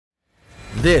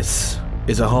This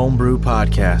is a Homebrew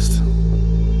podcast.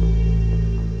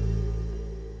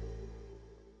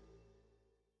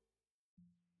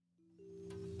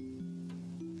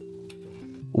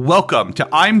 Welcome to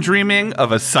I'm Dreaming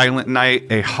of a Silent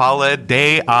Night, a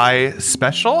Holiday Eye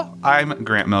special. I'm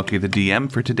Grant Melky, the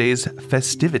DM for today's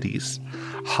festivities.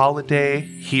 Holiday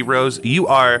heroes, you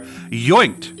are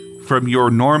yoinked from your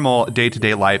normal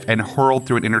day-to-day life and hurled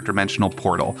through an interdimensional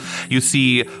portal. You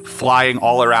see flying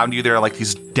all around you, there are like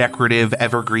these decorative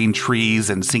evergreen trees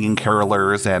and singing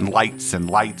carolers and lights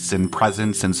and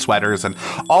presents and sweaters and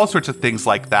all sorts of things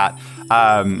like that.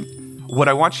 What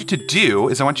I want you to do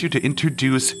is I want you to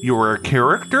introduce your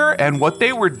character and what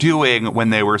they were doing when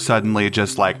they were suddenly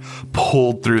just like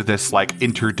pulled through this like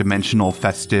interdimensional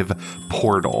festive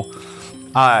portal.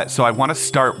 So I want to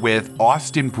start with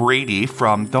Austin Brady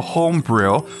from the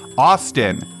Homebrew.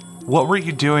 Austin, what were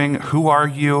you doing? Who are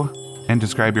you? And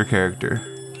describe your character.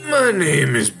 My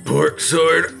name is Pork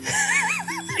Sword.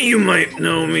 You might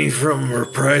know me from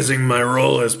reprising my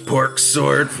role as Pork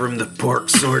Sword from the Pork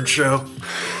Sword Show.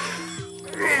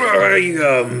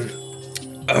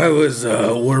 I was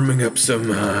warming up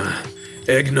some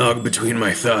eggnog between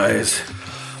my thighs.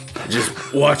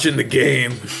 Just watching the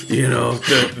game, you know,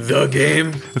 the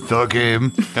game. The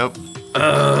game, yep.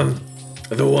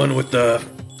 The one with the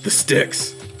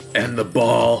sticks and the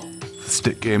ball.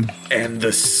 Stick game. And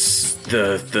the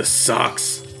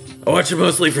socks. I watch it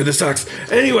mostly for the socks.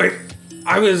 Anyway,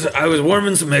 I was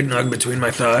warming some eggnog between my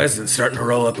thighs and starting to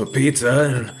roll up a pizza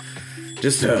and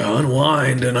just to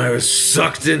unwind, and I was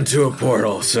sucked into a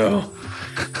portal, so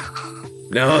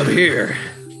now I'm here.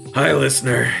 Hi,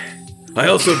 listener. I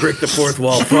also break the fourth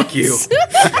wall. Fuck you.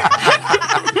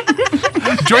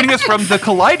 Joining us from the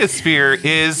Kaleidosphere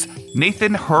is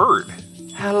Nathan Hurd.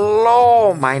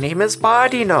 Hello, my name is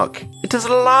Body Nook. It is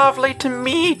lovely to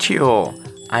meet you.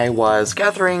 I was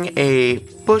gathering a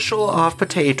bushel of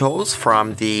potatoes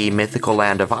from the mythical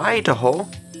land of Idaho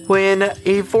when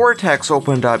a vortex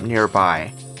opened up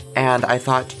nearby. And I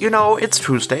thought, you know, it's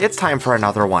Tuesday, it's time for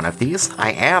another one of these.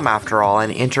 I am, after all,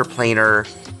 an interplanar,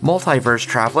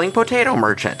 multiverse-traveling potato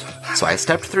merchant. So I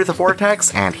stepped through the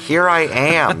vortex, and here I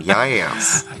am,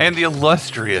 yes. And the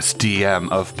illustrious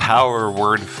DM of Power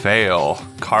Word Fail,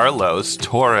 Carlos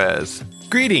Torres.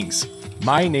 Greetings!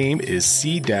 My name is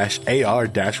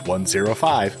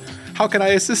C-AR-105. How can I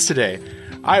assist today?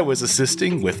 I was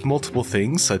assisting with multiple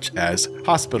things such as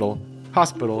malfunction,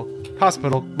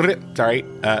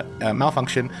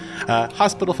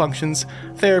 hospital functions,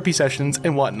 therapy sessions,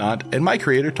 and whatnot, and my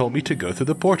creator told me to go through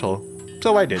the portal.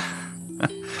 So I did.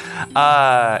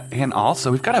 And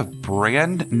also, we've got a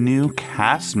brand new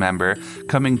cast member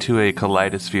coming to a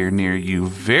Kaleidosphere near you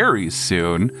very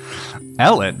soon.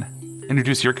 Ellen,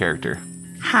 introduce your character.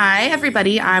 Hi,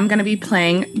 everybody. I'm going to be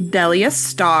playing Delia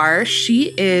Starr.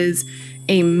 She is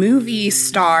a movie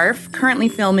star currently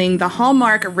filming the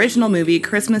Hallmark original movie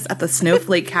Christmas at the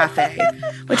Snowflake Cafe,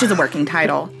 which is a working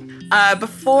title.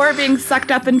 Before being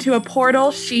sucked up into a portal,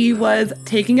 she was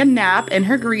taking a nap in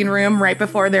her green room right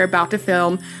before they're about to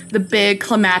film the big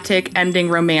climatic ending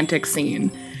romantic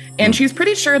scene. And she's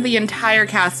pretty sure the entire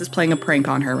cast is playing a prank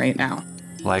on her right now.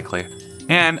 Likely.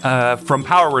 And from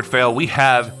Power Word Fail, we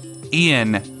have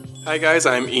Ian. Hi guys,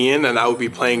 I'm Ian, and I will be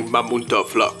playing Mamunta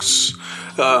Flux.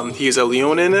 He is a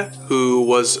Leonin who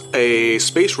was a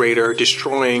space raider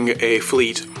destroying a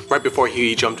fleet right before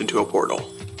he jumped into a portal.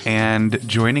 And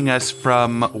joining us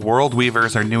from World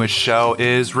Weavers, our newest show,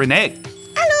 is Renee.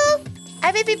 Hello!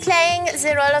 I will be playing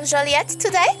the role of Joliet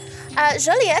today.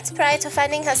 Joliet, prior to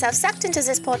finding herself sucked into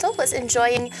this portal, was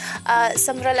enjoying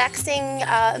some relaxing,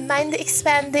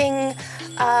 mind-expanding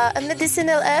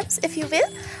medicinal herbs, if you will.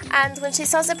 And when she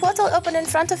saw the portal open in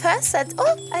front of her, said,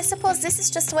 "Oh, I suppose this is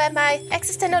just where my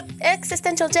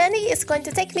existential journey is going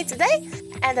to take me today."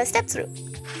 And I stepped through.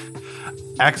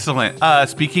 Excellent.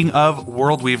 Speaking of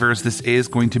World Weavers, this is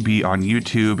going to be on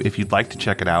YouTube. If you'd like to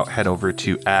check it out, head over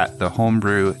to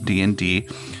 @thehomebrew_D&D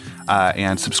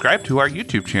and subscribe to our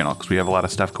YouTube channel because we have a lot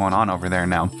of stuff going on over there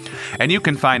now. And you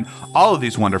can find all of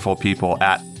these wonderful people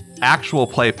at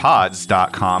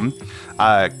actualplaypods.com.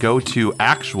 Go to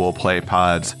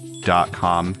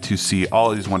actualplaypods.com to see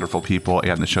all of these wonderful people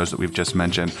and the shows that we've just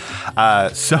mentioned.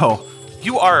 So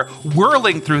you are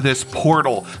whirling through this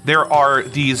portal. There are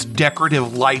these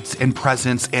decorative lights and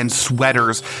presents and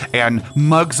sweaters and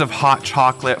mugs of hot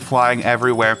chocolate flying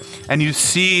everywhere. And you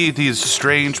see these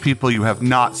strange people you have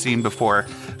not seen before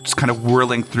just kind of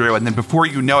whirling through. And then before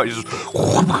you know it,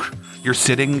 you're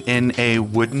sitting in a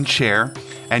wooden chair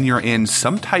and you're in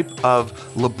some type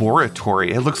of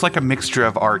laboratory. It looks like a mixture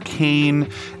of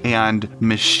arcane and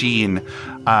machine.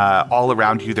 All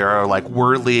around you, there are like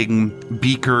whirling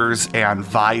beakers and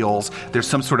vials. There's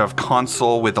some sort of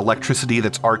console with electricity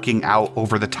that's arcing out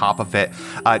over the top of it.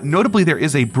 Notably, there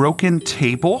is a broken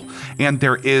table, and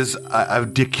there is a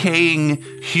decaying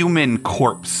human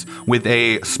corpse with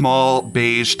a small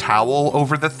beige towel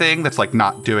over the thing that's like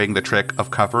not doing the trick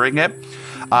of covering it.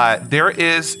 There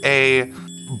is a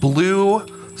blue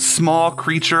small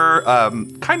creature,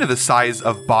 kind of the size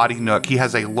of Body Nook. He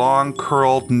has a long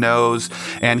curled nose,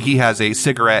 and he has a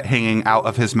cigarette hanging out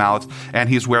of his mouth, and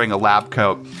he's wearing a lab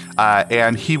coat.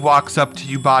 And he walks up to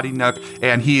you, Body Nook,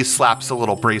 and he slaps a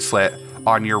little bracelet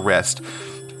on your wrist.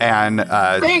 And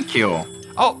Thank you.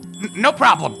 Oh, no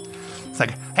problem. It's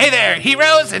like, hey there,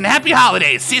 heroes, and happy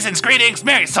holidays. Season's greetings,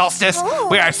 Merry Solstice.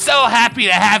 We are so happy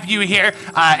to have you here.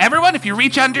 Everyone, if you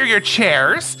reach under your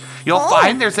chairs, you'll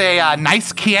find there's a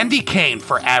nice candy cane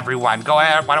for everyone. Go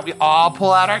ahead, why don't we all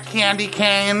pull out our candy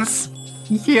canes?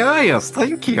 Yes,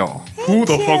 thank you. Who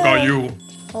the fuck are you?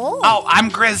 Oh, I'm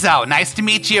Grizzo. Nice to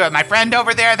meet you. And my friend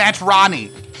over there, that's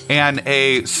Ronnie. And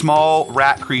a small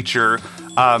rat creature.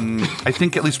 I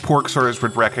think at least Porksaurs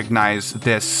would recognize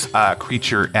this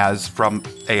creature as from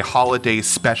a holiday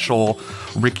special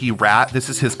Ricky Rat. This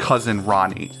is his cousin,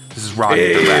 Ronnie. This is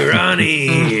Ronnie the rat. Hey,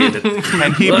 Ronnie.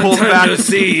 And he Long pulls time back. no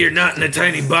see. You're not in a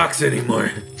tiny box anymore.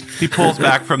 He pulls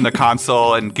back from the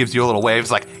console and gives you a little wave.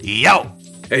 He's like, yo.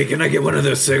 Hey, can I get one of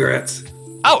those cigarettes?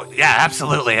 Oh, yeah,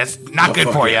 absolutely. It's not good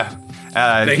for you.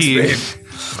 Thanks, He babe.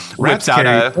 whips Rats out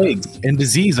carry a... plagues and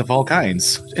disease of all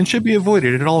kinds and should be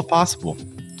avoided at all if possible.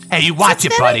 Hey, you watch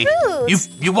it, very buddy. rude.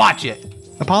 You watch it.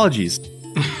 Apologies.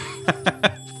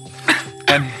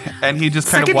 And he just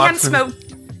kind of Secondhand walks... smoke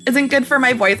isn't good for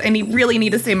my voice. I really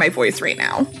need to save my voice right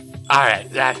now. All right.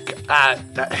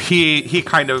 He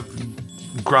kind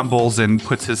of grumbles and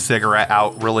puts his cigarette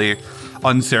out really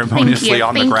unceremoniously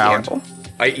on the ground. You.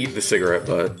 I eat the cigarette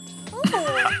butt.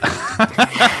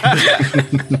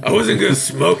 I wasn't gonna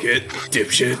smoke it,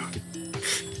 dipshit.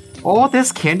 Oh,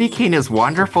 this candy cane is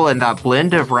wonderful in that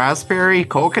blend of raspberry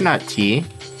coconut tea.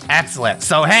 Excellent.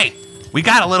 So, hey, we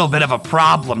got a little bit of a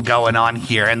problem going on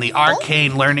here. And the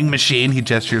arcane learning machine, he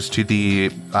gestures to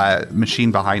the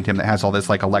machine behind him that has all this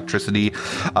like electricity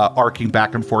arcing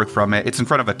back and forth from it. It's in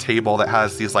front of a table that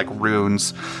has these like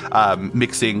runes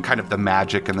mixing kind of the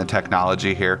magic and the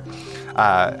technology here.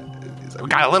 We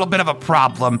got a little bit of a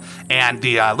problem, and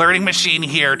the learning machine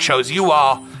here chose you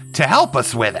all to help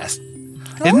us with this.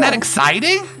 Isn't that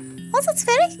exciting? Oh, that's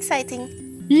very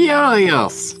exciting.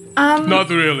 Yes. Not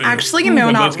really. Actually, no,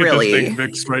 But not let's get really. this thing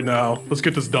fixed right now. Let's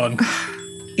get this done.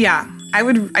 Yeah, I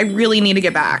really need to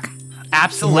get back.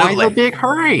 Absolutely. Why the big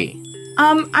hurry?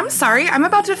 I'm sorry. I'm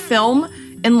about to film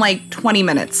in like 20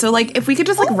 minutes. So like if we could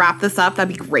just like wrap this up,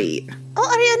 that'd be great. Oh,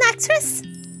 are you an actress?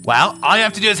 Well, all you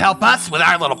have to do is help us with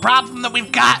our little problem that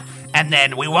we've got, and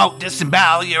then we won't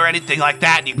disembowel you or anything like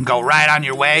that, and you can go right on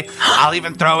your way. I'll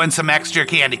even throw in some extra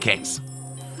candy canes.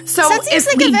 So That seems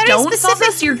if like we a very don't solve specific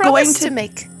this, you're promise going to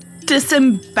make.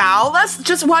 disembowel us?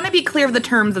 Just want to be clear of the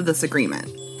terms of this agreement.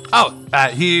 Oh,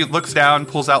 he looks down,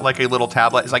 pulls out like a little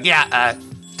tablet. He's like,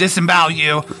 disembowel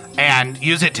you and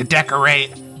use it to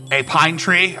decorate a pine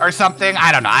tree or something.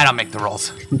 I don't know. I don't make the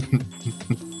rules.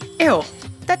 Ew.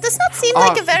 That does not seem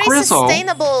like a very Grizzle.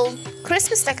 sustainable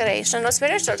Christmas decoration or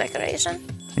spiritual decoration.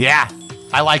 Yeah,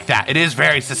 I like that. It is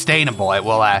very sustainable. It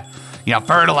will,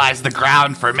 fertilize the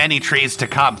ground for many trees to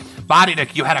come.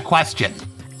 Bodynook, you had a question.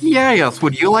 Yes,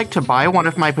 would you like to buy one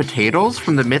of my potatoes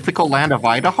from the mythical land of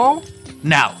Idaho?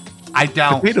 No, I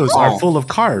don't. Potatoes are full of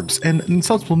carbs and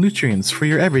insoluble nutrients for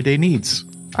your everyday needs.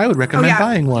 I would recommend yeah.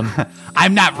 buying one.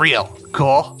 I'm not real.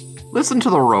 Cool. Listen to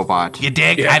the robot. You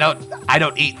dig? Yeah. I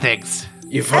don't eat things.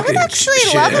 You I fucking would actually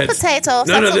love a shitheads. potato. If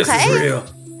None that's of this okay. is real.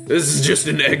 This is just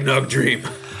an eggnog dream.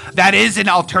 That is an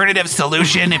alternative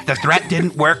solution. If the threat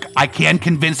didn't work, I can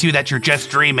convince you that you're just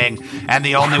dreaming, and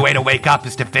the only way to wake up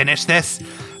is to finish this.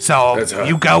 So That's hot.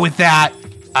 you go with that.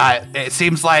 It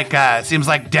seems like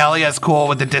Delia's cool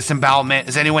with the disembowelment.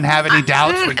 Does anyone have any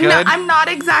doubts? We're good. No, I'm not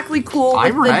exactly cool with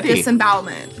I'm the ready.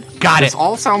 disembowelment. Got This it.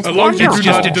 all sounds As long as wonderful. you do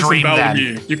just not a dream, disembowel then.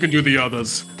 me, you can do the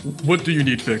others. What do you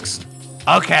need fixed?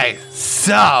 Okay,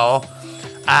 so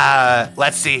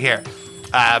let's see here.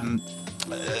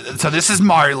 So this is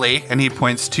Marley, and he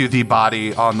points to the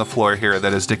body on the floor here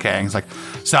that is decaying. He's like,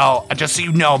 so just so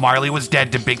you know, Marley was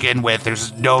dead to begin with.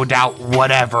 There's no doubt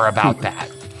whatever about that.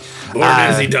 Born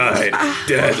as he died.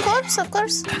 Dead. Of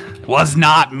course. Was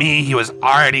not me. He was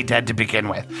already dead to begin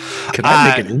with. Can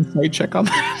I make an insight check on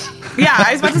that? Yeah,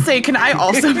 I was about to say, can I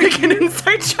also make an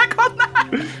insight check on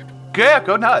that? Yeah,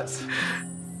 go nuts.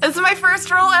 This is my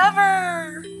first roll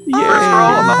ever. First roll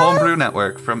on the Homebrew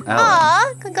Network from Ellen.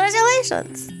 Aw,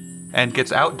 congratulations. And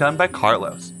gets outdone by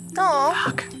Carlos.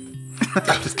 Aw.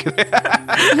 Just kidding.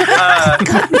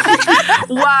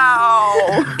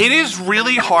 Wow. It is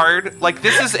really hard. Like,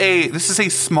 this is a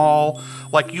small,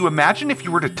 like, you imagine if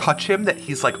you were to touch him that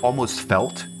he's like almost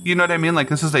felt. You know what I mean? Like,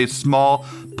 this is a small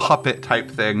puppet type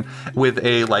thing with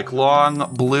a like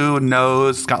long blue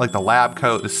nose. It's got like the lab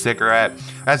coat, the cigarette.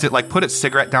 As it like put its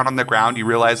cigarette down on the ground, you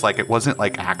realize like it wasn't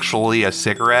like actually a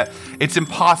cigarette. It's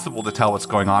impossible to tell what's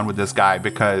going on with this guy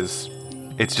because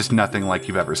it's just nothing like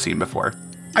you've ever seen before.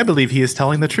 I believe he is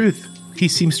telling the truth. He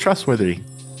seems trustworthy.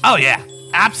 Oh, yeah,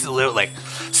 absolutely.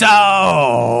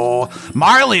 So,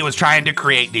 Marley was trying to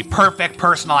create the perfect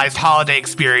personalized holiday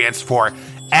experience for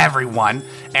everyone,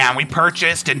 and we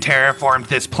purchased and terraformed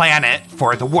this planet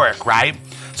for the work, right?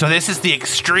 So this is the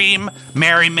Extreme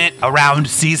Merriment Around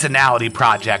Seasonality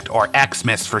Project, or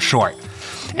Xmas for short.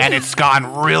 And it's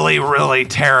gone really, really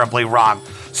terribly wrong.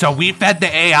 So we fed the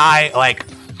AI, like,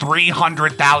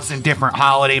 300,000 different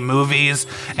holiday movies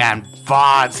and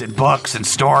VODs and books and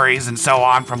stories and so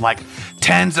on from like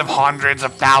tens of hundreds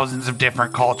of thousands of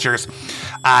different cultures.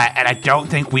 And I don't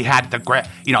think we had the great,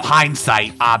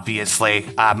 hindsight, obviously.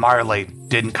 Marley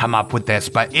didn't come up with this,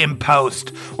 but in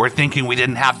post, we're thinking we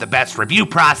didn't have the best review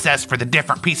process for the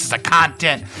different pieces of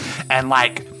content. And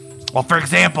like, well, for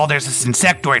example, there's this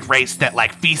insectoid race that,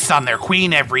 like, feasts on their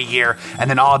queen every year, and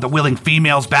then all of the willing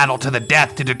females battle to the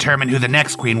death to determine who the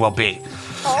next queen will be.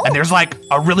 Oh. And there's, like,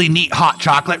 a really neat hot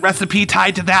chocolate recipe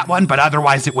tied to that one, but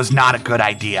otherwise it was not a good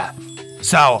idea.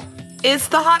 So... Is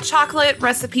the hot chocolate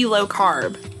recipe low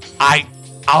carb?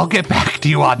 I'll get back to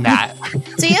you on that.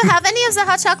 Do you have any of the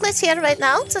hot chocolates here right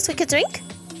now, so we could drink?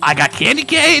 I got candy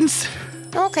canes.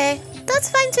 Okay, that's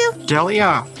fine, too.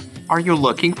 Delia, are you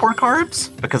looking for carbs?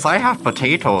 Because I have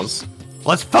potatoes.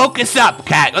 Let's focus up,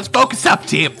 Kat. Let's focus up,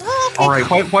 team. Oh, okay. All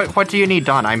right, what do you need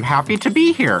done? I'm happy to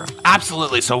be here.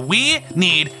 Absolutely. So we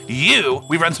need you.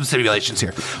 We run some simulations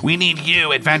here. We need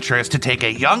you, adventurers, to take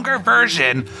a younger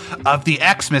version of the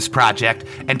Xmas project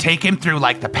and take him through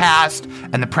like the past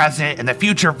and the present and the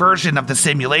future version of the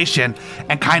simulation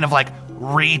and kind of like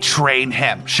retrain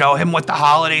him, show him what the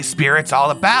holiday spirit's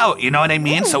all about. You know what I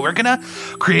mean? Ooh. So we're gonna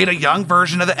create a young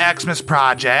version of the Xmas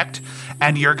project,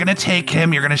 and you're gonna take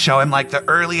him, you're gonna show him like the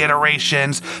early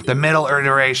iterations, the middle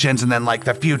iterations, and then like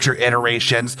the future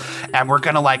iterations, and we're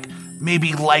gonna like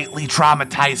maybe lightly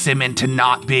traumatize him into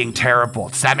not being terrible.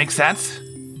 Does that make sense?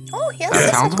 Oh, yes.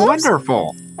 That sounds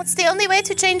wonderful. What's the only way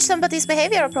to change somebody's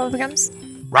behavioral programs?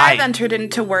 Right. I've entered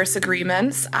into worse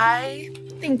agreements. I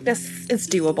think this is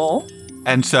doable.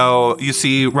 And so you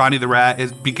see Ronnie the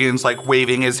Rat begins like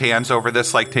waving his hands over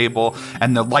this like table,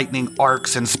 and the lightning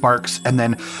arcs and sparks, and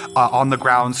then on the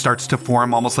ground starts to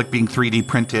form, almost like being 3D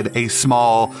printed, a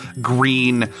small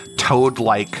green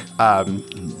toad-like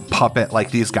puppet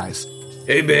like these guys.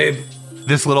 Hey, babe.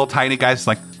 This little tiny guy's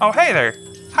like, oh, hey there.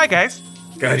 Hi, guys.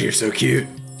 God, you're so cute.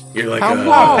 You're like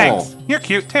Hello. Thanks. You're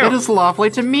cute, too. It is lovely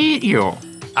to meet you. All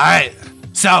right.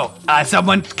 So,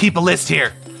 someone keep a list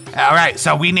here. All right,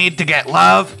 so we need to get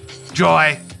love,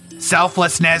 joy,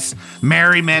 selflessness,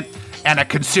 merriment, and a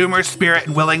consumer spirit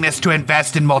and willingness to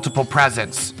invest in multiple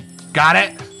presents. Got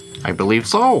it? I believe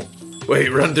so. Wait,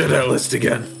 run through that list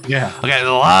again. Yeah. Okay,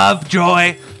 love,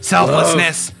 joy,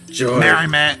 selflessness, Love, joy.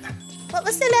 merriment. What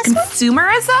was the last one?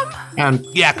 Consumerism? And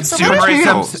Yeah,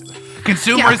 Potatoes.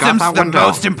 consumerism's that the one down.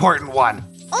 most important one.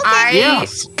 Okay. I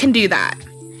Yes. can do that.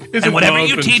 Isn't And whatever love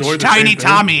you and teach joy the Tiny same thing?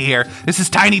 Tommy here, this is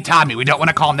Tiny Tommy. We don't want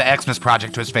to call him the Xmas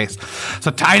Project to his face.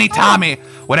 So Tiny Tommy,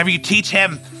 whatever you teach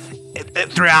him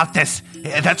throughout this,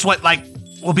 that's what like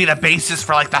will be the basis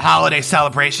for like the holiday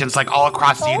celebrations like all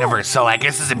across the universe. So like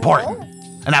this is important.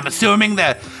 And I'm assuming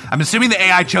the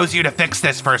AI chose you to fix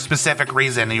this for a specific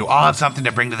reason, and you all have something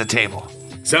to bring to the table.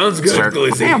 Sounds good, I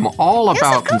Glizzy. am all Yes,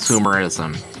 about of course.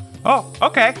 consumerism. Oh,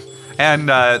 okay. And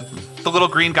the little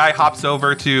green guy hops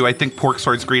over to, I think Pork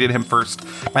Swords greeted him first,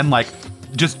 and like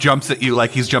just jumps at you like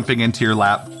he's jumping into your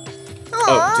lap.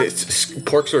 Oh,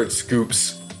 pork sword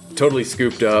scoops. Totally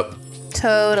scooped up.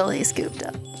 Totally scooped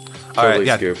up. All right, Totally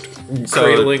yeah. scooped. So-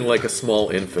 Cradling like a small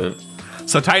infant.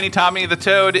 So Tiny Tommy the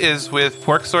Toad is with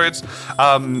Pork Swords.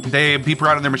 They beep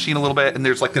around in their machine a little bit, and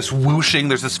there's like this whooshing,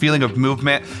 there's this feeling of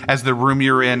movement as the room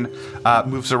you're in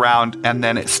moves around, and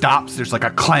then it stops. There's like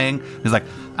a clang. He's like,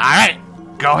 All right,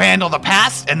 go handle the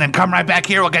past, and then come right back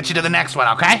here. We'll get you to the next one,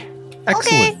 okay?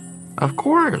 Excellent. Of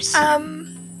course.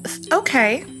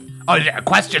 Okay. Oh, yeah,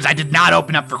 questions? I did not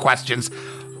open up for questions.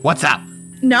 What's up?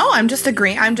 No, I'm just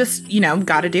agreeing. I'm just,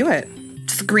 gotta do it.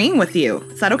 Just agreeing with you.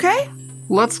 Is that okay?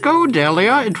 Let's go,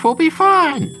 Delia. It will be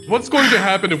fun. What's going to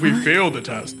happen if we fail the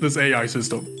test, this AI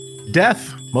system?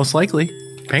 Death, most likely.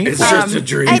 Painful. It's just a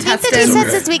dream. I think that he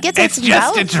says that we get It's it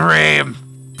just a out. dream.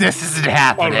 This isn't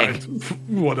happening. All right,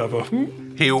 whatever.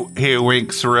 He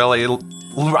winks really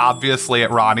obviously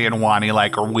at Ronnie, and Wani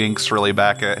like winks really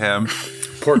back at him.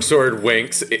 Pork Sword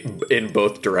winks in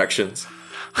both directions.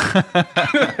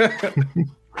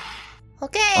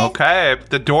 Okay,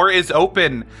 the door is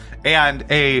open and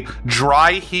a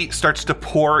dry heat starts to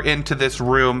pour into this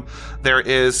room. There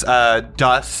is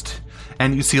dust,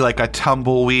 and you see like a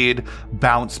tumbleweed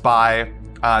bounce by.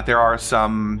 There are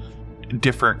some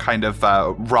different kind of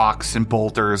rocks and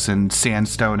boulders and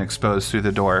sandstone exposed through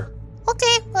the door.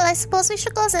 Okay, well, I suppose we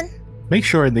should go then. Make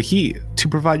sure in the heat to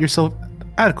provide yourself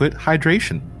adequate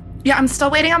hydration. Yeah, I'm still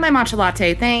waiting on my matcha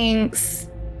latte. Thanks.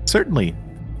 Certainly.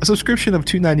 A subscription of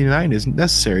 $2.99 is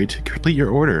necessary to complete your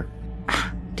order.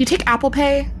 Do you take Apple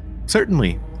Pay?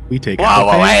 Certainly. We take Whoa,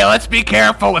 Apple Pay. hey, let's be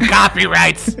careful with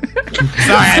copyrights. Sorry,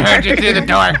 I heard you through the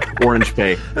door. Orange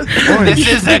Pay. This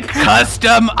is a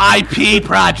custom IP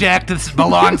project. This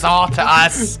belongs all to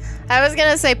us. I was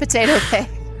gonna say potato pay.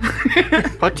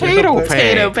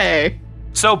 Potato Pay.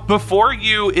 So before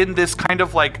you, in this kind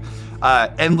of like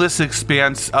endless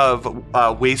expanse of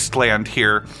wasteland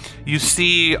here, you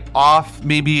see off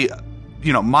maybe,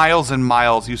 miles and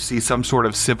miles, you see some sort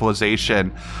of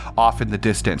civilization off in the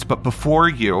distance. But before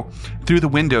you, through the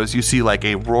windows, you see like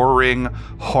a roaring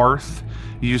hearth.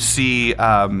 You see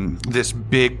this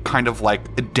big kind of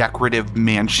like decorative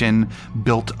mansion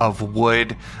built of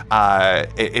wood.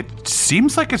 It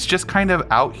seems like it's just kind of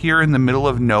out here in the middle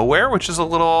of nowhere, which is a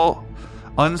little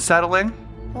unsettling.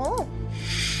 Oh.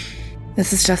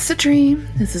 This is just a dream.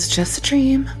 This is just a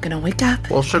dream. I'm gonna wake up.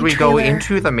 Well, should we go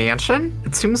into the mansion?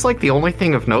 It seems like the only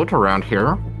thing of note around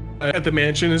here. At the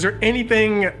mansion, is there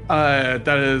anything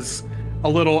that is a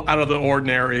little out of the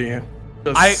ordinary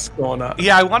that's going on?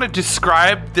 Yeah, I want to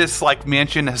describe this like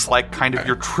mansion as like kind of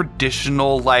your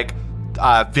traditional like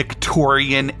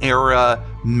Victorian era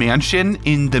mansion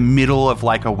in the middle of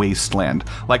like a wasteland.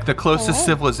 Like the closest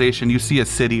civilization, you see a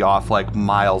city off like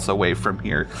miles away from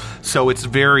here. So it's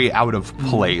very out of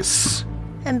place.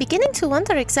 I'm beginning to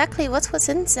wonder exactly what was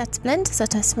in that blend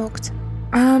that I smoked.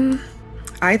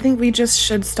 I think we just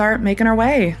should start making our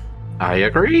way. I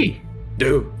agree.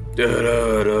 Do.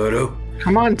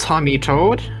 Come on, Tommy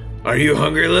Toad. Are you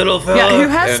hungry, little fella? Yeah, who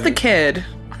has And the kid?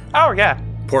 Oh yeah,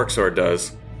 Pork Sword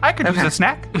does. I could use a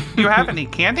snack. You have any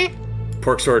candy?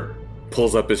 Pork Sword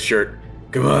pulls up his shirt.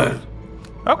 Come on.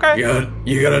 Okay.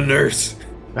 You got a nurse.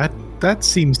 That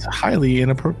seems highly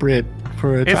inappropriate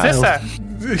for a child.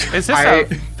 Is this a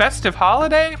festive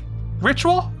holiday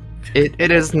ritual?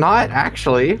 It is not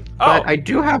actually, but I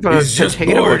do have a He's just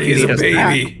potato bored. if you He's need a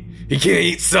snack. baby. He can't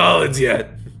eat solids yet.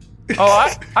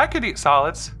 Oh, I could eat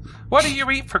solids. What do you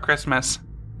eat for Christmas?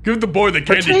 Give the boy the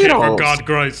candy cane, for Potatoes. God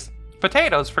Christ.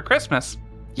 Potatoes for Christmas.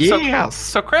 Yes.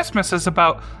 So Christmas is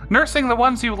about nursing the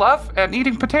ones you love and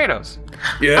eating potatoes.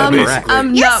 Yeah,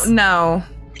 basically. Yes. No.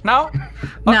 No? Okay,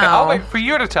 No. I'll wait for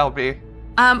you to tell me.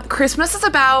 Christmas is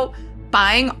about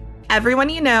buying everyone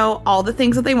you know all the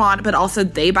things that they want, but also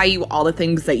they buy you all the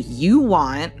things that you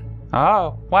want.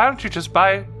 Oh, why don't you just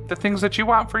buy the things that you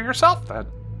want for yourself then?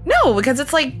 No, because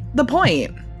it's like the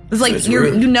point. It's like That's you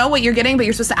rude. know what you're getting, but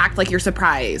you're supposed to act like you're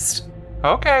surprised.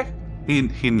 Okay.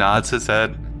 He nods his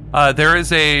head. There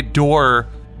is a door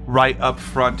right up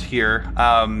front here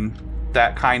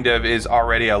that kind of is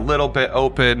already a little bit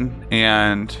open,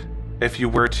 and if you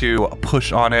were to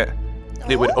push on it,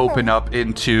 it would open up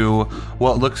into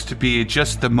what looks to be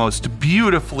just the most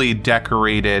beautifully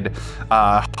decorated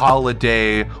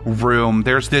holiday room.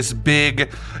 There's this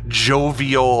big,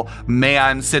 jovial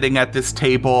man sitting at this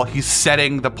table. He's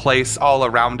setting the place all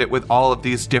around it with all of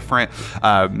these different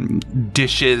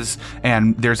dishes,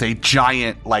 and there's a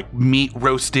giant like meat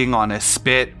roasting on a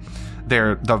spit.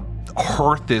 The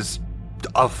hearth is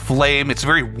aflame. It's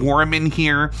very warm in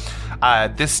here.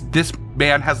 This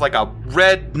man has like a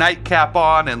red nightcap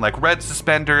on and like red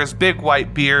suspenders, big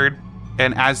white beard.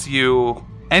 And as you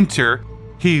enter,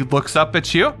 he looks up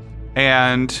at you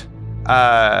and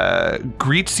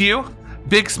greets you.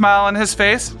 Big smile on his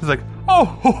face. He's like,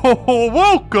 "Oh,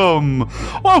 welcome.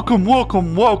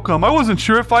 I wasn't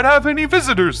sure if I'd have any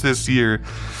visitors this year.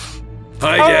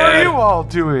 Hi, How Dad. are you all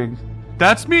doing?"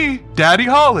 "That's me, Daddy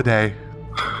Holiday."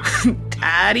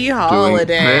 Daddy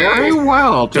Holiday. Very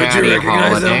well, Don't you Daddy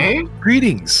recognize Holiday.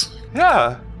 Greetings.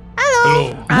 Yeah.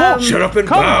 Hello. Shut up and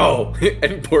come bow.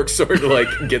 And Pork Sword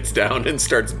gets down and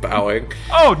starts bowing.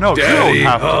 Oh no, Daddy you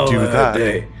don't have to do that.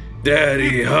 Holiday.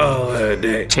 Daddy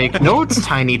Holiday. Take notes,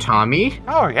 Tiny Tommy.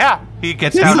 Oh, yeah. He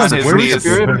gets This down on is his where we knees.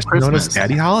 Spirit of known as Christmas.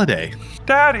 Daddy Holiday.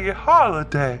 Daddy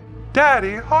Holiday.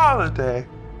 Daddy Holiday.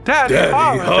 Daddy Daddy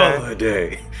Holiday.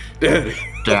 Holiday. Daddy.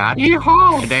 Daddy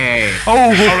Holiday. Oh,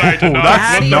 right, that's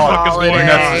Daddy not Holiday.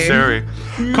 necessary.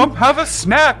 Come have a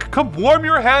snack. Come warm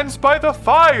your hands by the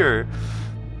fire.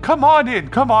 Come on in.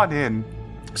 Come on in.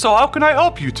 So how can I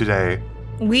help you today?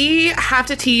 We have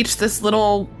to teach this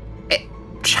little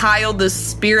child the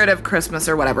spirit of Christmas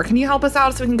or whatever. Can you help us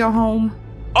out so we can go home?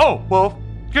 Oh, well,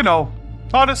 you know,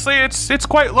 honestly, it's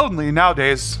quite lonely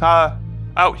nowadays.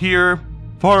 Out here,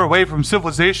 far away from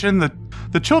civilization,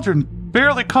 the children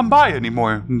barely come by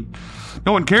anymore.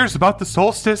 No one cares about the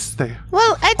solstice. They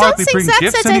Well, I don't hardly think bring that's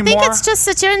gifts it. I think anymore. it's just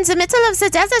that you're in the middle of the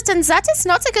desert, and that is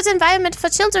not a good environment for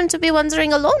children to be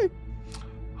wandering alone.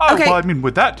 Oh, Okay. well, I mean,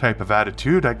 with that type of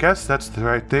attitude, I guess that's the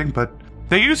right thing, but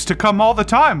they used to come all the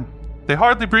time. They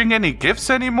hardly bring any gifts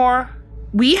anymore.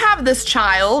 We have this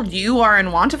child. You are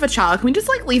in want of a child. Can we just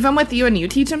leave him with you and you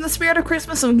teach him the spirit of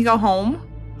Christmas so we can go home?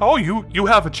 Oh, you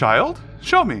have a child?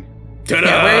 Show me. Ta-da!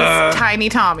 Yeah, where's Tiny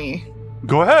Tommy?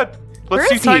 Go ahead. Let's Where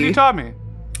see is Tiny he? Tommy.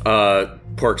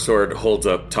 Pork Sword holds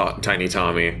up Tiny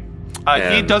Tommy. He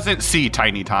And- doesn't see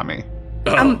Tiny Tommy.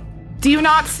 Do you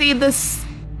not see this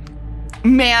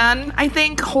man, I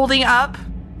think, holding up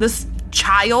this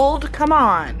child? Come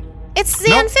on. It's the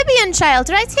Nope. amphibian child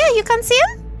right here. You can see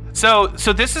him? So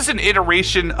this is an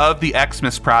iteration of the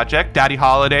Xmas project. Daddy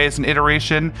Holiday is an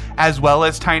iteration, as well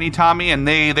as Tiny Tommy, and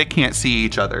they can't see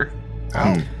each other.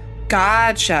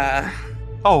 Gotcha.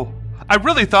 Oh, I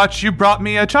really thought you brought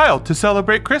me a child to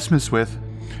celebrate Christmas with.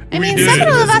 I mean, did.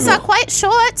 several of us are quite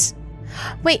short.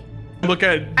 Wait, Look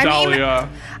at I mean- Dahlia.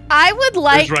 I would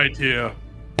like Is right here.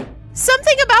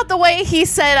 something about the way he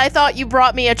said, I thought you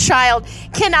brought me a child.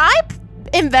 Can I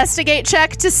investigate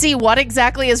check to see what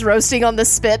exactly is roasting on the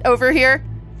spit over here?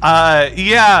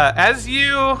 Yeah,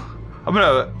 I'm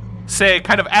gonna say,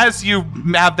 kind of as you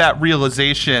have that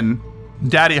realization,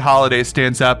 Daddy Holiday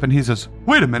stands up and he says,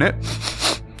 "Wait a minute.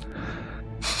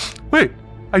 Wait,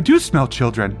 I do smell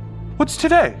children. What's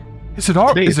today? Is it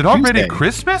Today is already Tuesday.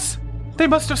 Christmas? They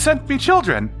must have sent me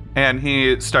children." And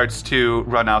he starts to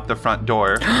run out the front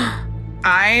door.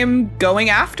 I'm going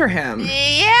after him. Yeah,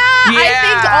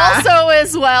 I think also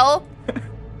as well.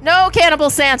 No, Cannibal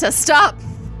Santa, stop.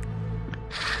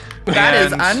 That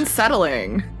is And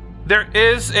unsettling. there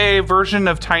is a version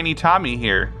of Tiny Tommy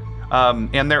here.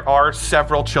 And there are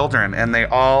several children, and they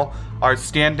all are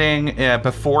standing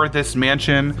before this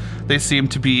mansion. They seem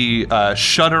to be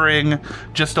shuddering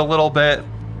just a little bit.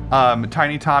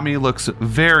 Tiny Tommy looks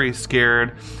very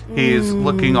scared. He's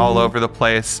looking all over the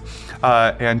place.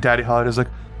 And Daddy Holiday's like,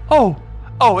 oh,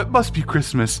 it must be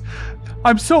Christmas.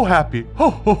 I'm so happy.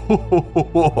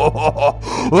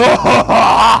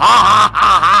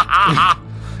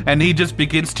 And he just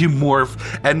begins to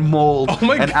morph and mold. Oh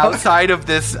my and God. outside of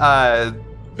this,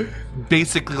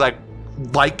 basically like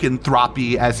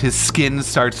lycanthropy, as his skin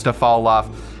starts to fall off,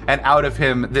 and out of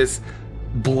him, this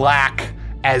black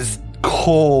as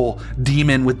coal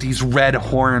demon with these red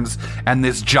horns and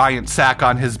this giant sack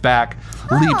on his back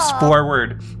leaps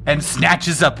forward and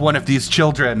snatches up one of these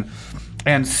children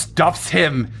and stuffs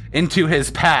him into his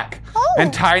pack.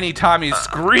 And Tiny Tommy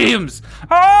screams,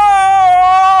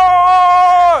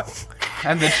 "Ah!"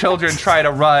 And the children try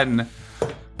to run,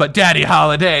 but Daddy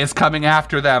Holiday is coming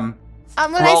after them. Well,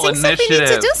 Roll I think so we need to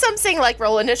initiative. do something like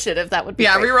roll initiative. That would be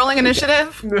Yeah, great. re-rolling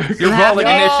initiative? You're rolling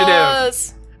initiative.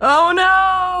 Yes. Oh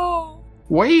no!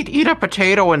 Wait, eat a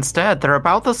potato instead. They're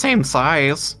about the same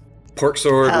size. Pork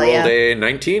Sword Hell rolled yeah. a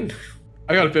 19.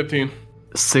 I got a 15.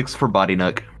 6 for Body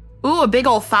Nook. Ooh, a big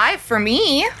old 5 for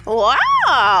me.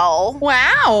 Wow.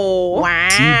 Wow. Wow.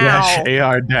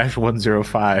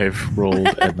 T-AR-105 rolled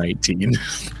a 19.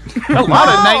 A lot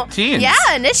of Oh, 19s. Yeah,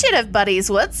 initiative buddies.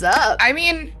 What's up? I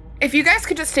mean, if you guys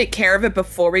could just take care of it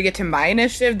before we get to my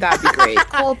initiative, that'd be great.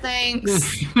 Cool,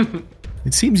 thanks.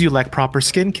 It seems you lack proper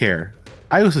skincare.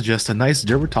 I would suggest a nice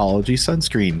dermatology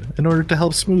sunscreen in order to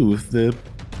help smooth the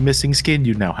missing skin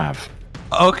you now have.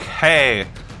 Okay,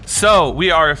 so we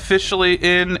are officially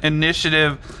in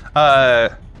initiative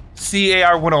CAR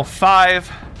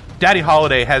 105. Daddy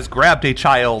Holiday has grabbed a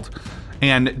child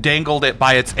and dangled it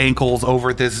by its ankles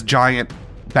over this giant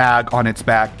bag on its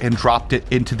back and dropped it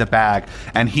into the bag,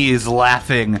 and he is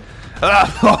laughing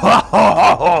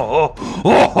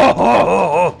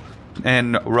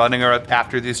and running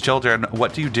after these children.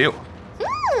 What do you do?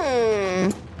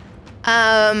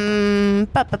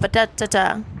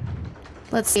 Da-da-da.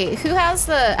 Let's see. Who has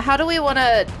the? How do we want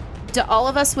to? Do all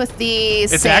of us with the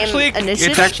It's same actually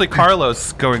initiative?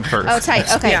 Carlos going first. Oh,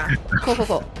 tight. Okay. Yeah.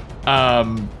 Cool.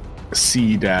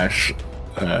 C dash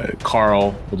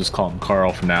Carl. We'll just call him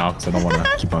Carl for now because I don't want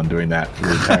to keep on doing that for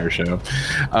the entire show.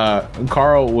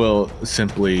 Carl will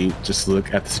simply just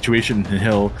look at the situation and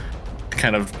he'll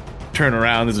kind of turn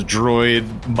around as a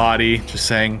droid body, just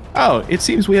saying, "Oh, it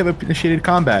seems we have initiated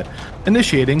combat.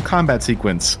 Initiating combat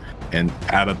sequence." And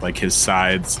out of like his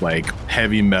sides, like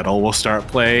heavy metal will start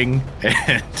playing,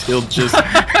 and he'll just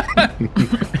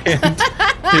and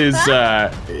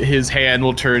his hand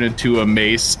will turn into a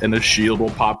mace, and a shield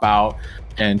will pop out,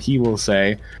 and he will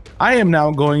say, "I am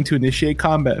now going to initiate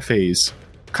combat phase.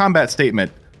 Combat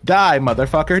statement: die,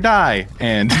 motherfucker, die!"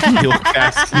 And he'll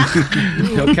cast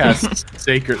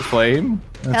Sacred Flame.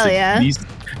 That's Hell yeah!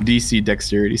 DC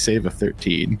Dexterity save of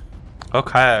 13.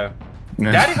 Okay.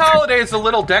 Daddy Holiday is a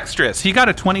little dexterous. He got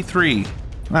a 23.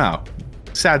 Wow.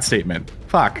 Sad statement.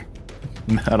 Fuck.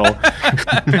 Metal.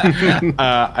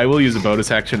 I will use a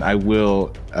bonus action. I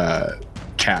will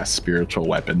cast Spiritual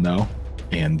Weapon, though.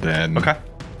 And then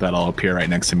that'll appear right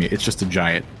next to me. It's just a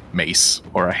giant mace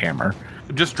or a hammer.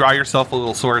 Just draw yourself a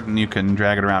little sword and you can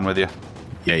drag it around with you.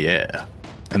 Yeah.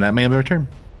 And that may have a turn.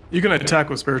 You can attack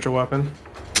with spiritual weapon.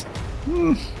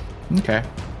 Okay.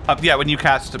 Yeah, when you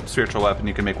cast a spiritual weapon,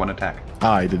 you can make one attack.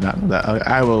 I did not know that.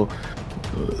 I will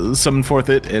summon forth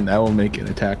it, and I will make an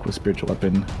attack with spiritual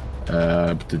weapon.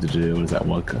 What is that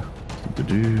one?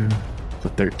 The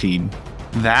 13.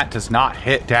 That does not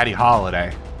hit Daddy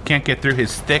Holiday. Can't get through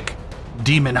his thick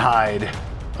demon hide.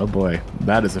 Oh boy,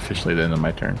 that is officially the end of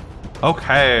my turn.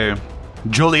 Okay,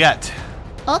 Juliet.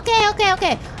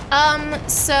 Okay.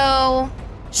 So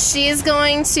she's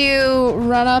going to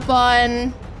run up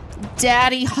on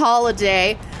Daddy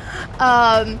Holiday,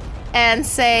 and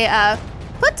say,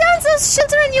 "Put down those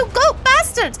children, you goat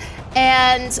bastards!"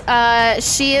 And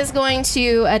she is going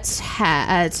to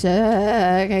attack.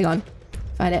 Hang on,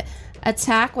 find it.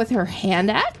 Attack with her hand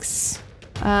axe.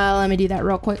 Let me do that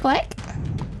real quick.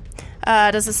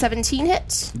 Does a 17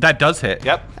 hit? That does hit.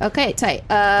 Yep. Okay, tight.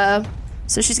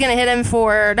 So she's gonna hit him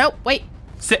for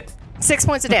 6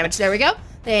 points of damage. There we go.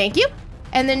 Thank you.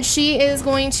 And then she is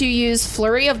going to use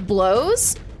Flurry of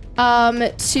Blows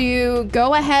to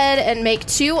go ahead and make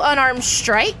 2 unarmed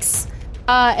strikes.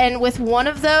 And with one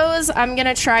of those, I'm going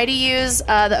to try to use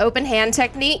the open hand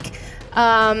technique.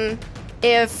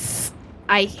 If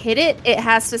I hit it, it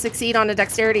has to succeed on a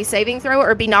dexterity saving throw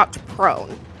or be knocked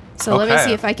prone. So let me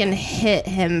see if I can hit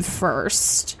him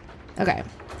first. Okay.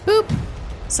 Boop.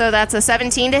 So that's a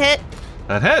 17 to hit.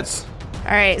 That hits.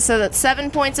 All right, so that's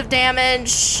 7 points of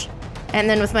damage. And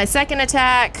then with my second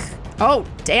attack... Oh,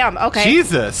 damn, okay.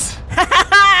 Jesus.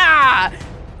 And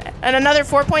another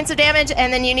 4 points of damage,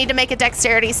 and then you need to make a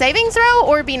dexterity saving throw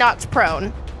or be knocked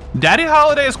prone. Daddy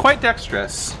Holiday is quite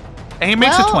dexterous. And he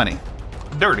makes a 20.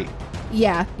 Dirty.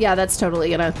 Yeah, that's totally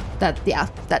gonna... That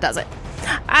does it.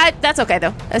 That's okay,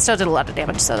 though. I still did a lot of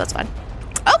damage, so that's fine.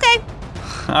 Okay.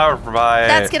 All right.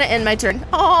 That's gonna end my turn.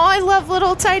 Oh, I love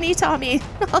little tiny Tommy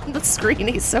on the screen.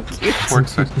 He's so cute.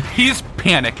 He's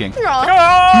panicking.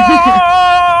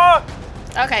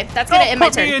 Okay, that's gonna end my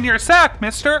turn. Don't put me in your sack,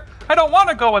 mister. I don't want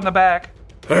to go in the back.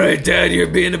 All right, Dad, you're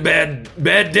being a bad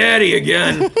daddy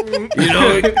again. You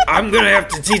know, I'm gonna have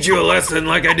to teach you a lesson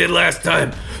like I did last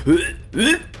time.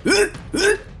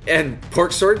 And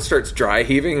Pork Sword starts dry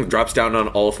heaving, drops down on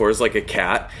all fours like a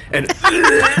cat, and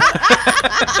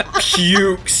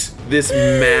pukes this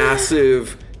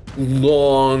massive,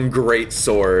 long, great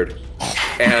sword.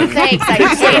 And thanks, I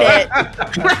hate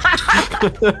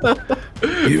it.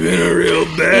 You've been a real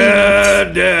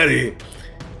bad daddy.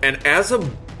 And as a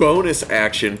bonus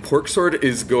action, Pork Sword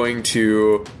is going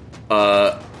to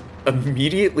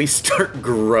immediately start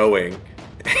growing.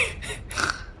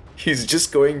 He's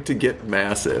just going to get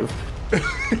massive.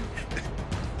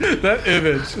 That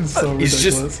image is so ridiculous.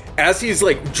 Just, as he's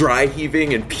like dry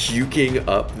heaving and puking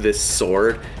up this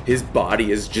sword, his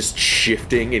body is just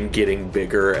shifting and getting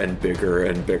bigger and bigger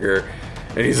and bigger.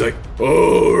 And he's like,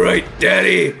 "All right,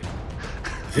 Daddy,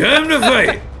 time to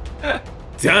fight.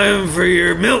 Time for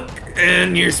your milk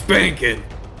and your spanking."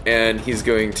 And he's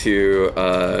going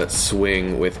to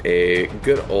swing with a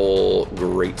good old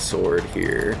greatsword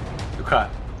here. Okay.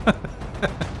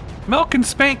 Milk and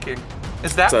spanking.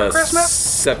 Is that for Christmas?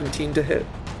 17 to hit.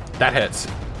 That hits.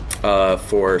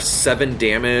 For 7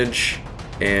 damage,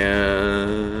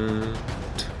 and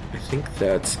I think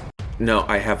that's... No,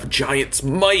 I have Giant's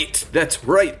Might. That's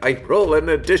right. I roll an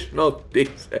additional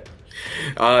d6.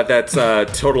 That's a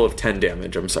total of 10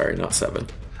 damage. I'm sorry, not 7.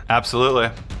 Absolutely.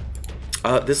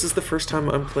 This is the first time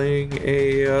I'm playing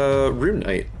a Rune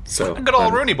Knight. So good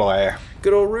old Rooney boy.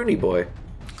 Good old Rooney boy.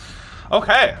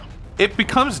 Okay. it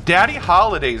becomes Daddy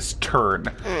Holiday's turn.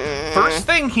 First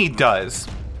thing he does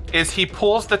is he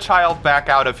pulls the child back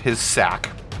out of his sack.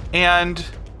 And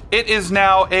it is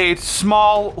now a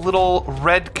small little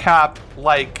red cap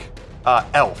like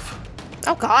elf.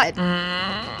 Oh God.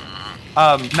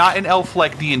 Not an elf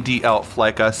like D&D elf,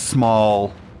 like a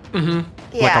small, like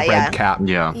a red cap.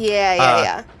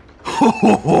 Yeah.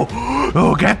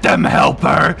 Oh, get them,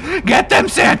 helper! Get them,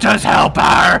 Santa's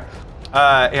helper!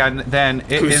 And then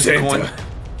it Who's is Santa? going.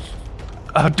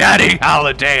 Oh, Daddy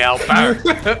Holiday helper!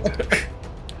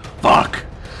 Fuck.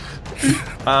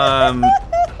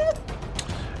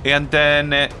 And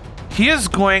then he is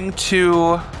going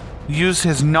to use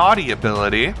his naughty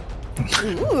ability.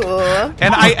 Ooh.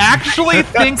 And I actually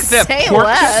think that Say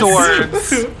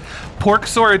Pork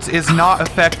Swords is not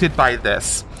affected by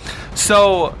this.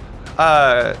 So,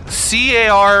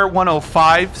 CAR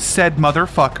 105 said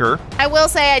motherfucker, I will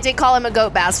say I did call him a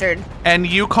goat bastard. and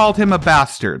you called him a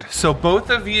bastard. So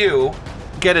both of you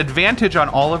get advantage on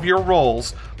all of your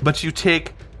rolls, but you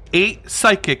take 8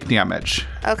 psychic damage.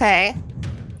 Okay.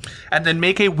 And then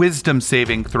make a wisdom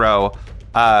saving throw.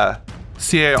 CARLOS.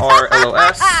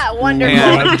 Wonderful.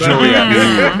 And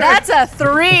Juliet. That's a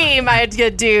 3, my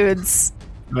good dudes.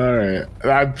 All right.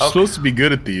 I'm supposed to be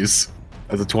good at these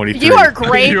as a 23. You are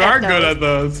great. You are those. good at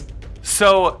those.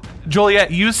 So,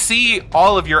 Juliet, you see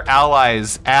all of your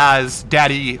allies as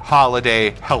Daddy Holiday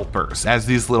helpers, as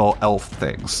these little elf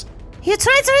things. You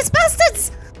traitorous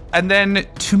bastards! And then,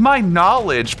 to my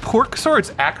knowledge, Pork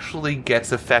Swords actually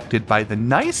gets affected by the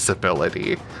nice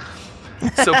ability.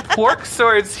 So Pork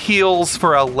Swords heals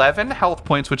for 11 health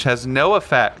points, which has no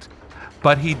effect,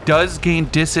 but he does gain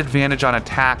disadvantage on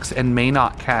attacks and may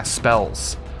not cast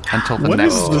spells until the What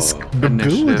next is this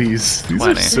initiative abilities? These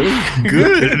 20. are so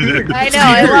good. I know,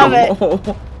 I love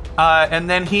it. And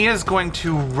then he is going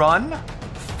to run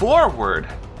forward,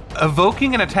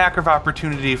 evoking an attack of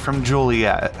opportunity from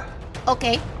Juliet.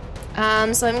 Okay.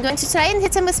 So I'm going to try and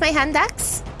hit him with my hand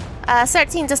axe.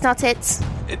 13 does not hit.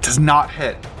 It does not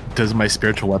hit. Does my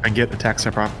spiritual weapon get attacks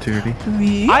of opportunity?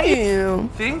 I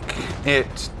think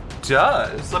it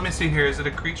does. Let me see here. Is it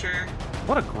a creature?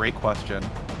 What a great question.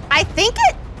 I think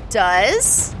it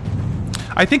does.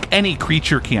 I think any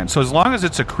creature can. So as long as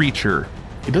it's a creature.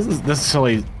 It doesn't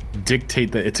necessarily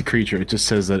dictate that it's a creature. It just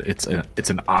says that it's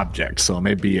an object. So it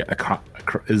may be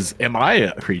am I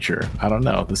a creature? I don't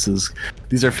know. These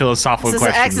are philosophical This is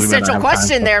an questions. existential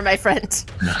question there, my friend.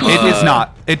 It is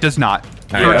not. It does not.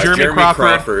 Yeah, Jeremy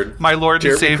Crawford, my Lord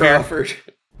and Jeremy Savior. Crawford.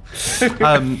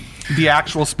 The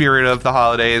actual spirit of the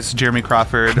holidays, Jeremy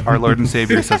Crawford, our Lord and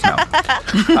Savior, says no.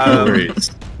 No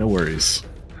worries. No worries.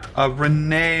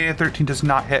 Renee, 13 does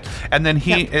not hit. And then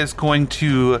he is going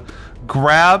to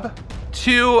grab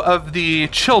 2 of the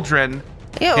children,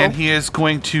 Ew. and he is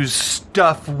going to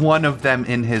stuff one of them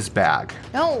in his bag.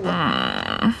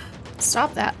 No.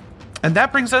 Stop that. And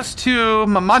that brings us to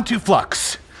Mamantu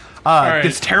Flux. right.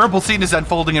 This terrible scene is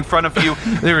unfolding in front of you.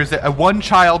 There is one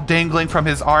child dangling from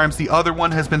his arms. The other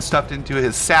one has been stuffed into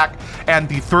his sack. And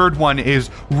the third one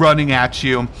is running at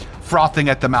you, frothing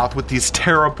at the mouth with these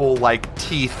terrible,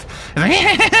 teeth.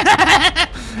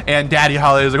 And Daddy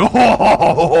Holiday is like,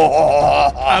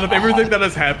 Out of everything that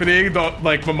is happening,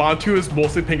 Mamantu is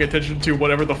mostly paying attention to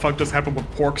whatever the fuck just happened with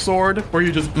Pork Sword, where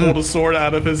you just pulled a sword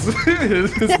out of his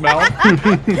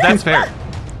mouth. That's fair.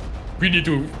 We need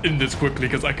to end this quickly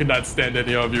because I cannot stand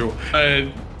any of you.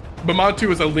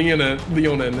 Mamantu is a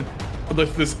Leonin.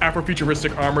 This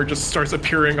Afrofuturistic armor just starts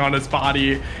appearing on his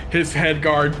body. His head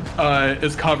guard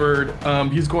is covered.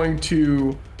 He's going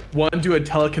to, do a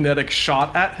telekinetic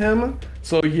shot at him.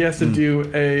 So he has to do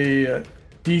a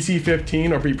DC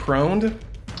 15 or be proned.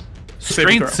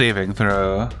 Strength saving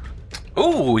throw.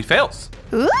 Ooh, he fails.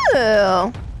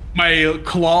 Ooh. My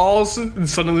claws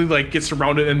suddenly get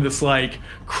surrounded in this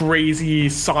crazy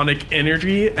sonic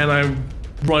energy, and I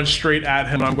run straight at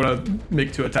him. I'm gonna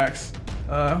make 2 attacks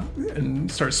and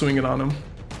start swinging on him.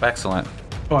 Excellent.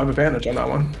 Oh, I have advantage on that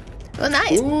one. Oh,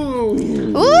 nice.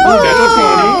 Ooh.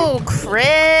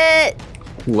 Crit.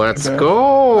 Let's Okay.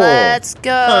 go. Let's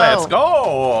go. Let's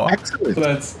go. So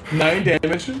that's 9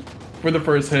 damage for the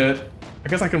first hit. I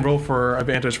guess I can roll for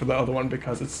advantage for the other one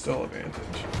because it's still advantage.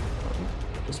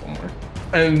 Just one more.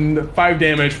 And 5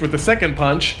 damage with the second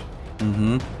punch.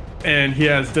 Mm-hmm. And he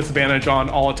has disadvantage on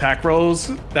all attack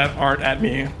rolls that aren't at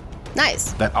me.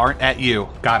 Nice. That aren't at you.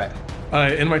 Got it.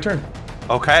 In my turn.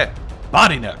 Okay.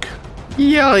 Body Nook.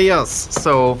 Yes.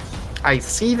 So, I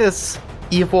see this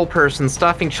evil person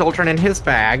stuffing children in his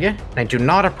bag, and I do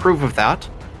not approve of that.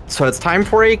 So it's time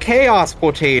for a chaos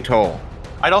potato.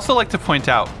 I'd also like to point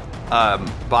out,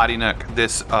 Body Nook,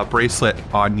 this bracelet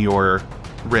on your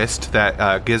wrist that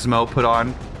Gizmo put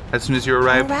on as soon as you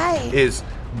arrived Alright. is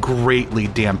greatly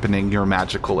dampening your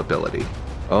magical ability.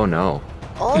 Oh no.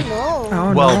 Oh no.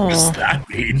 Oh, Well, no. What's that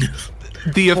mean?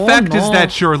 The effect is no.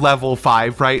 that you're level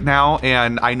 5 right now,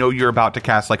 and I know you're about to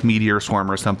cast like Meteor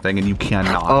Swarm or something, and you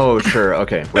cannot. Oh, sure.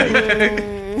 Okay. Right.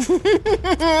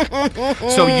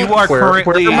 So you are Where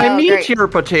currently are my Oh, great. meteor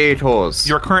potatoes?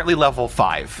 you're currently level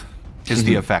 5 is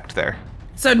the effect there.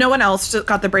 So no one else just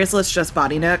got the bracelets, just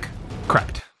Body Nook?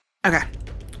 Correct. Okay.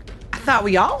 I thought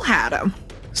we all had them.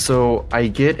 So I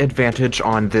get advantage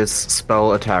on this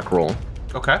spell attack roll.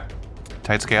 Okay.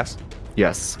 Tides Chaos.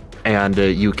 Yes. And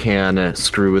you can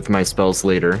screw with my spells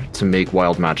later to make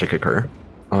wild magic occur.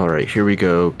 All right, here we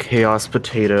go. Chaos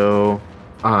Potato.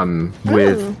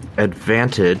 With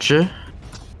advantage,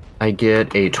 I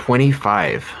get a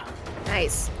 25.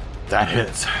 Nice. That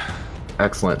hits.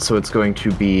 Excellent. So it's going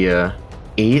to be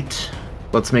 8.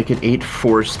 Let's make it 8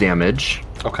 force damage.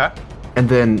 Okay. And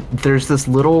then there's this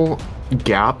little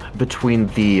gap between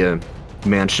the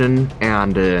mansion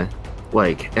and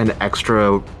like an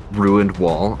extra ruined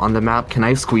wall on the map. Can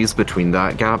I squeeze between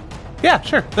that gap? Yeah,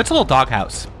 sure. That's a little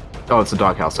doghouse. Oh, it's a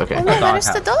doghouse. Okay. Oh no, there's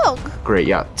the dog. Great,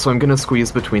 yeah. So I'm gonna squeeze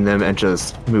between them and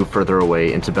just move further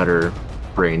away into better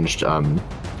ranged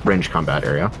combat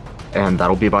area. And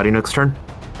that'll be Body Nook's turn.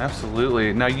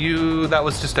 Absolutely. Now that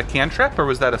was just a cantrip, or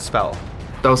was that a spell?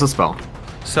 That was a spell.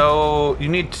 So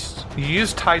you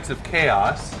use Tides of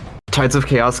Chaos. Tides of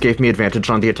Chaos gave me advantage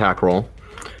on the attack roll.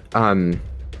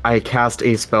 I cast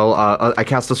a spell, I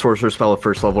cast a sorcerer spell of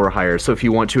first level or higher, so if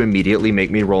you want to immediately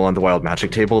make me roll on the wild magic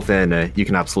table, then you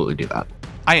can absolutely do that.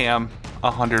 I am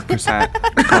 100%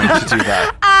 going to do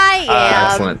that. I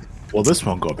am. Excellent. Well, this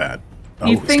won't go bad.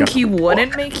 You it's think got he a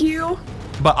wouldn't book. make you?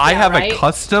 But I have right? a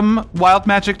custom wild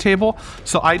magic table,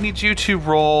 so I need you to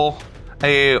roll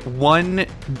a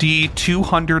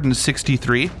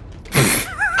 1d263.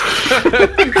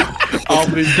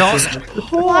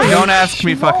 Don't ask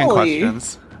me fucking moly.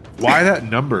 questions. Why that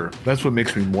number? That's what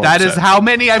makes me more That is upset. how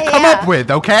many I've come Yeah. up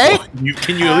with, okay? Can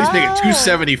you at least make it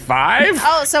 275?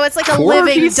 Oh, so it's like a 46.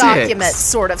 living document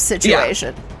sort of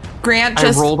situation. Grant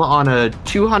just I rolled on a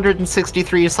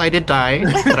 263-sided die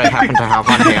that I happen to have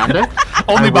on hand.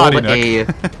 Only I Body rolled a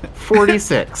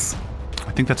 46.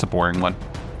 I think that's a boring one.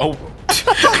 Oh,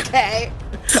 Okay.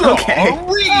 sorry. Okay.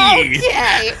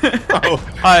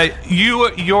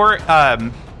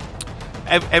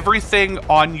 Everything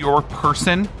on your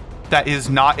person that is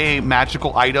not a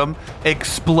magical item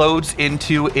explodes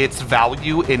into its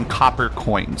value in copper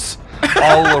coins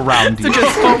all around you. You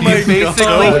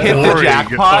basically hit the boring.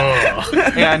 jackpot,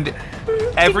 and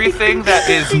everything that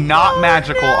is not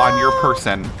magical on your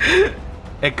person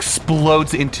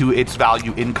explodes into its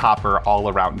value in copper all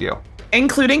around you.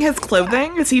 including his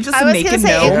clothing? Is he just I a was naked gonna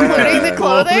say, gnome? including the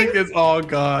clothing. It's all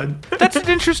gone. That's an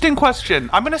interesting question.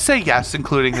 I'm going to say yes,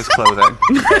 including his clothing.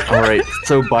 All right,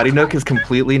 so Body Nook is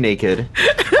completely naked.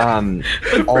 All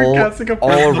casting a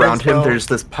around him, spell. there's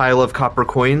this pile of copper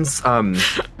coins.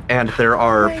 And there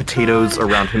are potatoes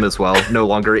around him as well, no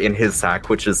longer in his sack,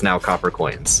 which is now copper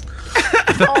coins.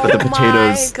 But the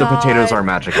potatoes are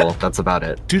magical. That's about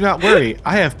it. Do not worry.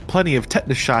 I have plenty of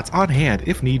tetanus shots on hand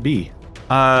if need be.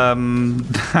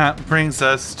 That brings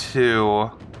us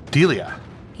to Delia.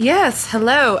 Yes,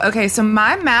 hello. Okay, so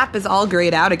my map is all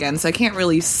grayed out again, so I can't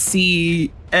really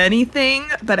see anything,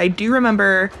 but I do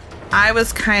remember I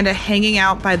was kind of hanging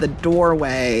out by the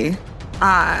doorway.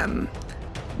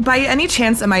 By any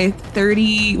chance, am I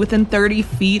within 30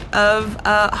 feet of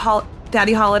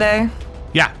Daddy Holiday?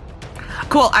 Yeah.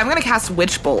 Cool, I'm gonna cast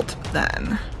Witch Bolt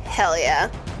then. Hell yeah.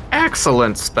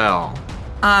 Excellent spell.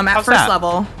 At How's first that?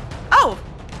 level. Oh,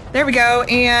 there we go,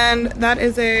 and that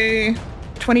is a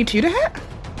 22 to hit.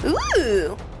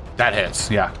 Ooh. That hits,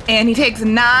 yeah. And he takes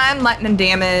 9 lightning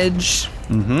damage.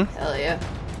 Hell yeah.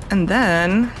 And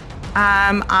then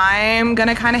I'm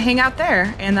gonna kind of hang out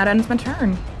there, and that ends my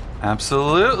turn.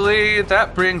 Absolutely.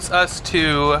 That brings us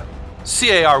to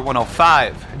CAR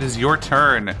 105. It is your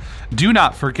turn. Do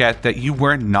not forget that you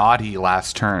were naughty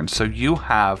last turn, so you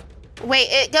have... Wait,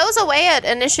 it goes away at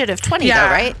initiative 20 though,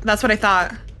 right? That's what I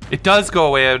thought. It does go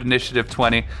away at initiative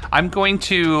 20. I'm going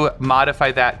to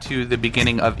modify that to the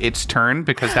beginning of its turn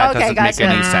because that Okay, doesn't gotcha. make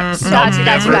any sense.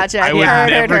 Gotcha. I would Heard.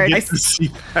 never get to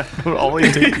see that. I would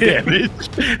only take damage.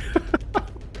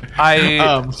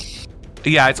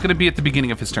 Yeah, it's going to be at the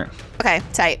beginning of his turn. Okay,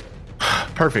 tight.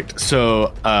 Perfect.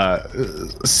 So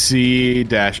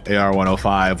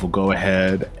C-AR105 will go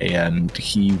ahead and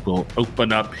he will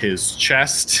open up his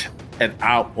chest and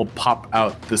out will pop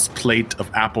out this plate of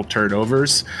apple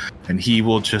turnovers and he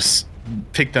will just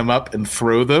pick them up and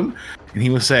throw them. And he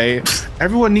will say,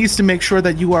 everyone needs to make sure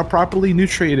that you are properly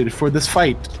nutriated for this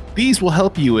fight. These will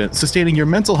help you in sustaining your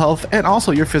mental health and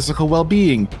also your physical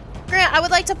well-being. Grant, I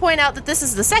would like to point out that this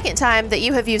is the second time that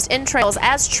you have used entrails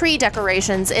as tree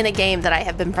decorations in a game that I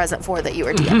have been present for that you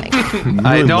are DMing.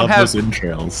 I don't have those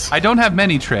entrails. I don't have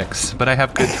many tricks, but I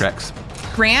have good tricks.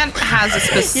 Grant has a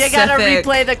specific... You gotta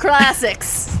replay the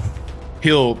classics.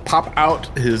 He'll pop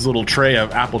out his little tray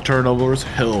of apple turnovers.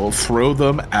 He'll throw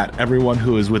them at everyone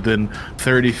who is within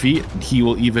 30 feet. And he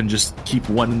will even just keep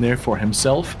one in there for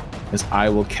himself, as I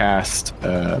will cast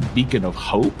Beacon of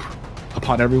Hope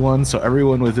upon everyone. So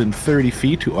everyone within 30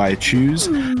 feet who I choose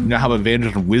now have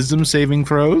advantage on wisdom saving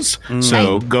throws.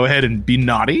 So go ahead and be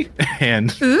naughty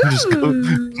and just go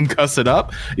cuss it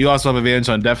up. You also have advantage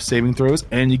on death saving throws,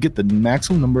 and you get the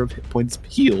maximum number of hit points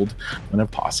healed whenever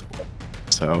possible.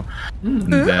 So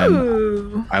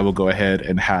then I will go ahead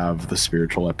and have the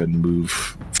spiritual weapon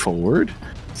move forward.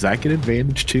 Does that get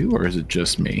advantage too, or is it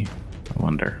just me? I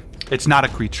wonder. It's not a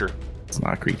creature. It's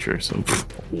not a creature, so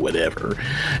whatever.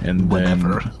 And then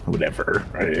whatever.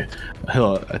 Right.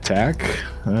 He'll attack.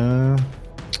 Did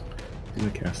I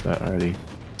cast that already?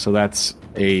 So that's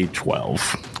a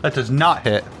 12. That does not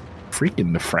hit.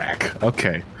 Freaking the frack.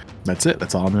 Okay. That's it.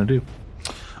 That's all I'm gonna do.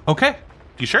 Okay.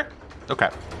 You sure? Okay.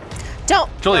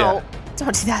 Julia. No,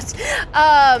 don't do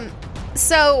that.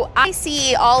 So I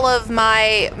see all of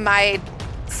my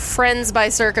friends by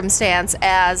circumstance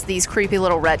as these creepy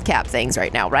little red cap things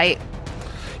right now, right?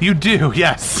 You do,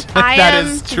 yes. I that am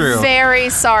is true. Very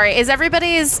sorry. Is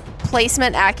everybody's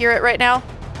placement accurate right now?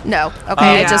 No.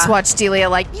 Okay, I just watched Delia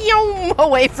yum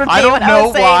away from me. I don't when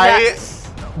know I was saying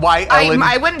why Ellen.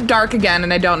 I went dark again,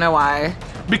 and I don't know why.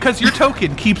 Because your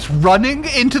token keeps running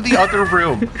into the other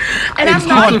room. And I'm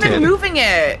not even moving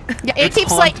it. Yeah, it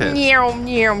keeps haunted. Yeah,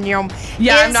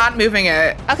 I'm not moving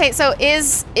it. Okay, so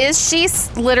is she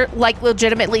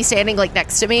legitimately standing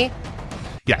next to me?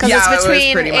 Yeah, it's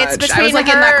between I was in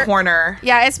that corner.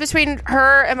 Yeah, it's between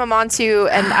her and Mamantu,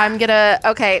 and I'm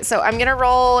gonna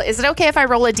roll. Is it okay if I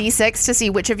roll a d6 to see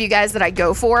which of you guys that I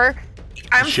go for?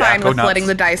 I'm fine with letting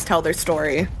the dice tell their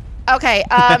story. Okay,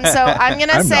 so I'm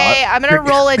gonna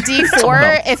roll a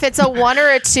d4. If it's a 1 or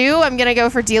a 2, I'm gonna go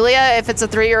for Delia. If it's a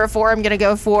 3 or a 4, I'm gonna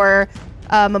go for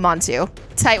Mamantu.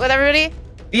 Tight with everybody?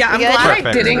 Yeah, I'm glad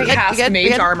I didn't cast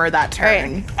mage armor that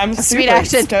turn. Right. I'm sweet super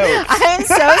action. stoked. I'm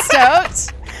so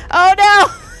stoked. Oh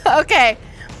no. Okay.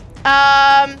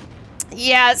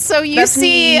 Yeah, so you That's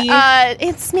see, me.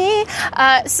 It's me.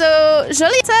 So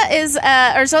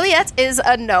Joliette is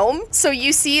a gnome. So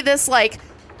you see this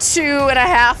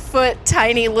 2.5 foot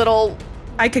tiny little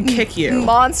I could kick you.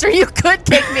 monster. You could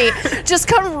kick me. Just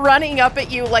come running up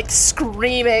at you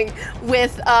screaming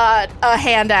with a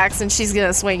hand axe, and she's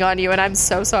gonna swing on you. And I'm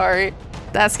so sorry.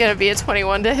 That's gonna be a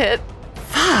 21 to hit.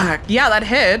 Fuck. Yeah, that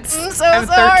hits. I'm so I have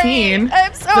sorry. 13.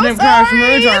 I'm so Didn't crash sorry.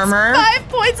 mage It's armor. 5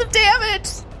 points of damage.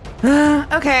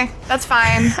 Okay, that's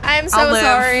fine. I'm I'll so live.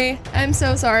 sorry. I'm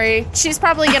so sorry. She's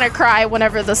probably gonna cry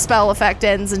whenever the spell effect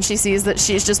ends and she sees that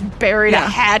she's just buried a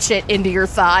hatchet into your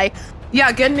thigh.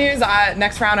 Yeah, good news.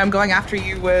 Next round, I'm going after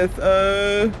you with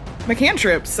my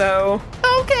cantrip. So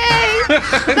Okay,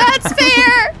 that's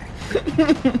fair.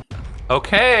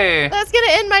 Okay. That's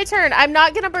gonna end my turn. I'm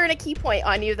not gonna burn a key point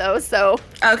on you though. So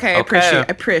okay, I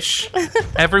appreciate.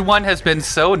 Everyone has been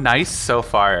so nice so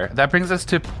far. That brings us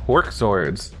to Pork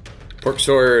Swords. Pork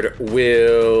Sword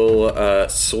will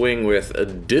swing with a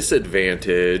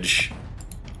disadvantage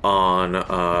on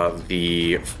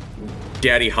the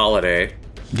Daddy Holiday.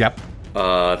 Yep.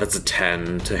 That's a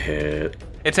 10 to hit.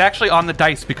 It's actually on the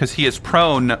dice because he is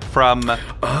prone from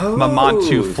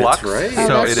Mamantu Flux. That's right. So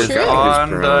that's it is true. on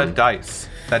He's the prone. dice.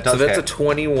 That does So that's hit. a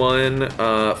 21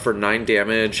 for 9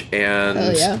 damage, and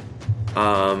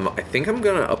I think I'm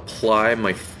gonna apply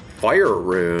my fire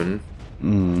rune.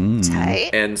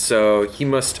 tight. And so he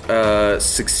must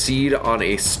succeed on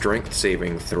a strength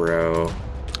saving throw.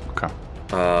 Okay.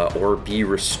 Or be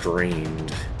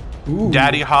restrained.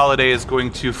 Daddy Holiday is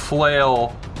going to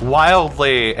flail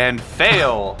wildly and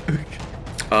fail.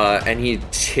 And he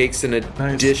takes an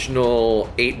additional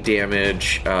 8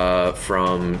 damage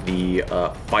from the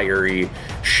fiery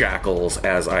shackles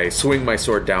as I swing my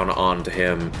sword down onto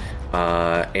him,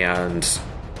 and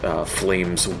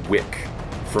flames wick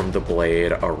from the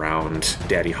blade around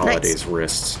Daddy Holiday's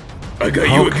wrists. I got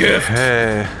you a gift.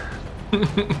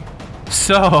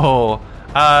 So,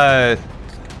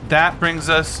 that brings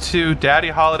us to Daddy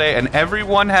Holiday, and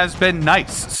everyone has been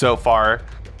nice so far.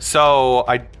 So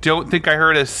I don't think I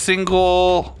heard a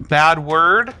single bad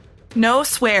word. No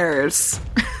swears.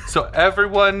 So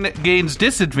everyone gains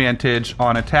disadvantage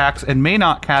on attacks and may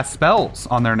not cast spells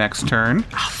on their next turn.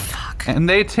 Oh, fuck. And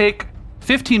they take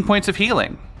 15 points of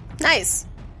healing. Nice.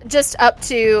 Just up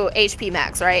to HP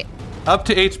max, right? Up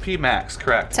to HP max,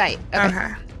 correct. Tight.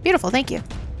 Okay. Beautiful, thank you.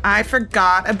 I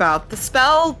forgot about the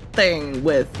spell thing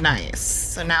with nice.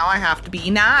 So now I have to be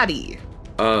naughty.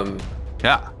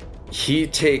 Yeah. He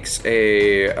takes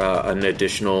an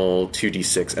additional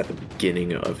 2d6 at the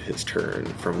beginning of his turn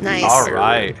from Nice. the All arrow.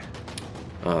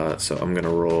 right. So I'm gonna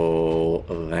roll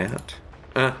that.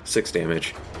 6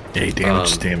 damage. Hey,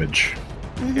 damage.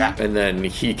 Yeah. And then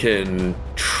he can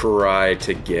try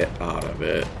to get out of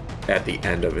it at the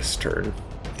end of his turn.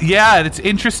 Yeah, it's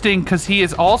interesting because he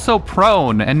is also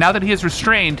prone, and now that he is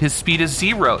restrained, his speed is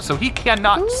 0, so he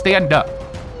cannot stand up.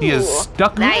 He is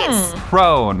stuck Nice.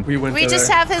 prone. We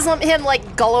just have him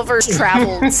like Gulliver's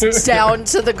Travels down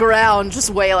to the ground,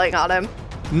 just wailing on him.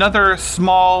 Another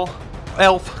small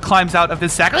elf climbs out of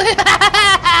his sack.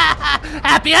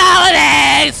 Happy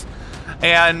holidays!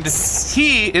 And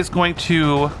he is going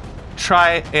to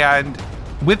try and,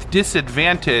 with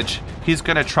disadvantage, he's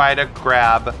going to try to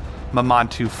grab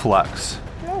Mamantu Flux.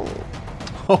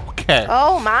 Okay.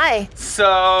 Oh my.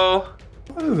 So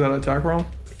What is that attack roll?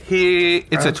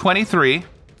 it's a 23.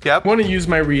 Yep. I want to use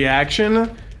my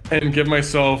reaction and give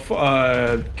myself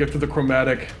Gift of the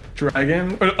Chromatic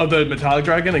Dragon, of the Metallic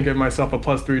Dragon, and give myself a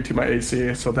 +3 to my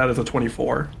AC. So that is a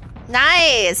 24.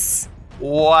 Nice.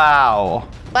 Wow.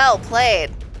 Well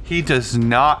played. He does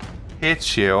not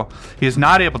hit you. He is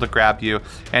not able to grab you,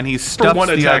 and he stuffs one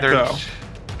the attack, other. though.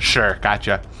 Sure,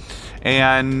 gotcha.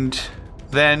 And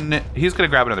then he's going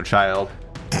to grab another child,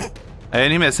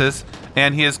 and he misses.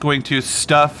 And he is going to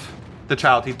stuff the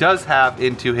child he does have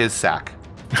into his sack.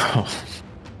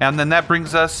 And then that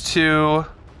brings us to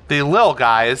the little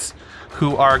guys,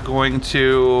 who are going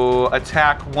to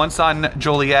attack once on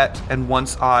Joliet and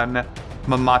once on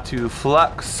Mamantu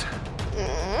Flux.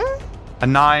 A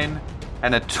 9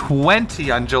 and a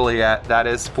 20 on Joliet. That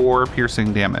is 4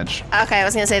 piercing damage. Okay, I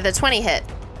was gonna say the 20 hit.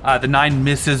 The 9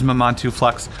 misses Mamantu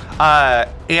Flux.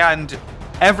 And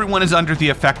everyone is under the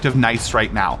effect of nice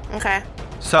right now. Okay.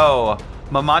 So,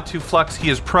 Mamantu Flux, he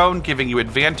is prone, giving you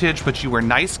advantage, but you were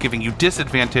nice, giving you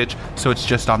disadvantage, so it's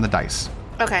just on the dice.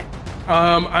 Okay.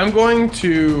 I'm going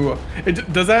to...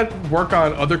 does that work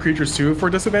on other creatures too for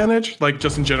disadvantage? Like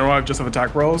just in general, just of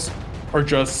attack rolls? Or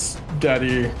just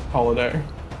Daddy Holiday?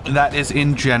 That is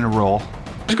in general.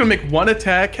 I'm just going to make one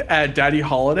attack at Daddy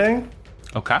Holiday.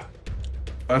 Okay.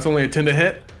 That's only a 10 to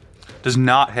hit. Does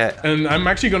not hit. And I'm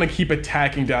actually going to keep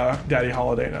attacking Daddy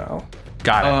Holiday now.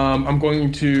 Got it. I'm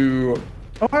going to...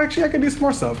 Oh, actually, I can do some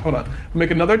more stuff. Hold on.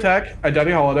 Make another attack at Daddy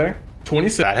Holiday.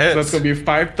 26. That hits. So that's going to be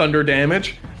 5 thunder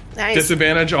damage. Nice.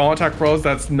 Disadvantage all attack rolls.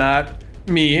 That's not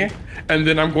me. And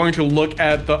then I'm going to look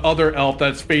at the other elf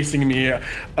that's facing me.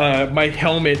 My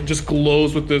helmet just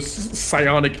glows with this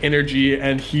psionic energy,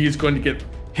 and he's going to get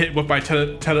hit with my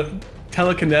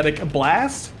telekinetic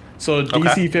blast. So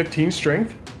DC 15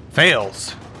 strength.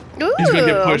 Fails. Ooh. He's going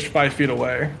to get pushed 5 feet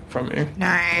away from me.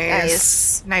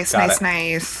 Nice. Nice, Got nice, it.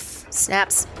 nice.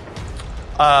 Snaps.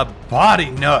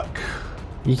 Body Nook.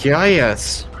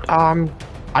 Yes.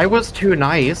 I was too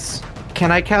nice.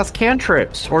 Can I cast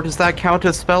cantrips, or does that count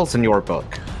as spells in your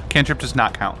book? Cantrip does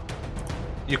not count.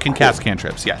 You can cast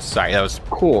cantrips, yes. Sorry, that was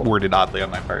Cool. worded oddly on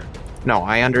my part. No,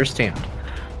 I understand.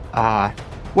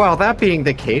 Well, that being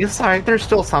the case, there's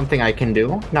still something I can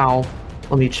do. Now,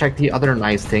 let me check the other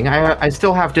nice thing. I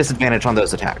still have disadvantage on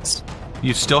those attacks.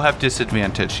 You still have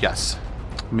disadvantage, yes.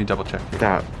 Let me double check.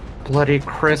 That bloody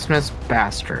Christmas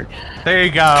bastard. There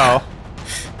you go.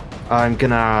 I'm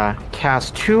gonna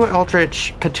cast 2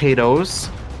 Eldritch Potatoes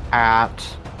at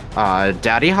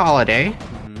Daddy Holiday.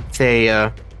 They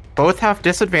both have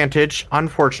disadvantage,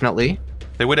 unfortunately.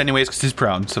 They would anyways because he's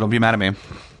prone, so don't be mad at me.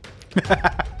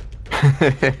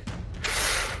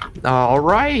 All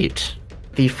right.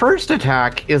 The first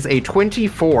attack is a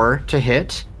 24 to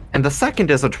hit, and the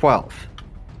second is a 12.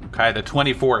 Okay, the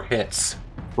 24 hits.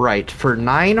 Right, for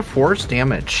 9 force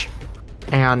damage.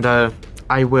 And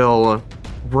I will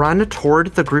run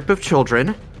toward the group of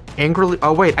children, angrily...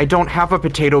 Oh, wait, I don't have a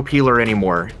potato peeler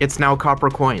anymore. It's now copper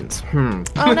coins. Oh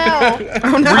no.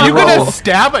 Oh no. Are you gonna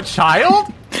stab a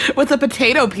child? With a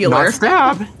potato peeler. Not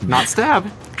stab. Not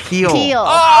stab. Peel. Peel.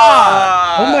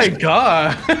 Oh my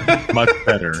god. Much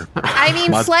better. I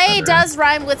mean, Much flay better. does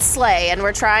rhyme with slay, and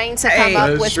we're trying to come Hey, up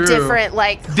that's with true. different,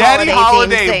 like, Daddy holiday-themed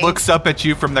Holiday things. looks up at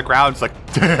you from the ground. It's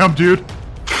like, damn, dude.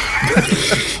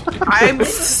 I'm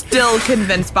still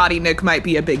convinced Body Nook might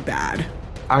be a big bad.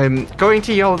 I'm going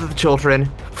to yell at the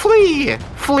children, "Flee!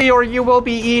 Flee or you will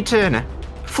be eaten!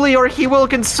 Flee or he will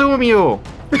consume you!"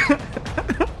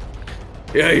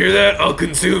 Yeah, hear that? I'll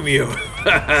consume you.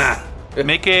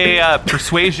 Make a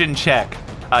persuasion check.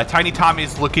 Tiny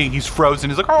Tommy's looking. He's frozen.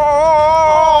 He's like, oh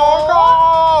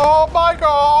my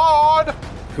god.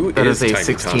 Who That is a Tiny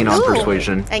 16 Tommy? on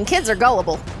persuasion. And kids are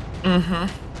gullible.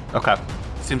 Okay.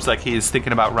 Seems like he's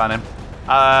thinking about running.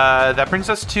 That brings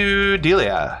us to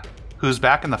Delia, who's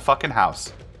back in the fucking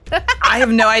house. I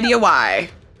have no idea why.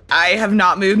 I have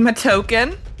not moved my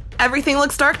token. Everything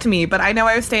looks dark to me, but I know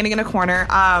I was standing in a corner.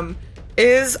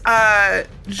 Is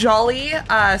Jolly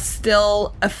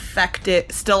still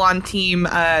on team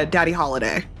Daddy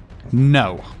Holiday?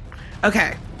 No.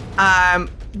 Okay.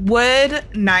 Would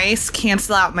Nice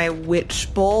cancel out my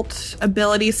Witch Bolt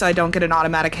ability so I don't get an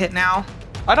automatic hit now?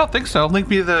 I don't think so. Link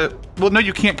me the... Well, no,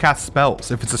 you can't cast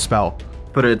spells if it's a spell.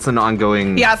 But it's an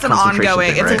ongoing. Yeah, it's an concentration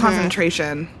ongoing. thing, It's a right?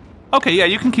 concentration. Okay, yeah,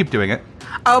 you can keep doing it.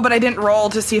 Oh, but I didn't roll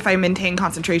to see if I maintain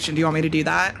concentration. Do you want me to do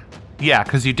that? Yeah,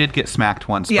 because you did get smacked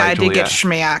once Yeah, by I Julia. did get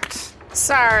schmacked.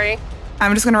 Sorry.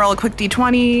 I'm just gonna roll a quick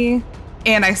d20,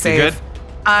 and I save.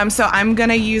 good? So I'm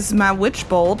gonna use my Witch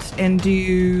Bolt and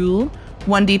do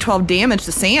 1d12 damage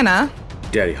to Santa.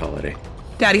 Daddy Holiday.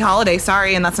 Daddy Holiday,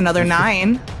 sorry, and that's another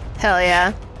 9. Hell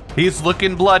yeah. He's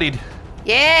looking bloodied.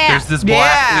 Yeah. There's this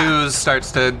black Yeah. ooze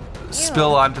starts to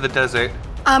spill onto the desert.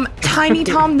 Tiny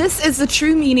Tom, this is the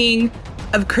true meaning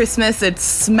of Christmas. It's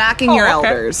smacking your okay.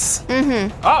 elders.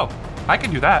 Oh, I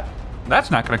can do that. That's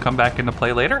not going to come back into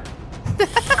play later.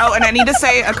 Oh, and I need to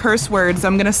say a curse word, so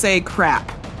I'm gonna say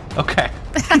crap. Okay.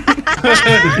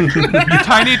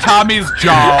 Tiny Tommy's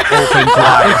jaw opens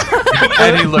wide,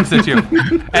 and he looks at you,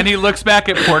 and he looks back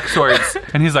at Pork Swords,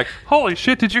 and he's like, "Holy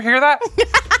shit! Did you hear that?"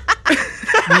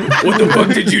 What the fuck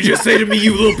did you just say to me,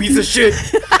 you little piece of shit?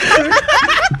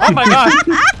 Oh my god!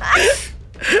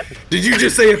 Did you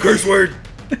just say a curse word?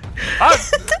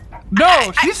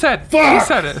 No, she said. Fuck. He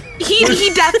said it. He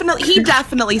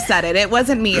definitely said it. It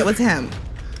wasn't me. It was him.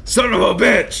 Son of a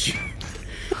bitch!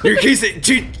 You're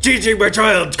teaching my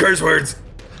child curse words.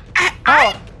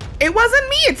 It wasn't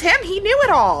me. It's him. He knew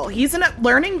it all. He's a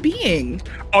learning being.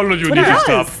 All of you What need to else?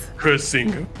 stop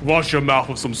cursing. Wash your mouth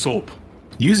with some soap.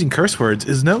 Using curse words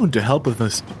is known to help with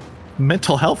the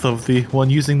mental health of the one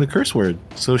using the curse word.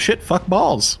 So shit, fuck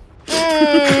balls.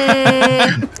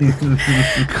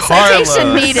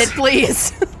 Citation needed,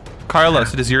 please.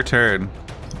 Carlos, it is your turn.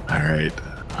 All right,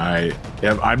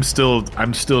 I'm still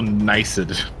niced.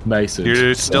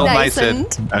 You're still nice.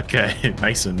 Nicened. Okay,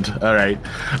 nicened. All right.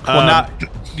 Well, not.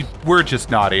 We're just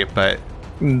naughty, but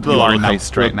you are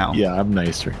nice right now. Yeah, I'm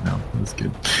nice right now. That's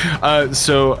good.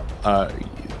 So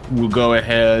we'll go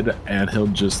ahead and he'll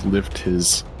just lift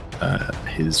his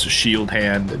shield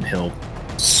hand and he'll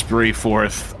spray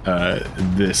forth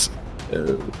this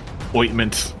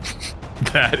ointment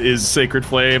that is Sacred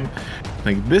Flame.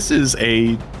 Like, this is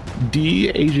a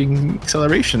de-aging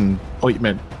acceleration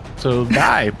ointment. So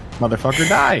die, motherfucker,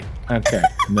 die. Okay,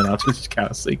 and then I'll just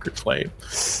cast Sacred Flame.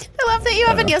 I love that you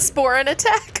have a Neosporin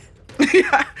attack.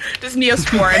 Yeah, just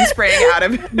Neosporin spraying out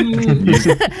of him.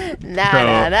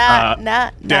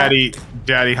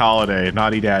 Daddy Holiday,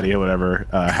 Naughty Daddy, or whatever,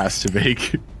 has to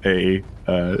make a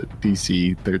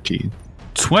DC 13.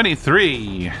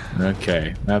 23.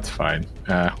 Okay, that's fine.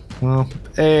 Well,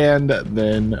 and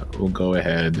then we'll go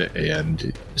ahead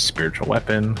and spiritual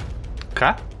weapon.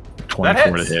 Okay.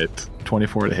 24 to hits. hit.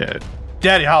 24 to hit.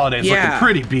 Daddy Holiday's Yeah. looking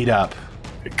pretty beat up.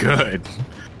 Good.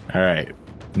 All right,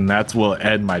 and that's will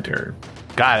end my turn.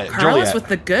 Got it. Carlos Juliet. with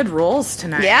the good rolls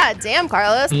tonight. Yeah, damn,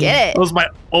 Carlos, get That it. was my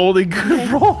only good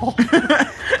roll.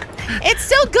 It's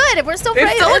still good. We're still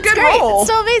It's still a good great. roll.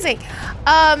 It's still amazing.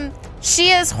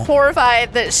 She is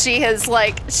horrified that she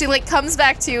comes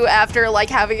back to after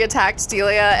having attacked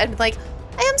Delia and I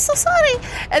am so sorry,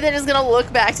 and then is gonna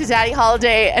look back to Daddy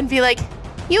Holiday and be like,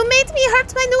 "You made me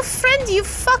hurt my new friend, you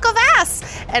fuck of ass,"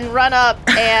 and run up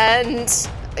and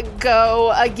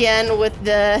go again with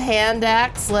the hand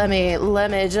axe. Let me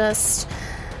just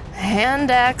hand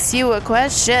axe you a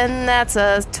question. That's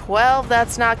a 12.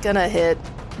 That's not gonna hit.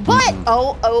 But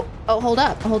hold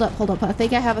up. I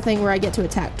think I have a thing where I get to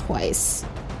attack twice.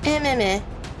 Yeah,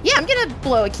 I'm gonna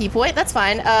blow a key point. That's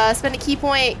fine. Spend a key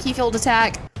point, key field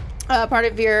attack. Part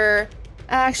of your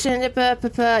action.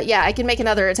 Yeah, I can make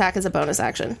another attack as a bonus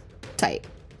action. Tight.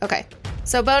 Okay.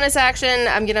 So bonus action,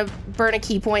 I'm gonna burn a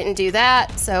key point and do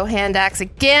that. So hand axe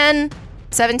again.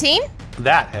 17.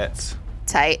 That hits.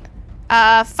 Tight.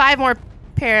 5 more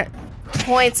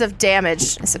points of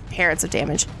damage. I said parents of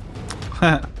damage.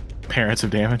 Parents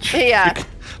of damage. Yeah.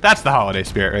 That's the holiday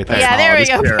spirit right there. Yeah, there we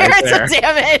go. Holiday spirit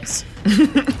Parents right of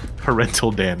damage.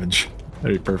 Parental damage.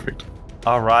 That'd be perfect.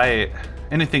 All right.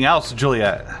 Anything else,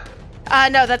 Juliet?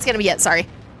 No, that's gonna be it. Sorry.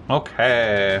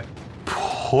 Okay.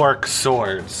 Pork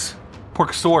swords.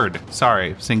 Pork sword.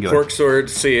 Sorry, singular. Pork sword,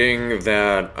 seeing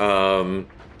that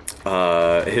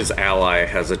his ally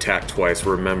has attacked twice,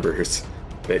 remembers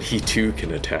that he too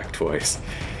can attack twice.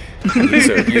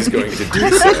 So he's going to do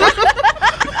so.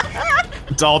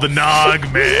 It's all the nog,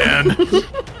 man.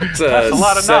 It's That's a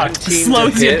lot of nog. 17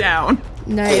 Slows to you hit down.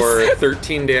 Nice. for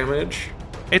 13 damage.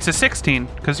 It's a 16,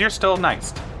 because you're still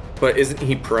nice. But isn't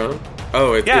he prone?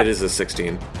 Oh, it is a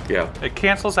 16. Yeah. It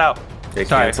cancels out. It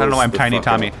Sorry, I don't know why I'm cancels the Tiny fuck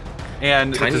Tommy. out.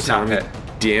 And it Tiny does not Tommy. hit.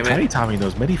 Damn Tiny it. Tommy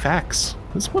knows many facts.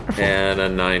 That's wonderful. And a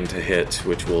 9 to hit,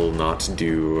 which will not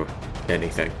do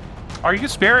anything. Are you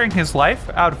sparing his life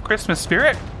out of Christmas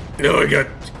spirit? No, I got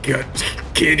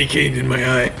candy cane in my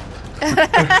eye.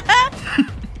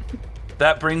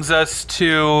 That brings us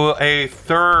to a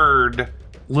third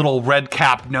little red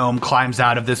cap gnome climbs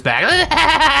out of this bag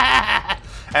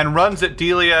and runs at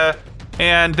Delia.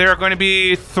 And there are going to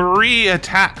be 3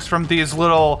 attacks from these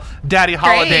little Daddy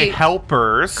Holiday Great.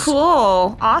 helpers.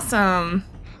 Cool. Awesome.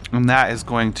 And that is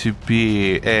going to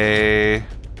be a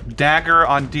dagger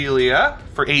on Delia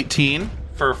for 18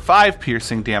 for 5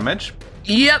 piercing damage.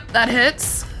 Yep, that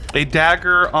hits. A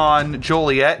dagger on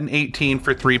Joliet, an 18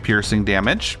 for 3 piercing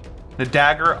damage. A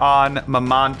dagger on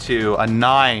Mamantu, a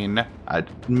 9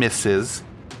 misses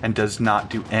and does not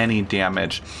do any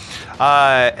damage.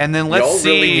 And then let's Y'all see.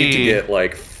 really need to get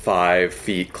like 5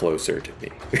 feet closer to me.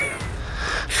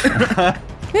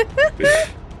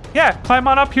 Yeah, climb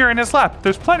on up here in his lap.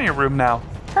 There's plenty of room now.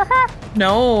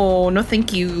 No,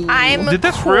 thank you. Did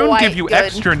this rune quite give you good.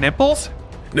 extra nipples?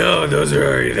 No, those are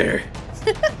already there.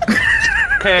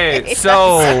 Okay,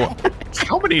 so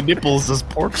How many nipples does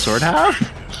Pork Sword have?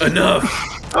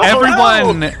 Enough.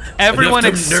 everyone Enough to nurse my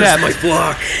except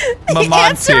flock. The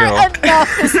answer Mamantu.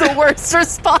 enough is the worst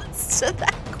response to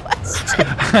that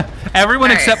question.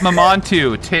 Everyone except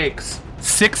Mamantu takes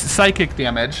 6 psychic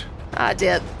damage I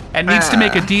did. and needs to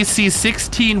make a DC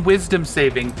 16 wisdom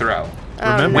saving throw.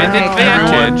 Remember, With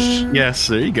advantage. Yes,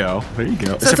 there you go. There you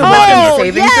go. So it's a Except for wisdom Oh,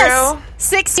 saving yes! throw.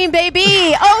 16,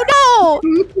 baby! Oh,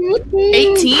 no!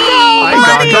 18. I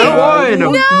got that one No!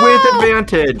 with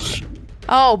advantage.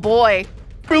 Oh, boy.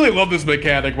 Really love this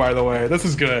mechanic, by the way. This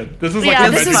is good. This is like Yeah,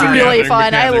 a this is venture really gathering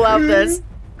fun. I mechanic. love this.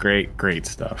 great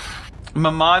stuff.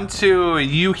 Mamantu,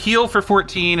 you heal for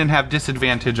 14 and have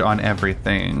disadvantage on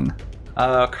everything.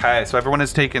 Okay, so everyone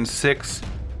has taken 6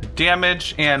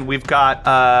 damage, and we've got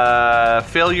a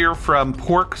failure from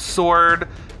Pork Sword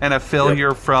and a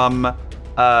failure from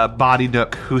Body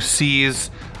Nook, who sees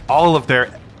all of their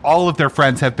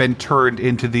friends have been turned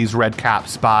into these red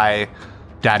caps by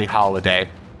Daddy Holiday.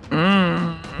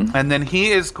 And then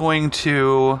he is going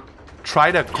to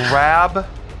try to grab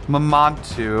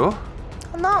Mamantu.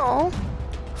 Oh, no.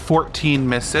 14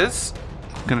 misses.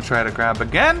 Gonna try to grab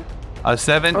again. A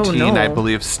 17, Oh, no. I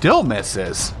believe, still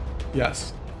misses.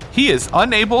 Yes. He is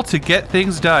unable to get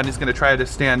things done. He's gonna try to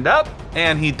stand up,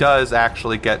 and he does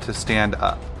actually get to stand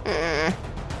up.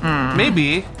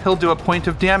 Maybe he'll do a point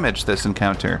of damage this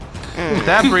encounter.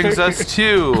 That brings us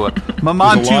to There's a lot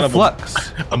Mamantu of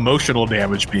Flux. Emotional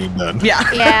damage being done. Yeah.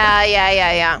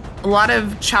 Yeah. A lot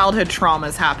of childhood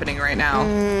traumas happening right now.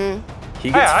 He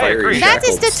gets I fiery agree. That is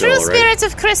shackled the true still, right? spirit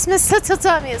of Christmas, little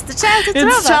Tommy. It's the childhood It's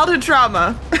trauma. childhood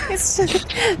trauma. It's Will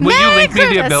you Merry link me the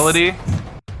Christmas. ability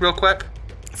real quick?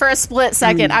 For a split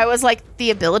second, I was like,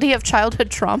 the ability of childhood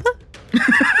trauma?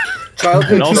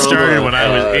 Childhood It all trauma, started when I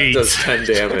was 8. Does 10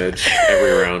 damage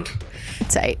every round.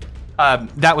 Tight.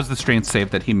 That was the strength save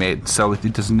that he made, so it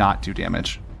does not do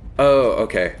damage. Oh,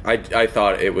 okay. I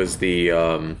thought it was the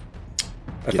I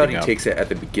thought he up. takes it at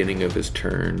the beginning of his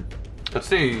turn. Let's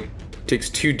see. Takes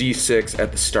 2d6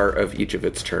 at the start of each of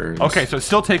its turns. Okay, so it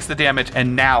still takes the damage,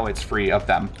 and now it's free of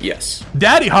them. Yes.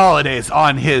 Daddy Holiday's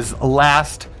on his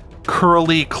last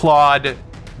curly clawed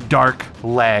dark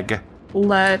leg.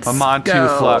 Let's Mamantu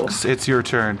go. Flux, it's your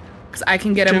turn. 'Cause I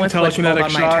can get him with Lich Bolt Telekinetic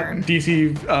on my shot. turn.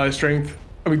 DC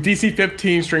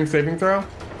 15 strength saving throw.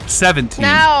 17.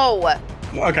 No!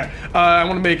 Okay. I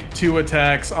want to make 2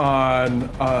 attacks on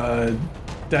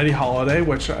Daddy Holiday,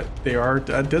 which they are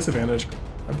at disadvantage,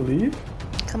 I believe.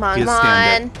 Come on, He's come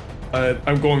stand on.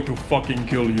 I'm going to fucking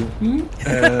kill you.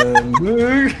 And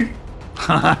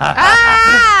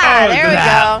Ah! There we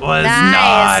That go. was Nice.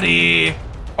 naughty.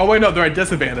 oh wait, no, they're at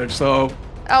disadvantage. So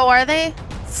Oh, are they?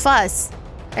 Fuss.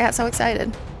 I got so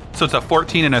excited. So it's a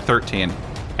 14 and a 13,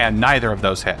 and neither of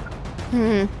those hit.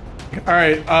 all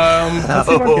right. Let's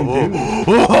see what I can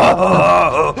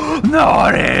do.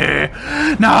 Naughty!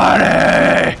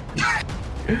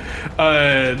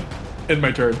 In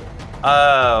my turn.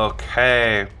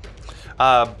 Okay.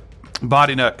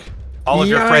 Body Nook, All of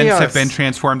your friends have Yes. been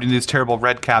transformed into these terrible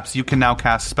red caps. You can now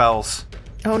cast spells.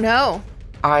 Oh no.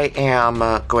 I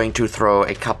am going to throw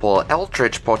a couple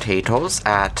Eldritch Potatoes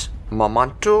at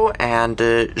Mamantu and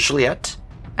Juliet,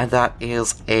 and that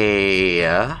is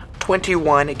a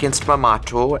 21 against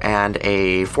Mamantu and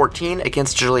a 14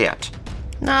 against Juliet.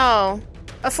 No.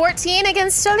 A 14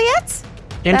 against Joliet?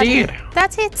 Indeed.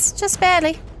 That hits, just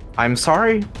barely. I'm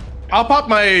sorry. I'll pop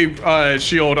my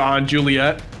shield on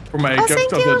Juliet for my Oh, gift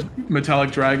thank of you. the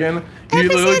metallic dragon. I You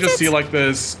literally appreciate just it. see like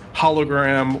this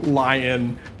hologram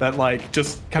lion that like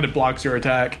just kind of blocks your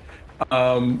attack.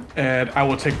 And I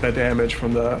will take the damage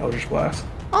from the Eldritch Blast.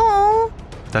 Oh,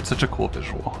 That's such a cool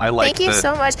visual. I like thank you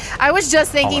so much. I was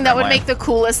just thinking Hologram that would lion. make the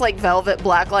coolest like velvet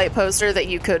blacklight poster that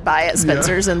you could buy at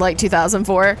Spencer's in like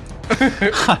 2004.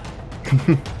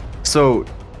 So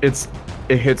it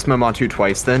hits Mamantu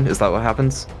twice then? Is that what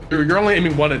happens? You're only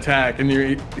aiming one attack, and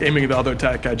you're aiming the other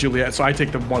attack at Juliet, so I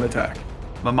take the one attack.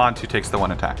 Mamantu takes the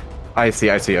one attack. I see.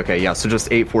 Okay, yeah, so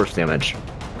just 8 force damage.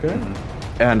 Okay.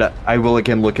 And I will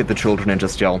again look at the children and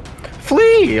just yell,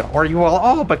 "Flee, or you will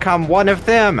all become one of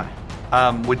them!"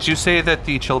 Would you say that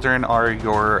the children are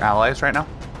your allies right now?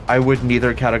 I would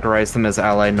neither categorize them as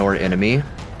ally nor enemy.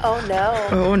 Oh no.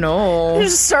 Oh no. You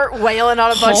just start wailing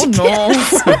on a bunch Oh of no.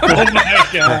 kids.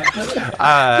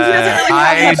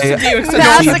 I do except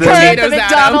Massacre throw at the potatoes at 'em.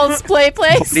 McDonald's play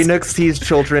place. Linux sees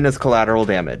children as collateral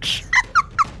damage.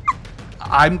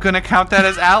 I'm gonna count that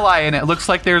as ally, and it looks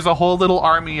like there's a whole little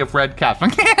army of red caps.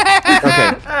 Okay,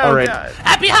 all right.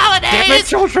 Happy holidays! Damn it,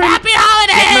 children! Happy Damn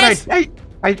holidays! it,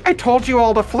 I told you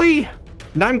all to flee.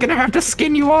 Now I'm gonna have to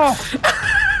skin you all.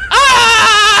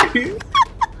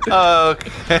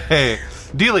 Okay.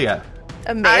 Delia.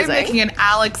 I'm Amazing. making an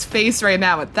Alex face right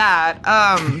now at that.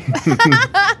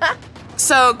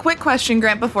 So, quick question,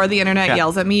 Grant, before the internet Yeah.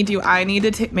 yells at me, do I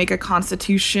need to make a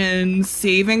Constitution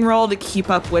saving roll to keep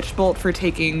up Witch Bolt for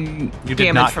taking You did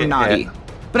damage not from get Naughty? hit.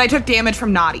 But I took damage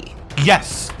from Naughty.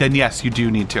 Yes. Then yes, you do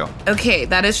need to. Okay,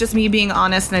 that is just me being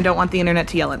honest, and I don't want the internet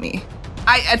to yell at me.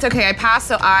 It's okay, I passed,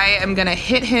 so I am gonna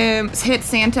hit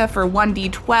Santa for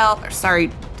 1d12, or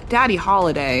sorry, Daddy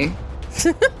Holiday.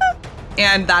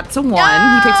 And that's a 1.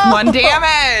 No! He takes 1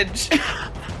 damage.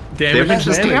 Damage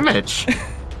is damage.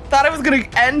 Thought I was gonna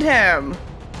end him.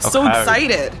 So Okay.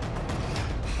 excited.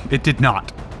 It did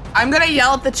not. I'm gonna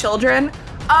yell at the children.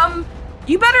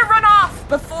 You better run off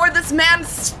before this man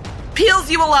peels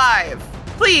you alive.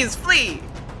 Please, flee.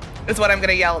 Is what I'm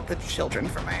gonna yell at the children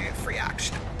for my free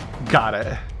action. Got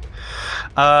it.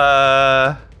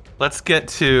 Let's get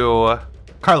to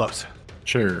Carlos.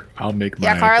 Sure, I'll make my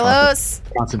Yeah, Carlos.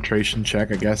 concentration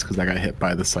check, I guess, because I got hit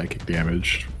by the psychic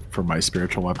damage from my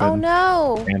spiritual weapon. Oh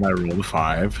no. And I rolled a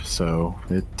 5, so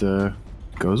it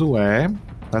goes away.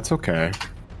 That's okay.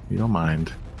 You don't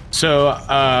mind. So,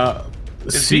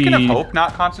 Is Beacon of Hope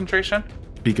not concentration?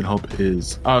 Beacon Hope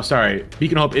is... Oh, sorry.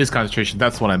 Beacon Hope is concentration.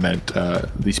 That's what I meant.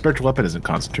 The spiritual weapon isn't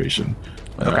concentration.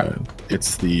 Okay.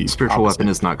 It's the Spiritual opposite. weapon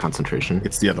is not concentration.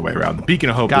 It's the other way around. The Beacon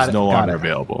of Hope Got is it, no got longer it.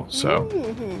 available. So,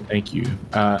 thank you.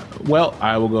 Well,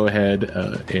 I will go ahead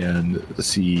and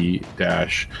see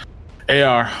dash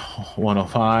AR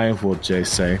 105 will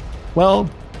just say, well,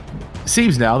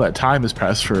 seems now that time has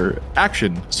passed for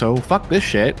action, so fuck this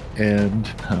shit. And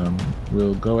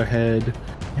we'll go ahead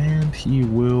and he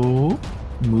will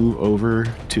move over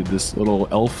to this little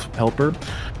elf helper,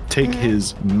 take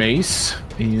his mace,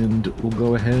 and we'll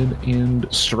go ahead and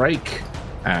strike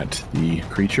at the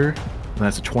creature. And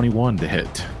that's a 21 to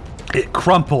hit. It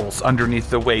crumples underneath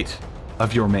the weight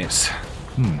of your mace.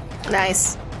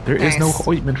 Nice. There is no Nice.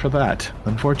 ointment for that,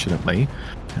 unfortunately.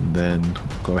 And then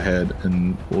go ahead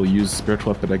and we'll use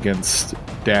spiritual weapon against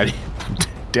Daddy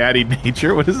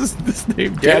Nature. What is this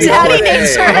name? Daddy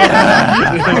Nature.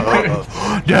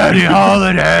 Daddy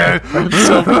Holiday!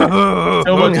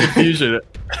 So much confusion.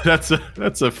 That's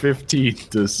a 15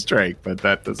 to strike, but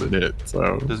that doesn't hit.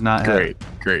 So Does not hit.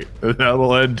 Great. That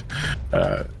will end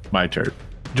my turn.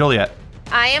 Joliet.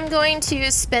 I am going to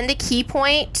spend a key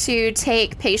point to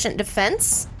take patient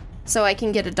defense so I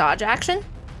can get a dodge action.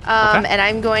 And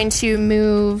I'm going to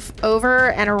move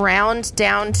over and around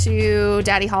down to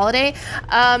Daddy Holiday.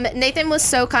 Nathan was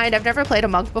so kind. I've never played a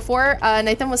monk before.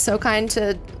 Nathan was so kind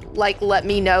to let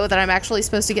me know that I'm actually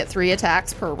supposed to get 3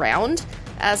 attacks per round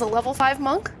as a level 5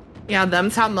 monk. Yeah,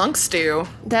 them's how monks do.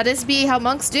 That is how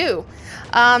monks do.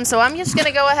 So I'm just going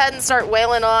to go ahead and start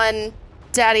wailing on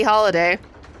Daddy Holiday.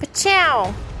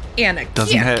 Pachow. And a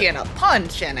Doesn't kick hit. and a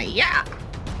punch and a yeah.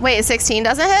 Wait, a 16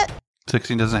 doesn't hit?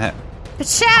 16 doesn't hit.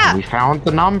 Pachow. We found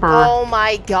the number. Oh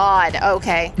my god.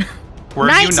 Okay. Were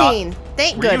 19. You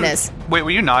Thank were you- goodness. Wait,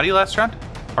 were you naughty last round?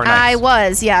 Or I nice?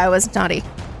 was. Yeah, I was naughty.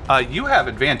 You have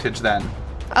advantage then.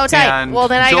 Oh, tight. And Well,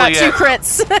 then I got 2 Juliet-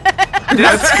 crits.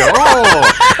 Let's go.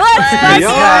 Let's go!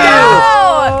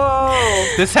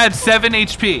 This had 7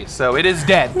 HP, so it is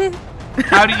dead.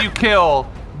 How do you kill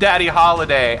Daddy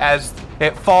Holiday as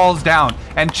it falls down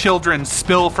and children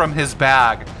spill from his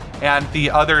bag? And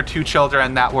the other 2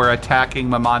 children that were attacking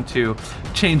Mamantu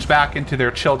change back into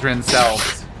their children's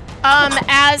selves.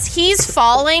 As he's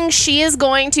falling, she is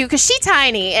going to, because she's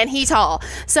tiny and he tall.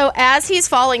 So as he's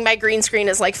falling, my green screen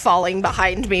is like falling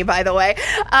behind me, by the way.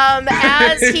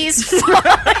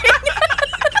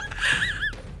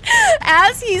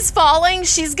 As he's falling,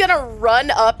 she's gonna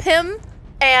run up him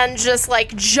and just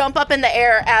like jump up in the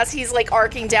air as he's like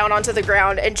arcing down onto the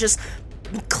ground and just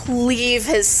cleave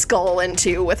his skull in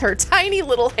two with her tiny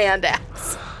little hand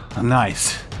axe.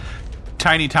 Nice.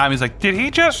 Tiny Tommy's like, did she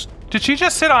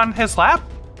just sit on his lap?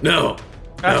 No.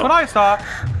 That's what I saw.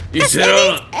 You sit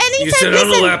on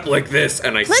a lap like this,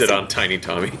 and I sit on Tiny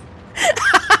Tommy.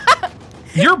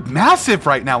 You're massive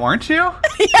right now, aren't you?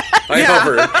 I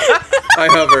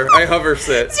hover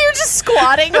sit. So you're just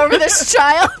squatting over this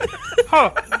child?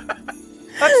 Huh.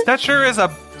 That sure is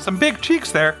some big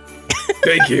cheeks there.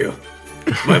 Thank you.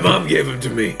 My mom gave them to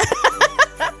me.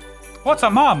 What's a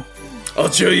mom?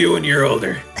 I'll show you when you're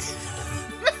older.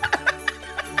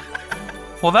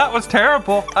 Well, that was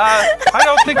terrible. I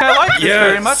don't think I like this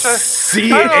very much.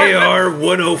 CAR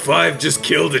 105 just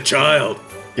killed a child.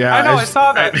 Yeah, I know, I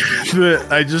saw that.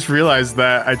 I just realized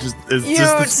that. Does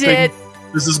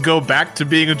this go back to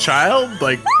being a child?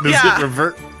 Like, does it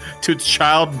revert to its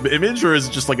child image, or is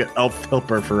it just like an elf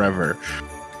helper forever?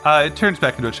 It turns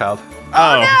back into a child.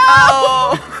 Oh.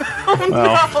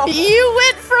 Well. You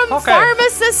went from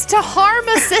pharmacist to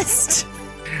harmacist.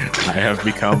 I have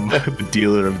become the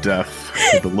dealer of death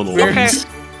to the little ones.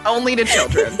 Only to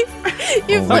children.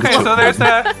 So there's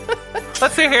a...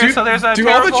 Let's see here. So there's a Do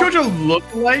all the children look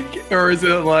like, or is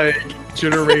it like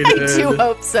generated? I do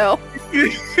hope so.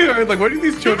 Like, what do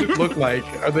these children look like?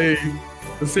 Are they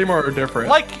the same or different?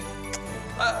 Like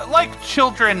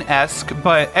children-esque,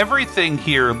 but everything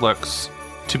here looks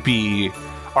to be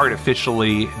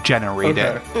artificially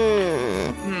generated.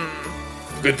 Okay.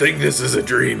 Good thing this is a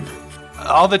dream.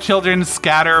 All the children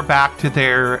scatter back to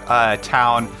their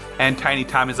town, and Tiny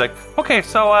Tom is like, okay,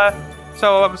 so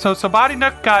Body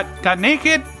Nook got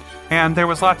naked, and there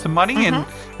was lots of money, and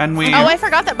we... Oh, I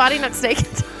forgot that Body Nook's naked.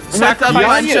 With a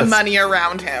bunch of money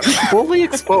around him. Fully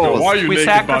exposed. Why are you we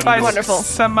naked,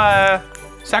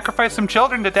 sacrificed some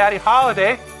children to Daddy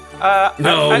Holiday.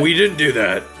 We didn't do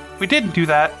that. We didn't do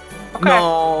that. Okay.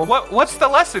 No. What's the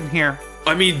lesson here?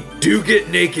 I mean, do get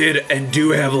naked and do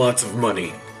have lots of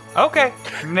money. Okay,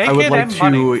 naked I would like and to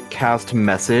money. cast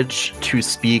message to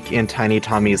speak in Tiny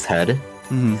Tommy's head.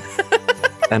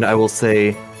 And I will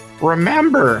say,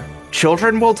 remember,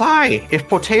 children will die if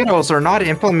potatoes are not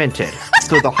implemented.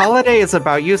 So the holiday is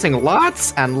about using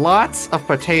lots and lots of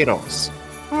potatoes.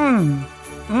 Why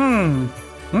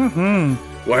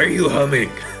are you humming?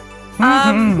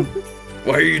 Why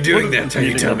are you doing that,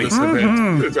 Tiny Tommy?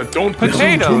 Don't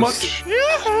Potatoes. too much.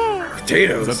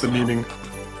 Potatoes. Is that the meaning?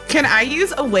 Can I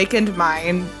use Awakened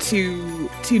Mind to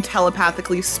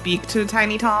telepathically speak to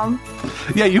Tiny Tom?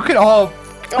 Yeah, you could all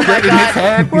Oh my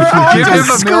god. We're all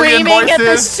just screaming at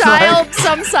this child,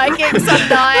 some psychic, some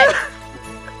not.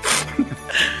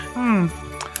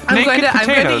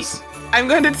 I'm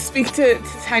going to speak to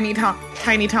Tiny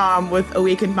Tom with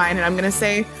Awakened Mind, and I'm going to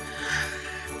say,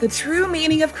 the true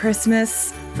meaning of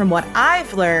Christmas, from what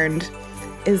I've learned,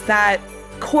 is that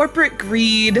corporate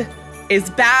greed is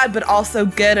bad, but also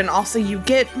good, and also you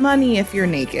get money if you're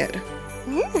naked.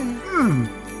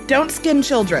 Don't skin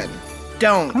children.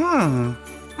 Don't.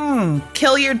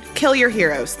 Kill your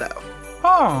heroes, though.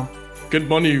 Oh. Good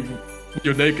money,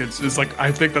 you're naked. It's like,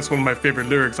 I think that's one of my favorite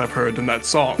lyrics I've heard in that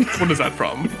song. What is that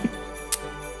from?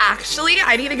 Actually,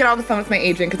 I need to get on the phone with my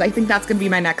agent because I think that's going to be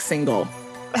my next single.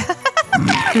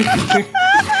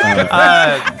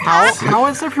 How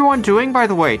is everyone doing, by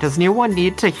the way? Does anyone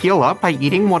need to heal up by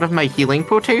eating one of my healing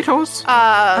potatoes?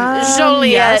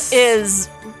 Joliet is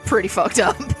pretty fucked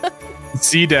up.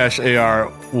 C-AR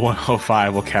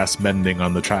 105 will cast Mending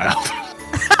on the child.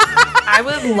 I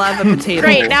would love a potato.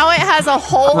 Great, now it has a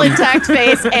whole intact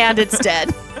face and it's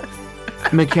dead.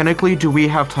 Mechanically, do we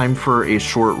have time for a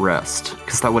short rest?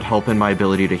 Because that would help in my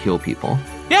ability to heal people.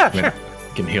 Yeah, sure.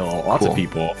 Can heal lots of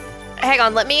people. Hang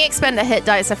on, let me expend a hit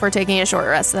dice if we're taking a short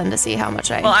rest then to see how much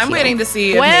I Well, I'm heal. waiting to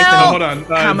see if Well- Nathan, Hold on.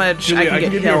 how much Julia, I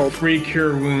can give get you a healed. free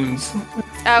cure wounds.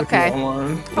 Okay. Oh,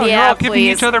 Yeah, you're all giving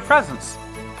please. each other presents.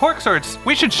 Pork swords.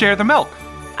 We should share the milk.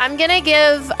 I'm gonna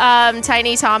give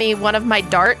Tiny Tommy one of my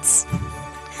darts.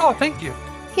 Oh, thank you.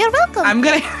 You're welcome. I'm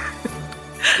gonna.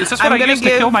 Is this what I used to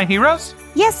kill my heroes?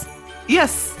 Yes.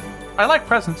 Yes. I like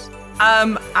presents.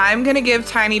 I'm gonna give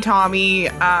Tiny Tommy.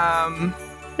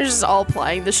 They're just all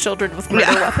plying the children with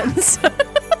murder weapons.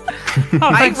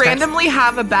 I randomly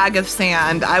have a bag of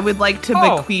sand. I would like to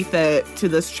bequeath it to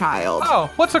this child. Oh,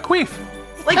 what's a queef?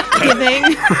 Like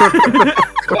giving.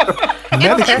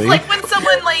 It's like when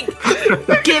someone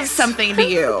like gives something to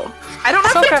you. I don't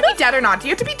know if you have to be dead or not. Do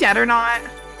you have to be dead or not?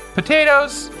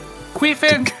 Potatoes,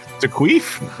 queefing. To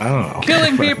queef? I don't know.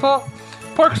 Killing people.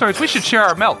 Pork swords, we should share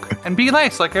our milk and be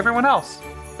nice like everyone else.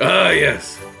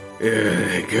 Yes.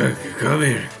 Come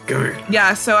here.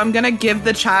 Yeah, so I'm gonna give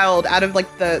the child out of like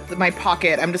my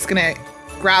pocket. I'm just gonna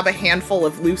grab a handful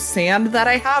of loose sand that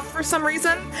I have for some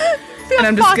reason. And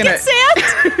I'm just gonna sand?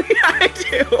 Yeah, I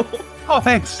do. Oh,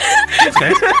 thanks. Thanks,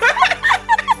 guys.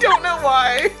 I don't know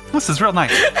why. This is real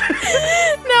nice. Now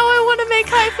I want to make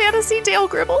high fantasy Dale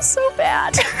Gribble so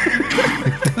bad.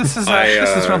 This is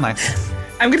real nice.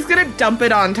 I'm just gonna dump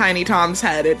it on Tiny Tom's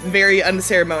head, very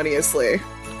unceremoniously.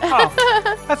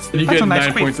 That's You that's get a nice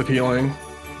 9 queef. points of healing.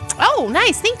 Oh,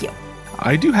 nice. Thank you.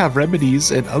 I do have remedies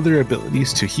and other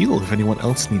abilities to heal if anyone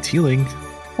else needs healing.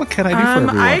 What can I do for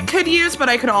everyone? I could use, but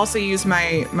I could also use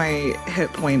my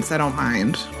hit points. I don't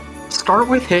mind. Start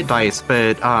with hit dice,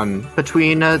 but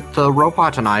between the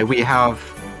robot and I, we have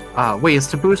ways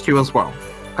to boost you as well.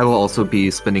 I will also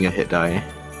be spinning a hit die.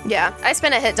 Yeah, I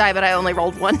spent a hit die, but I only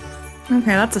rolled 1. Okay,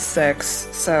 that's a 6,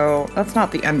 so that's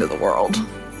not the end of the world.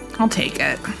 I'll take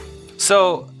it.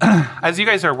 So, as you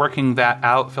guys are working that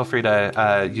out, feel free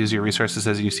to use your resources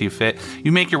as you see fit.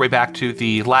 You make your way back to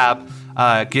the lab.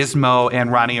 Gizmo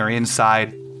and Ronnie are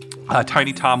inside.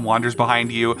 Tiny Tom wanders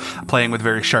behind you, playing with a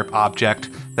very sharp object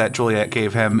that Juliet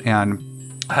gave him, and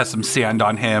has some sand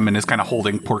on him, and is kind of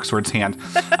holding Porksword's hand.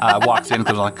 Walks in and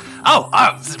goes like, "Oh,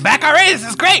 back already? This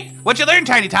is great. What'd you learn,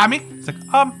 Tiny Tommy?" It's like,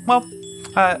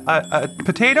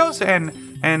 potatoes and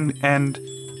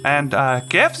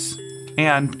gifts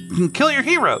and kill your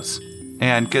heroes.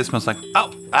 And Gizmo's like,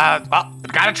 well,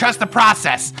 gotta trust the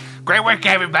process. Great work,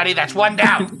 everybody. That's one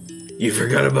down. You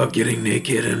forgot about getting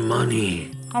naked and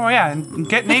money. Oh, yeah, and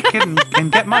get naked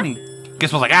and get money.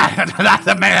 Gizmo's like,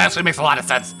 that actually makes a lot of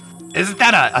sense. Isn't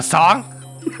that a song?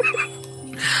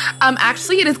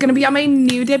 Actually, it is going to be on my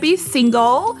new debut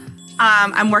single.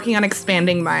 I'm working on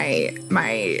expanding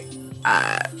my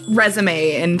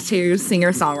resume into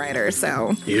singer-songwriter,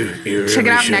 so check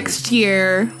it out next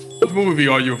year. What movie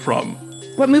are you from?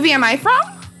 What movie am I from?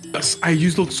 Yes,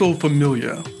 you look so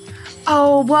familiar.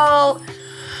 Oh, well,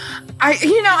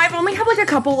 I've only had like a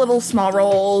couple little small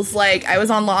roles. Like I was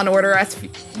on Law and Order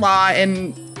Law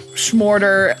and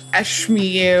Schmorder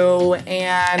Shmiu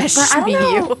and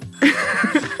Shmiu.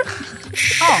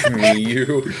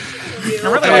 Shmiu. I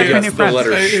really like your new the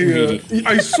letter Shmi.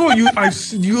 I saw you.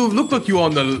 You look like you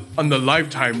on the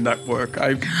Lifetime network.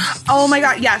 Oh my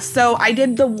god, yes. So I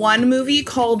did the one movie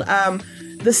called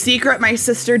The Secret My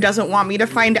Sister Doesn't Want Me to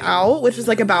Find Out, which is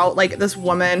like about like this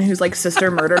woman whose like sister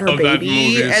murdered her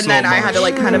baby, and then I had to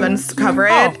like kind of uncover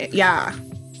it. Yeah.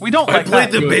 We don't I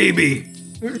played the baby.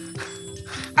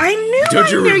 I knew Don't I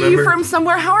you knew you remember? from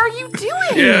somewhere. How are you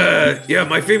doing? Yeah,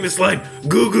 my famous line,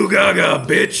 goo goo gaga,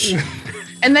 bitch.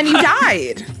 And then you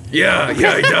died. Yeah, I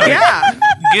died. Yeah.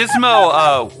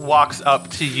 Gizmo walks up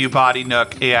to you, Body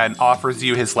Nook, and offers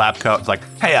you his lab coat. It's like,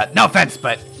 hey, no offense,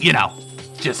 but,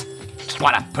 just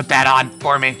want to put that on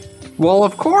for me. Well,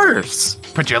 of course.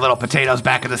 Put your little potatoes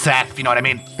back in the sack, if you know what I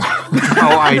mean.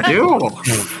 Oh, I do. All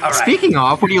right. Speaking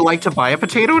of, would you like to buy a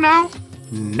potato now?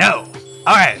 No.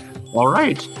 All right. All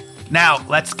right. Now,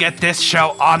 let's get this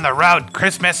show on the road.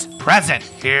 Christmas present.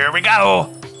 Here we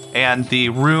go. And the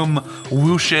room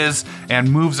whooshes and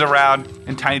moves around,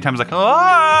 and Tiny Tom's like,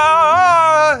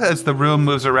 ah, as the room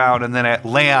moves around, and then it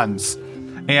lands.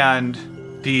 And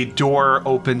the door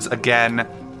opens again.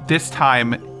 This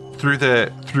time, through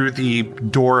the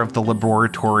door of the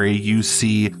laboratory, you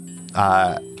see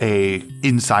a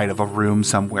inside of a room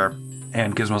somewhere.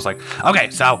 And Gizmo's like, okay,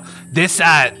 so this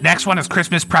next one is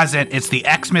Christmas present. It's the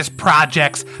Xmas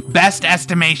Project's best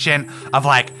estimation of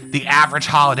like the average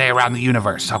holiday around the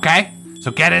universe, okay? So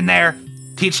get in there,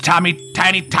 teach Tommy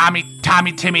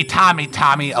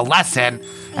a lesson,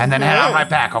 and then head on right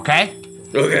back, okay?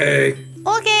 Okay.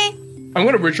 I'm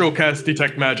gonna ritual cast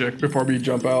Detect Magic before we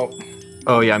jump out.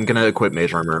 Oh yeah, I'm gonna equip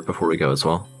Mage Armor before we go as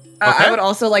well. I would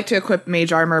also like to equip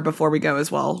Mage Armor before we go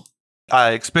as well.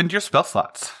 Expend your spell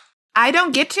slots. I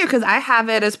don't get to because I have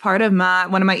it as part of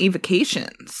one of my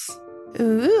evocations.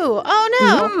 Ooh! Oh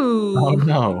no! Ooh. Oh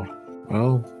no!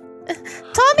 Well,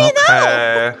 Tommy,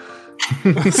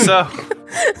 no! So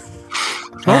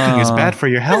Smoking is bad for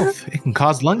your health. It can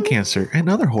cause lung cancer and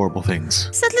other horrible things.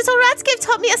 That little rat gave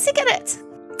taught me a cigarette.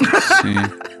 See.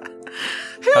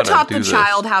 Who taught the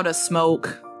child how to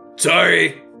smoke?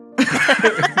 Sorry.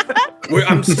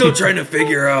 I'm still trying to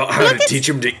figure out how to teach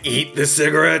him to eat the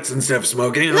cigarettes instead of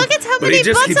smoking them. Look at how many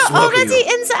butts are already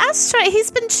in the ashtray.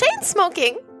 He's been chain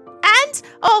smoking. And,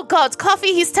 oh god,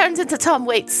 coffee, he's turned into Tom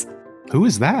Waits. Who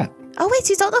is that? Oh wait,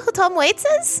 you don't know who Tom Waits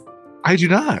is? I do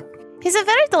not. He's a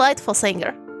very delightful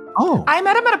singer. Oh. I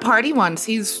met him at a party once.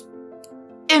 He's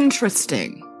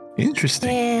interesting. Interesting.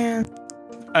 Yeah.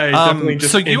 I definitely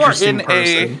just so you are in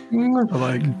person.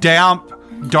 a damp,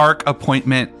 dark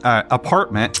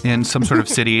apartment in some sort of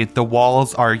city. The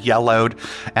walls are yellowed,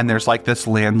 and there's like this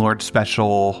landlord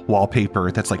special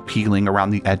wallpaper that's like peeling around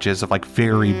the edges of like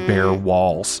very bare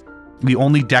walls. The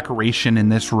only decoration in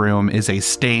this room is a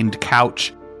stained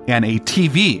couch and a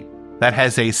TV that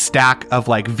has a stack of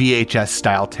like VHS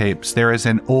style tapes. There is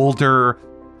an older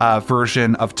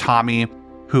version of Tommy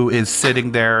who is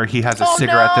sitting there. He has a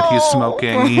cigarette that he's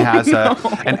smoking. He has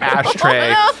an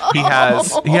ashtray. He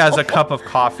has a cup of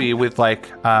coffee with like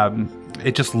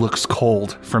it just looks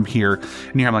cold from here.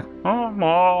 And here I'm like, I'm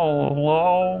all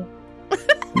alone.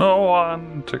 No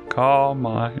one to call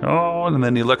my own. And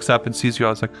then he looks up and sees you. I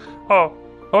was like, oh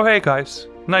hey guys,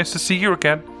 nice to see you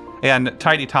again. And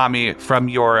Tiny Tommy from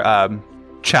your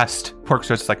chest pork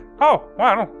starts like, oh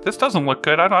wow, this doesn't look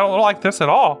good. I don't like this at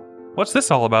all. What's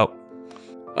this all about?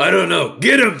 I don't know.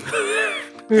 Get him!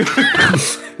 Wait.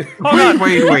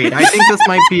 I think this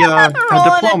might be a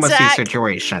diplomacy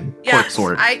situation. Yeah. Quick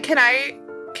sword. Can I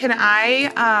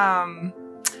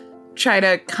try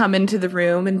to come into the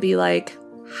room and be like,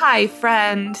 hi,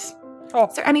 friend. Oh,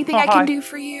 is there anything I can do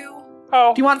for you?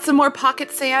 Oh. Do you want some more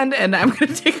pocket sand? And I'm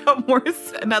going to take out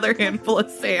another handful of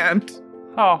sand.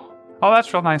 Oh,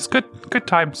 that's real nice. Good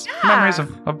times. Yeah. Memories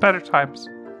of better times.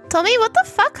 Tommy, what the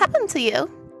fuck happened to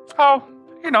you? Oh,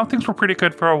 things were pretty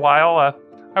good for a while.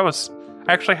 I was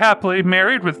actually happily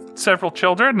married with several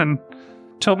children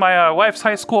until my wife's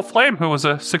high school flame, who was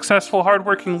a successful,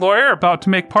 hardworking lawyer about to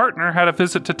make partner, had a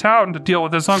visit to town to deal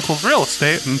with his uncle's real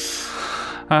estate. And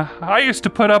I used to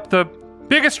put up the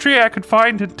biggest tree I could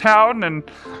find in town, and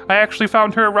I actually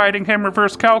found her riding him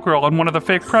reverse cowgirl on one of the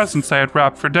fake presents I had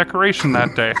wrapped for decoration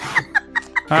that day.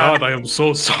 God, I am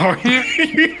so sorry.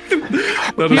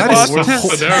 that is a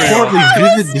horribly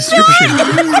vivid description.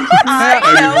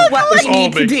 I know what I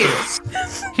need to do.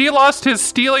 He lost his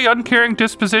steely, uncaring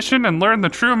disposition and learned the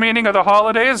true meaning of the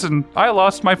holidays, and I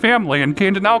lost my family and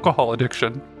gained an alcohol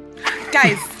addiction.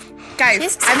 Guys,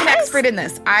 I'm an expert in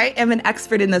this.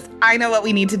 I know what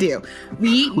we need to do.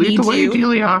 We need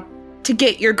to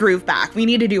get your groove back. We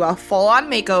need to do a full-on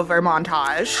makeover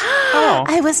montage.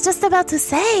 I was just about to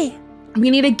say. We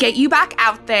need to get you back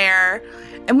out there,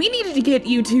 and we needed to get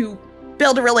you to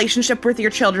build a relationship with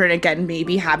your children again,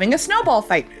 maybe having a snowball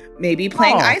fight, maybe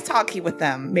playing ice hockey with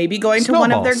them, maybe going to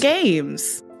one of their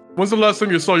games. When's the last time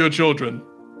you saw your children?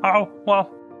 Oh, well,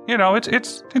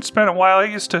 it's been a while. I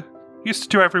used to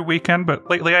do every weekend, but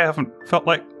lately I haven't felt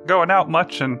like going out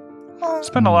much and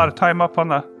spend a lot of time up on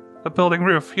the building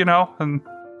roof, and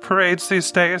parades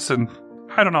these days, and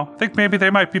I don't know. I think maybe they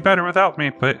might be better without me,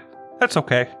 but that's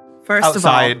okay.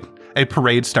 Outside, a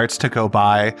parade starts to go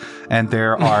by, and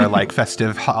there are like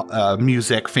festive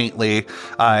music faintly,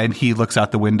 and he looks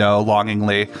out the window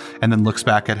longingly, and then looks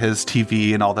back at his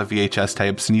TV and all the VHS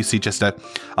tapes, and you see just a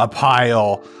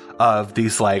pile of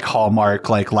these like Hallmark,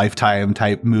 like Lifetime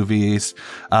type movies,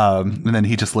 and then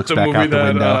he just looks back out the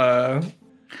window.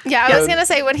 Yeah, I was gonna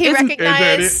say, would he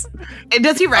recognize?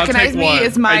 Does he recognize me?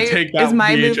 Is my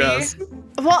movie?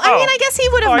 Well, I mean, I guess he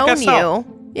would have known you.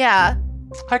 Yeah.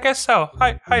 I guess so.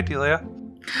 Hi, Delia.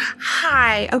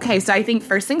 Hi. Okay, so I think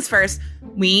first things first,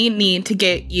 we need to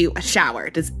get you a shower.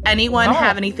 Does anyone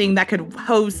have anything that could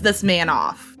hose this man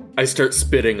off? I start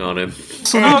spitting on him.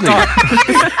 Absolutely.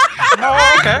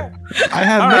 Okay. I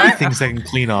have many things that can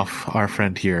clean off our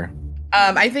friend here.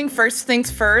 I think first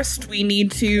things first, we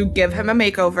need to give him a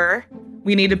makeover.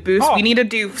 We need to boost. We need to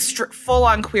do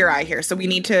full-on Queer Eye here, so we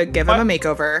need to give him a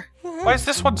makeover. Why is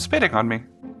this one spitting on me?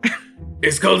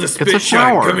 It's called a spit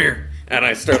shot. Come here. And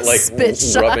I start like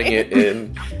rubbing it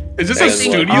in. Is this a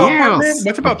studio apartment?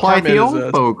 What type of apartment is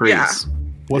this? Yeah.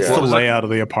 What's the layout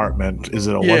of the apartment? Is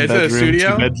it a one bedroom,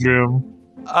 two bedroom?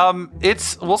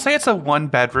 We'll say it's a one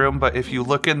bedroom, but if you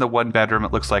look in the one bedroom,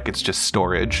 it looks like it's just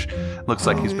storage. It looks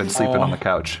like he's been sleeping on the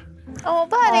couch. Oh,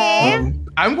 buddy.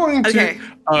 I'm going to get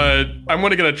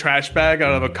a trash bag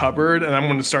out of a cupboard, and I'm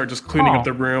going to start just cleaning up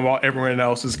the room while everyone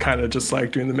else is kind of just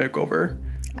like doing the makeover.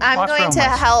 I'm going to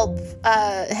help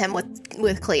him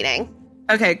with cleaning.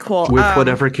 Okay, cool. With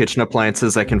whatever kitchen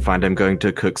appliances I can find, I'm going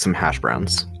to cook some hash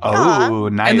browns. Oh,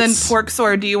 nice. And then Pork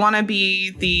Sword, do you want to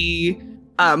be the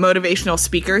motivational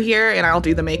speaker here, and I'll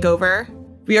do the makeover?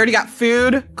 We already got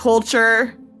food,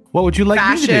 culture, What would you like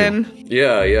me to do? fashion.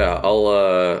 Yeah.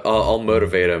 I'll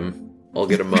motivate him. I'll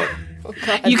get him up.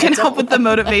 You can help with the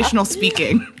motivational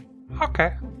speaking.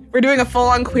 Okay. We're doing a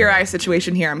full-on Queer Eye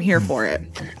situation here. I'm here for it.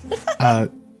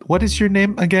 What is your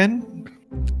name again?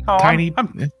 Oh, Tiny.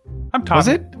 I'm Tommy. Was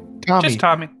it Tommy? Just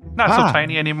Tommy. Not so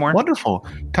tiny anymore. Wonderful,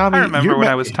 Tommy. I remember you're when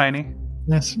ma- I was tiny.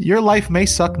 Yes, your life may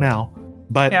suck now,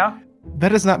 but Yeah. that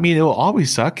does not mean it will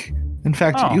always suck. In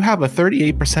fact, Oh. you have a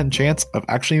 38% chance of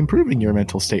actually improving your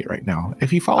mental state right now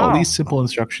if you follow Oh. these simple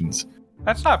instructions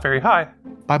That's not very high.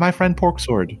 by my friend Pork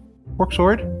Sword. Pork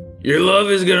Sword? Your love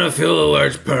is gonna fill a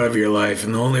large part of your life,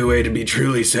 and the only way to be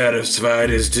truly satisfied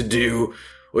is to do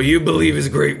what you believe is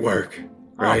great work,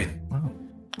 right?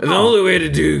 And the only way to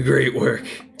do great work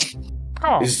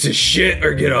is to shit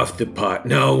or get off the pot.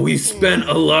 Now, we spent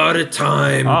a lot of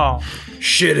time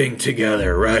shitting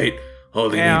together, right?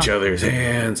 Holding each other's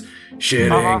hands,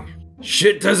 shitting.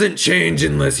 Shit doesn't change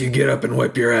unless you get up and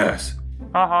wipe your ass.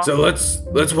 So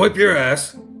let's wipe your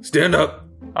ass. Stand up.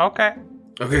 Okay.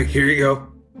 Okay, here you go.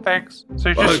 Thanks. So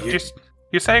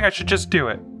you're saying I should just do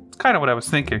it. It's kind of what I was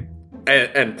thinking.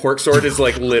 And Pork Sword is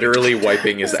like literally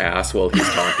wiping his ass while he's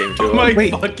talking to him. My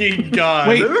Wait. fucking god.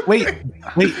 Wait.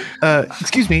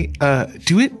 Excuse me.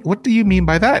 Do it? What do you mean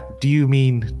by that? Do you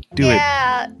mean do it?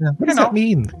 Yeah. What does that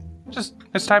mean? Just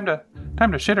it's time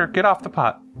to shit or get off the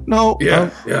pot. No.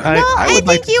 Yeah. I would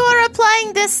think you are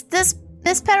applying this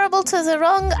parable to the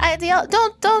wrong idea.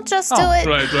 Don't just do it.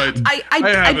 Right.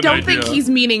 I don't think idea.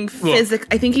 he's meaning physic.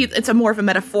 I think it's a more of a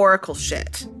metaphorical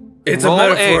shit. It's Roll a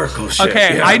metaphorical shit.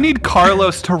 Okay, yeah. I need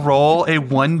Carlos to roll a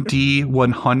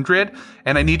 1d100,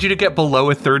 and I need you to get below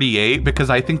a 38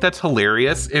 because I think that's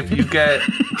hilarious. If you get,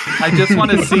 I just want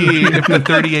to see if the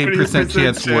 38%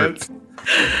 chance works.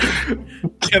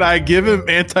 Can I give him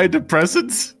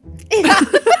antidepressants?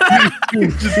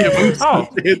 Just give him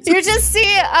You just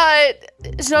see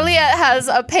Joliet has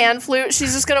a pan flute.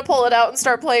 She's just gonna pull it out and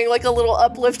start playing like a little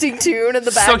uplifting tune in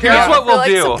the So background. here's what we'll for,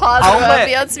 like, do. Some positive I'll let-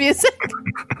 ambience music.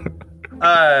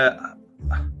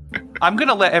 I'm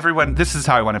gonna let everyone. This is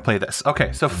how I want to play this.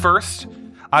 Okay, so first,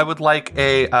 I would like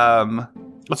a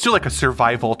let's do like a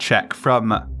survival check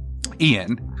from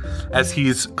Ian as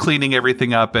he's cleaning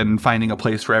everything up and finding a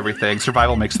place for everything.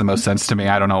 Survival makes the most sense to me.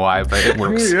 I don't know why, but it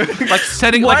works. Like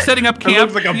setting up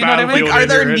camp. looks like a you know what I mean? battlefield. Are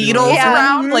there Anyway. needles Yeah.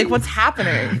 around? Like, what's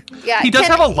happening? Yeah. He does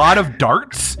have a lot of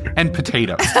darts and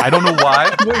potatoes. I don't know why.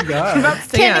 What about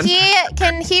Can sand?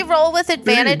 can he roll with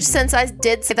advantage since I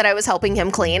did say that I was helping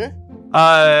him clean?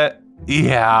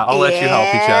 Yeah, I'll let you help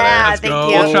each Yeah, other. thank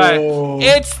We'll you. try.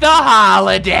 It's the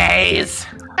holidays.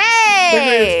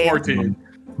 Hey! 14.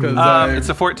 'Cause It's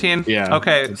a 14. Yeah.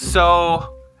 Okay,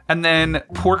 so and then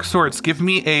Pork Swords, give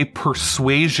me a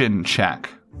persuasion check.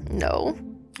 No.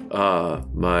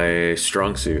 My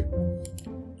strong suit.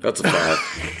 That's a 5.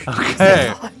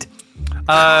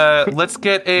 Okay. Let's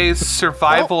get a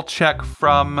survival check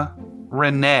from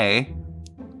Renee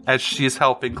as she's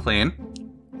helping clean.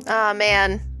 Oh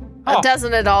man. Oh.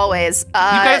 Doesn't it always? You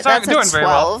guys aren't doing very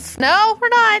well. No, we're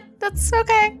not. That's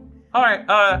okay. All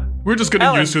right. we're just getting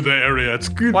Ellen, used to the area. It's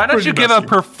good. Why don't you give a Pretty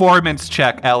performance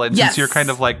check, Ellen, Yes. since you're kind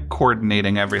of like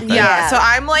coordinating everything? Yeah, Yeah. so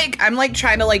I'm like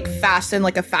trying to like fasten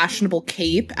like a fashionable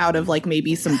cape out of like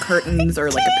maybe some curtains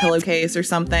or like a pillowcase or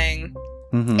something.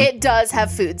 It does have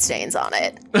food stains on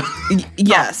it.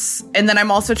 Yes. And then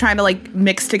I'm also trying to like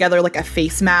mix together like a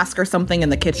face mask or something in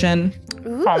the kitchen.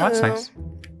 Oh, that's nice.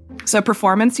 So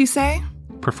performance, you say?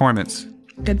 Performance.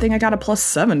 Good thing I got a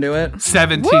 +7 to it.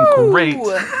 17. Great.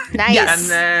 Ooh, nice. And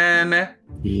then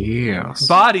Yes.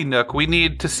 Body Nook, we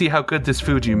need to see how good this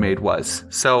food you made was.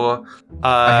 So,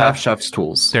 I have chef's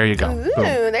tools. there you go. Ooh, Boom.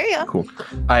 there you go. Cool.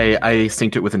 I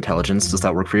synced it with intelligence. Does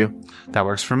that work for you? That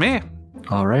works for me.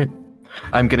 All right.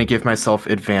 I'm going to give myself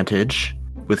advantage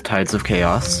with Tides of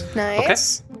Chaos.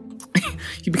 Nice.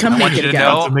 You become I want you naked to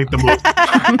again. know. To make the most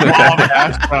long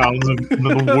hash browns in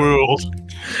the world.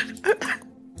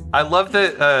 I love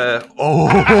that.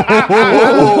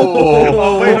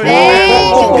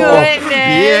 Thank goodness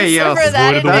Yeah, yes. for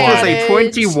that That was a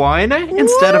advantage. 21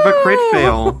 instead of a crit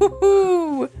fail.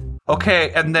 Woo.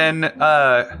 Okay, and then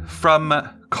from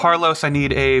Carlos, I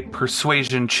need a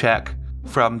persuasion check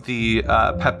from the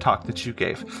pep talk that you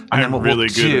gave. And then I'm what really we'll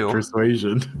good do, at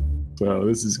persuasion. So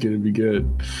this is going to be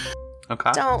good.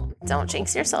 Okay. Don't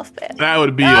jinx yourself, bitch. That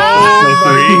would be Okay.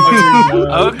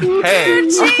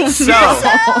 So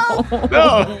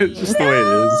No, it's just the way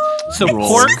it is. So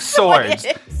Pork Swords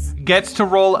gets to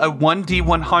roll a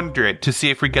 1d100 to see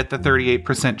if we get the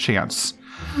 38% chance.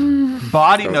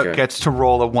 Body Nook gets to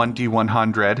roll a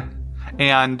 1d100.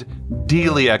 And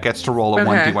Delia gets to roll a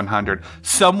 1d100.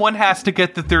 Someone has to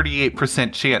get the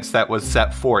 38% chance that was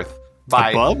set forth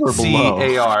by Above or below?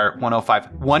 CAR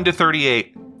 105. 1 to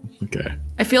 38. Okay.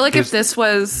 I feel like if this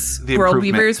was the World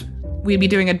improvement. Weavers, we'd be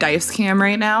doing a dice cam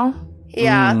right now.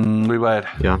 Yeah. We would.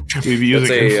 Yeah. We'd be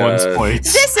using influence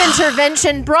points. This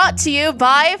intervention brought to you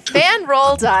by Fan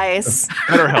Roll Dice.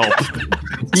 BetterHelp.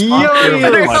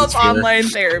 BetterHelp online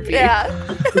therapy. Yeah.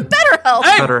 BetterHelp.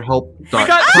 Hey,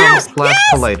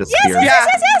 BetterHelp.com/Kaleidosphere.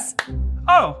 Yes.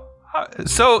 Oh.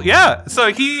 So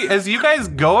he, as you guys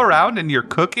go around and you're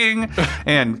cooking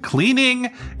and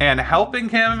cleaning and helping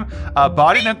him,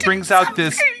 Body Nook brings out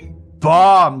this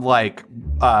bomb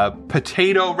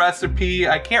potato recipe.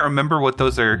 I can't remember what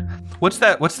those are. What's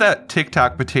that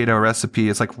TikTok potato recipe?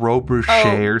 It's like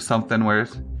Robuchet or something where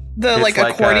The it's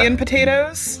accordion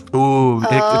potatoes. Ooh,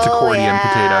 it's accordion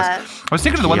yeah. potatoes. I was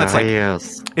thinking of the one that's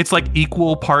it's like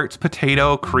equal parts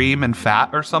potato, cream, and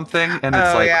fat or something, and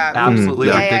it's absolutely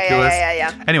ridiculous.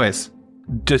 Yeah. Anyways,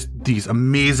 just these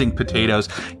amazing potatoes.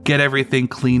 Get everything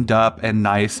cleaned up and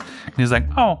nice. And he's like,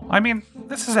 "Oh, I mean,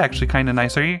 this is actually kind of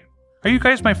nice. Are you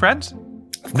guys my friends?"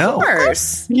 Of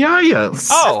course. Yes.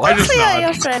 Oh, I just We are nodded.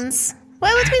 your friends.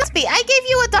 Why would we be? I gave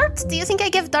you a dart. Do you think I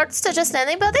give darts to just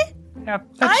anybody? Yeah,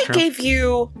 that's true. Gave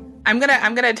you. I'm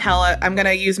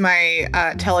gonna use my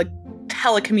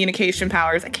telecommunication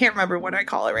powers. I can't remember what I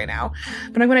call it right now,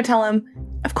 but I'm gonna tell him.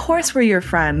 Of course, we're your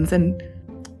friends, and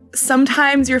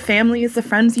sometimes your family is the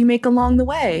friends you make along the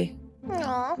way.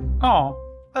 Aww. Oh,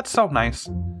 that's so nice.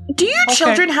 Do your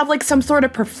children have some sort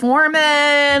of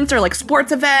performance or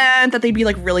sports event that they'd be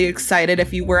really excited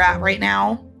if you were at right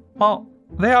now? Well,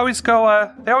 they always go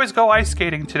ice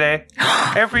skating today.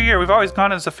 Every year we've always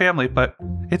gone as a family, but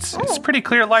it's pretty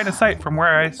clear line of sight from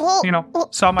where I saw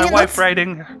my wife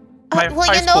riding my high you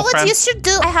know school what friend. you should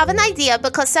do? I have an idea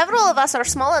because several of us are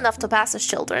small enough to pass as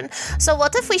children. So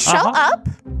what if we show up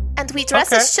and we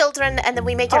dress as children and then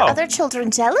we make your other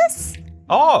children jealous?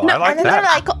 Oh, I like and then that. they're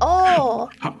like, oh.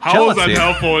 How is that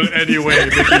helpful in any way,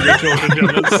 making your children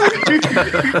jealous?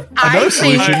 Another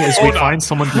solution is we find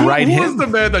someone to ride Who him. was the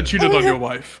man that cheated on your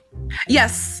wife?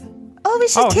 Yes. Oh, we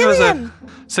should kill him.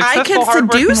 Successful, I can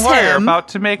hardworking seduce lawyer him. about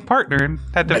to make partner and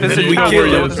had to And visit then we town kill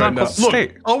with him his right uncle's now.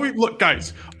 estate. Look,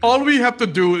 guys. All we have to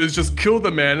do is just kill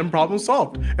the man and problem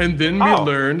solved. And then we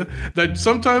learn that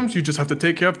sometimes you just have to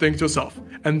take care of things yourself,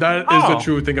 and that is the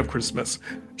true thing of Christmas.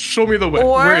 Show me the way.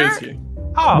 Where is he?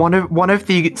 One of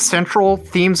the central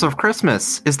themes of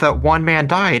Christmas is that one man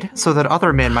died so that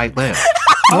other men might live.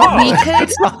 We could.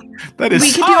 That is.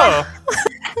 We could do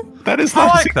That is. I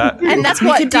like that. And that's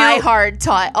what Die Hard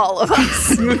taught all of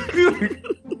us.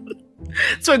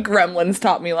 That's what Gremlins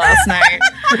taught me last night.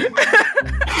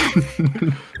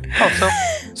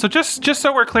 So just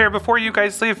so we're clear, before you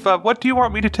guys leave, what do you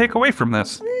want me to take away from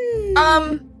this?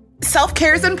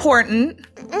 Self-care is important.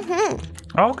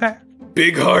 Okay.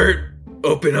 Big heart,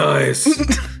 open eyes,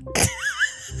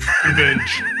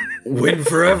 Revenge. win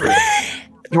forever.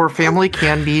 Your family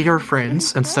can be your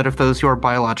friends instead of those you are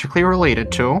biologically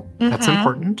related to. That's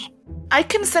important. I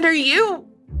consider you,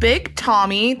 Big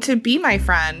Tommy, to be my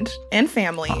friend and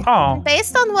family. Oh.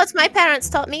 Based on what my parents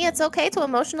taught me, it's okay to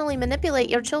emotionally manipulate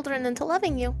your children into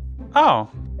loving you. Oh.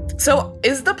 So,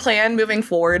 is the plan moving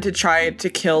forward to try to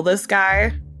kill this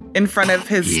guy in front of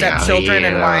his stepchildren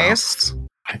and wife?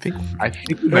 I think.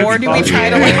 Or do we try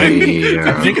to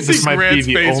I think this might be Grant's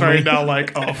the face only. right now,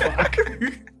 like, oh fuck.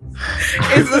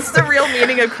 Is this the real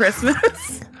meaning of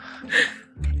Christmas?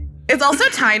 Is also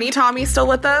Tiny Tommy still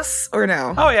with us, or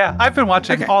no? Oh yeah, I've been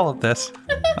watching all of this.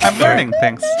 I'm learning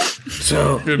things.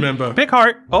 So remember, big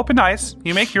heart, open eyes.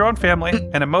 You make your own family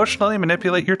and emotionally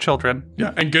manipulate your children.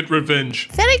 Yeah, and get revenge.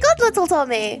 Very good, little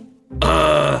Tommy.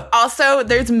 Also,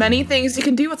 there's many things you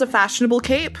can do with a fashionable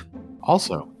cape.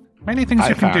 Also, many things I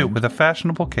you can do found with a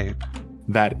fashionable cape.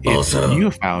 That if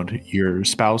you found your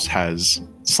spouse has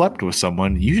slept with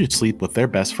someone, you should sleep with their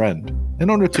best friend in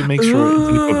order to make sure it's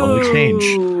an equivalent exchange.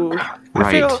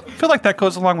 I feel like that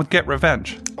goes along with get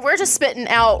revenge. We're just spitting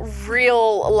out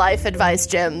real life advice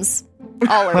gems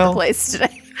all over the place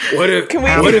today. What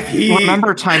if he...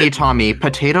 Remember, Tiny Tommy,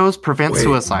 potatoes prevent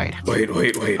suicide. Wait.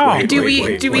 Do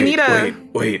we need a...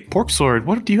 Wait. Pork Sword,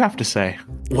 what do you have to say?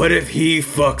 What if he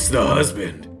fucks the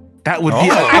husband? That would be an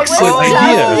I was excellent just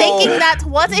idea. thinking that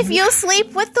what if you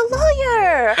sleep with the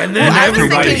lawyer? And then I was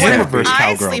everybody thinking, what if reverse I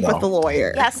cowgirl, sleep though. with the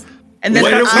lawyer? Yes. And then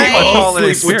What if we all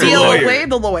I sleep with the steal lawyer? away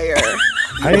the lawyer.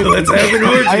 Let's have an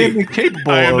orgy. I am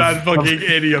incapable. I am of- not fucking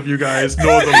any of you guys,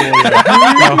 nor the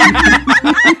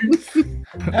lawyer.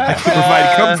 I can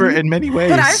provide comfort in many ways.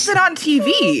 But I've been on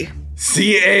TV.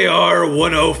 CAR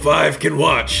 105 can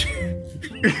watch.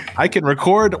 I can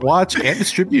record, watch, and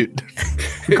distribute.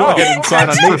 Go ahead and sign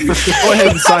on me. Go ahead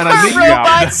and sign on me.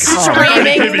 Robots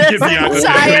streaming this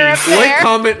entire Like, affair.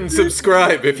 comment, and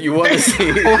subscribe if you want to see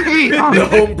Okay, the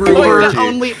homebrew orgy.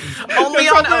 Only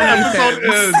on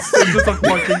OnlyFans. It's just a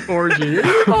fucking orgy.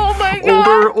 Oh my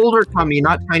god. older Tommy,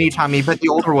 not tiny Tommy, but the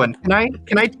older one.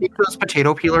 Can I take those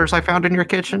potato peelers I found in your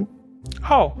kitchen?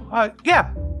 Oh,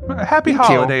 yeah. Happy Thank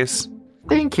you. holidays.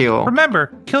 Thank you.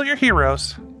 Remember, kill your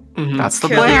heroes. That's the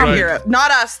Kill your plan. hero.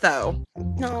 Not us, though.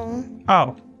 No.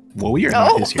 Oh. Well, we are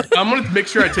not his here. I'm gonna make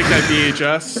sure I take that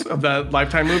VHS of that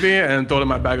Lifetime movie and throw it in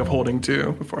my bag of holding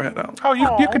too before I head out. Oh, you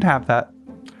can have that.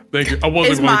 Thank you. I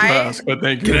wasn't Is going to my- ask, but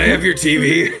thank you. Can I have your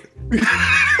TV?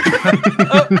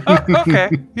 Okay.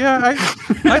 Yeah,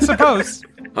 I suppose.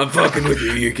 I'm fucking with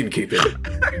you. You can keep it.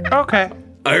 Okay.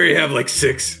 I already have like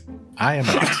 6. I am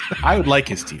not. I would like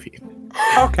his TV.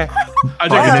 Okay. I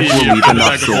Body take Nook the will TV leave and enough put it in my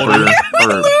bag of silver, holding.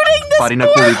 or Body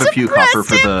Nook will leave a few copper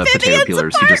for the potato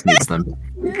peelers. He just needs them.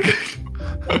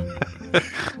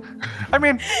 I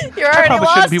mean, You're I already probably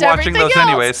lost shouldn't be watching everything those else.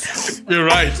 anyways. You're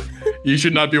right. You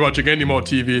should not be watching any more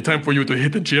TV. Time for you to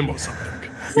hit the gym or something.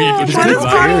 We need to You shine should a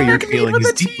light. bury your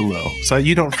feelings deep below, so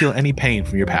you don't feel any pain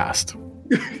from your past.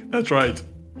 That's right.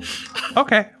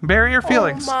 Okay, bury your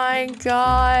feelings. Oh my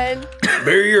god.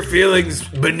 Bury your feelings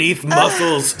beneath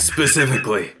muscles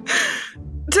specifically.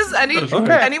 Does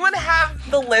Okay. anyone have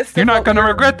the list? You're of not what going to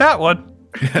we're- regret that one.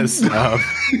 Yes, love,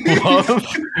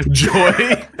 joy,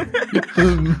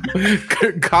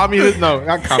 communism. No,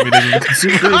 not communism.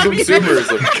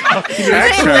 Consumerism.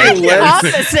 Like the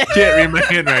opposite. Can't read my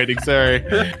handwriting. Sorry.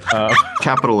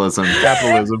 Capitalism.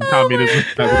 Capitalism, communism,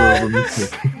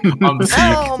 capitalism. On the seek,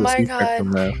 Oh the my seek God.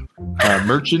 from there.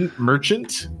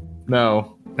 Merchant.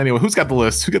 No. Anyway, who's got the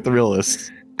list? Who got the real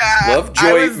list? Love,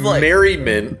 I joy, was like-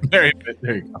 merriment, There you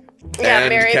go. Yeah, and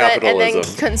merriment and then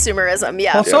capitalism. consumerism.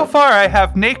 Yeah. Well, so far I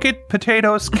have naked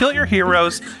potatoes, kill your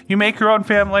heroes, you make your own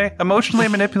family, emotionally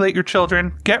manipulate your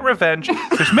children, get revenge.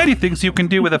 There's many things you can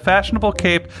do with a fashionable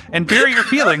cape, and bury your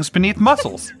feelings beneath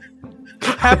muscles.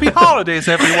 Happy holidays,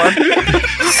 everyone.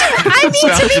 I mean,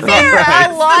 to be fair,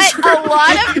 a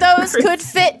lot of those could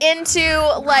fit into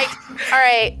like, all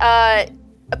right,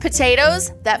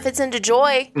 potatoes. That fits into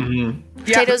joy.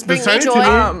 Potatoes bring me Does joy.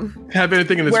 Tiny Tim have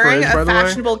anything in his Wearing fridge, a by the way?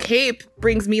 fashionable cape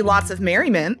brings me lots of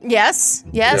merriment. Yes,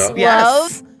 yes, Yeah.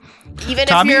 love. Even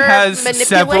Tommy if you're has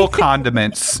several manipulating.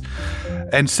 condiments,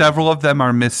 and several of them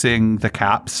are missing the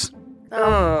caps.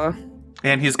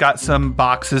 And he's got some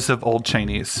boxes of old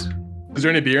Chinese. Is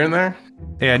there any beer in there?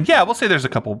 And yeah, we'll say there's a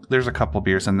couple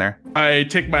beers in there. I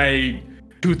take my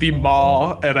toothy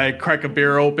maw and I crack a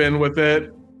beer open with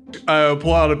it. I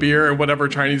pull out a beer and whatever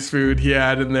Chinese food he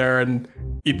had in there and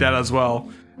eat that as well.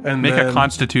 And Make then, a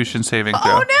Constitution saving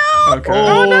throw. Oh no! Okay.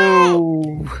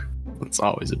 Oh, that's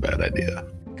always a bad idea.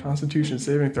 Constitution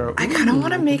saving throw. I kind of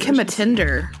want to make him a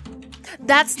Tinder.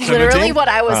 That's literally 17? what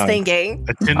I was thinking.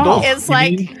 A Tyndall? It's You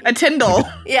like- mean? A Tyndall.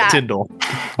 Yeah, Tyndall.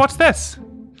 What's this?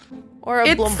 or a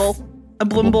It's blumble. A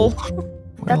Blumble.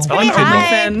 That's I like pretty high.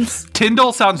 Fins.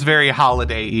 Tyndall sounds very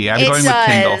holiday-y. I'm It going with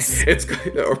Tyndall. does. It's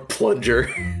or plunger.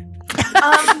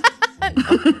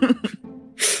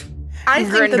 I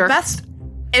think the Grinder. best,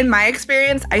 in my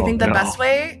experience, I think the no. best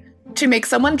way to make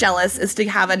someone jealous is to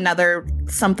have another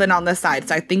something on the side.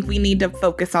 So I think we need to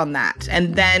focus on that.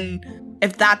 And then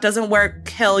if that doesn't work,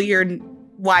 kill your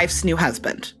wife's new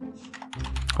husband.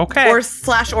 Okay. Or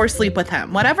sleep with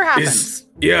him. Whatever happens.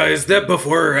 Is that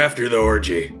before or after the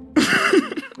orgy?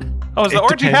 Oh, is the It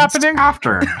orgy depends. happening?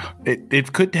 After.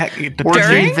 It could it Orgy,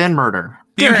 depends. then murder.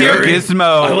 You hear During. Gizmo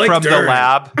I like from the during.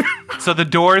 lab. So the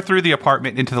door through the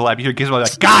apartment into the lab, you hear Gizmo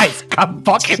like, guys, come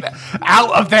fucking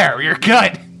out of there. You're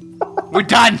good. We're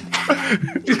done.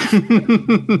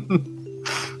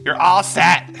 You're all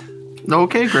set.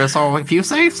 Okay, Gristle, if you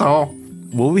say so.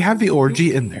 Will we have the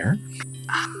orgy in there?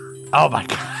 Oh my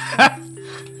god.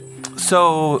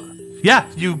 So, yeah,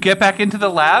 you get back into the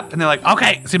lab, and they're like,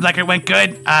 okay, seems like it went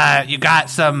good. You got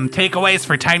some takeaways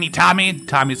for Tiny Tommy.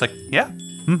 Tommy's like, yeah,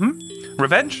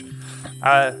 revenge.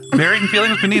 Burying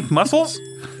feelings beneath muscles.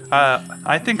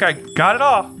 I think I got it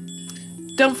all.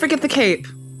 Don't forget the cape.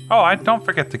 Oh, I don't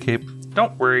forget the cape.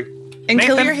 Don't worry. And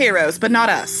kill Nathan? your heroes, but not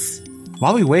us.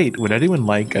 While we wait, would anyone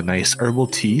like a nice herbal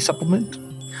tea supplement?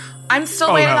 I'm still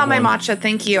Oh, waiting that on my one. matcha,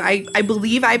 thank you. I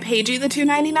believe I paid you the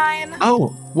 $2.99.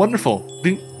 Oh, wonderful.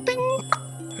 Ding, ding.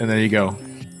 And there you go.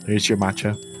 There's your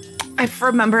matcha. I've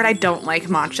remembered I don't like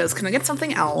matchas. Can I get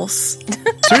something else?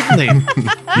 Certainly.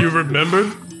 You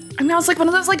remembered? I mean, I was like one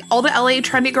of those, like, all the LA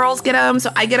trendy girls get them,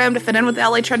 so I get them to fit in with the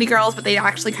LA trendy girls, but they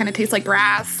actually kind of taste like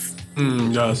grass.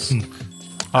 Yes.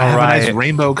 I have a nice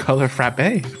rainbow color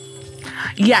frappe.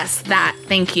 Yes, that.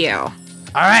 Thank you. All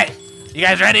right, you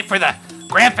guys ready for the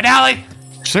grand finale?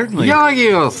 Certainly.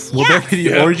 Yes. Will there be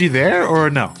the orgy there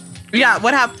or no? Yeah,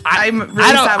 what happened? I'm really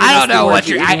I don't know what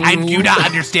you're. I do not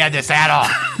understand this at all.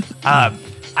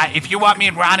 If you want me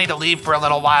and Ronnie to leave for a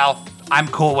little while, I'm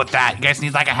cool with that. You guys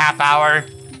need like a half hour?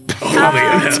 Only a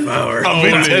half hour.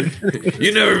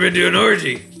 You never been to an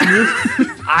orgy.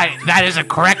 That is a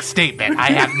correct statement.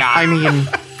 I have not. I mean,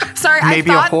 sorry, maybe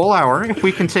I thought a whole hour if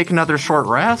we can take another short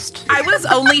rest. I was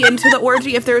only into the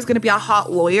orgy if there was going to be a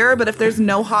hot lawyer, but if there's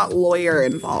no hot lawyer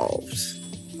involved.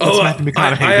 Oh, I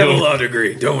have a law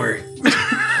degree. Don't worry. We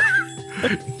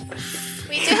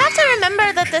do have to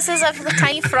remember that this is a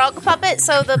tiny frog puppet,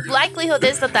 so the likelihood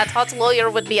is that hot lawyer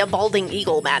would be a balding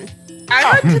eagle man.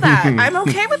 I'm into that. I'm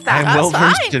okay with that. I'm well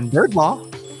That's versed in bird law.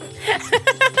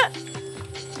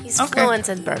 He's fluent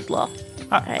in bird law.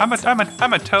 I'm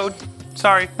a toad.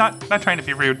 Sorry, not trying to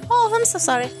be rude. Oh, I'm so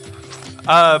sorry.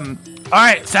 All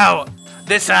right, so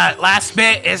this last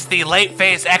bit is the late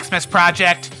phase Xmas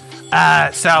project.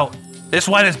 So this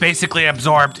one has basically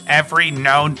absorbed every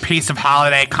known piece of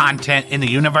holiday content in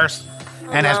the universe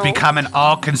and has become an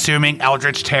all-consuming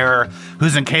eldritch terror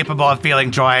who's incapable of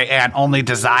feeling joy and only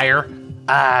desire.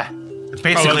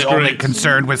 Basically only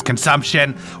concerned with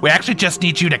consumption. We actually just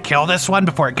need you to kill this one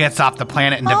before it gets off the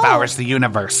planet and devours the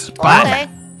universe. But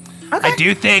I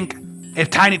do think if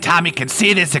Tiny Tommy can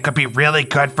see this, it could be really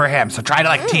good for him. So try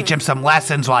to teach him some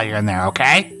lessons while you're in there,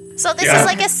 okay? So this is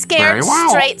like a scared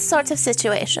straight sort of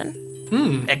situation.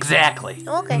 Exactly.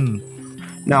 Okay.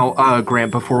 Now,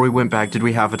 Grant, before we went back, did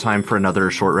we have a time for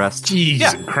another short rest?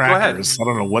 Jeez, crackers. I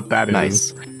don't know what that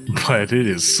is, but it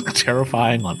is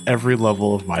terrifying on every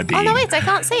level of my being. Oh, no, wait, I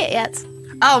can't see it yet.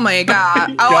 Oh, my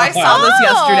God. Oh, I saw this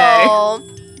yesterday.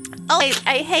 Oh,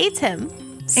 I hate him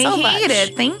so I hate much.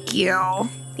 it. Thank you.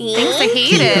 Thanks, I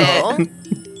hate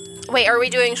it. Wait, are we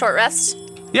doing short rest?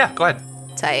 Yeah, go ahead.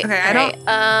 Tight. Okay, I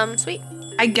don't. Sweet.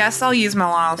 I guess I'll use my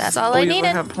last. That's all I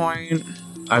needed. Point.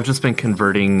 I've just been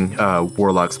converting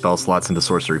warlock spell slots into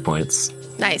sorcery points.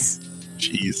 Nice.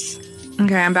 Jeez.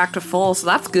 Okay, I'm back to full, so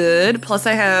that's good. Plus,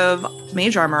 I have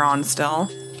mage armor on still.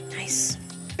 Nice.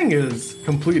 Thing is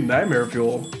complete nightmare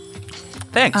fuel.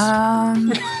 Thanks.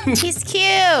 He's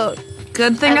cute.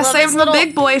 Good thing I love saved his the little-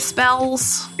 big boy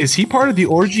spells. Is he part of the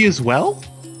orgy as well?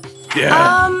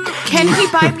 Yeah. Can he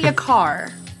buy me a car?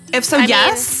 If so,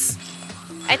 yes.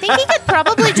 I think he could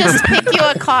probably just pick you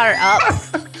a car up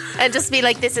and just be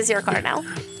like, "This is your car now."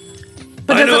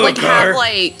 But I does know it a car. have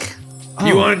like?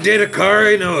 You want to date a car?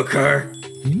 I know a car.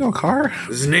 You know a car?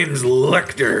 His name's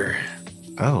Lecter.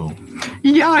 Oh.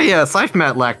 Yeah, yes, I've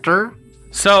met Lecter.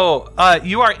 So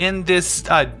you are in this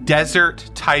desert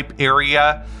type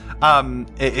area.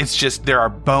 It's just, there are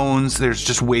bones. There's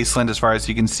just wasteland as far as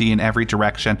you can see in every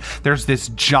direction. There's this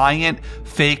giant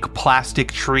fake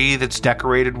plastic tree that's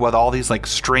decorated with all these like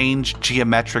strange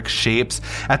geometric shapes.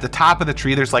 At the top of the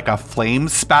tree, there's like a flame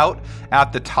spout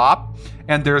at the top.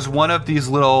 And there's one of these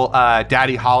little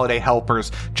Daddy Holiday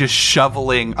helpers just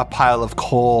shoveling a pile of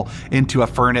coal into a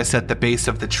furnace at the base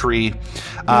of the tree.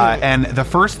 And the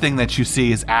first thing that you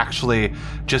see is actually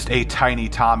just a tiny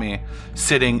Tommy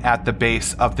sitting at the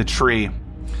base of the tree.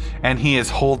 And he is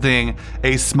holding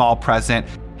a small present.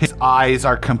 His eyes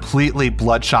are completely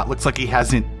bloodshot. Looks like he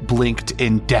hasn't blinked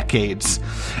in decades.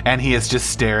 And he is just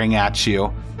staring at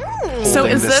you. So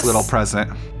holding is this little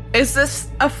present? Is this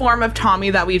a form of Tommy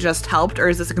that we just helped, or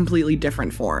is this a completely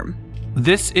different form?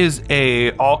 This is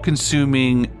a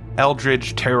all-consuming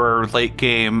eldritch terror late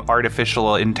game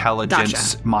artificial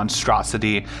intelligence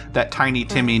monstrosity that Tiny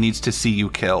Timmy needs to see you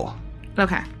kill.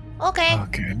 Okay.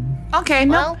 Okay.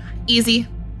 No. Easy.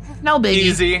 No biggie.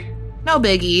 Easy. No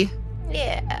biggie.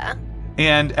 Yeah.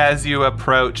 And as you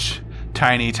approach,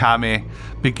 Tiny Tommy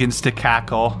begins to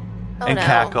cackle and no.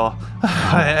 cackle.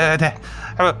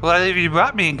 What have you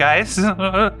brought me, guys?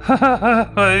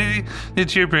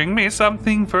 Did you bring me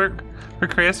something for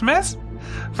Christmas?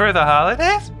 For the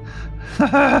holidays?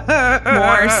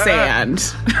 More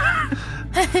sand.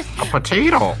 A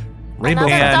potato. Rainbow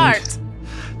Another And dart.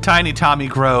 Tiny Tommy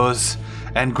grows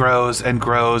and grows and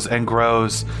grows and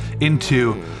grows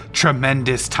into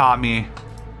tremendous Tommy.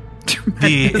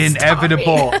 The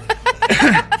inevitable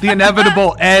the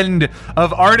inevitable end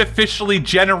of artificially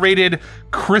generated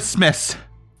Christmas.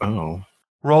 Oh.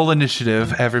 Roll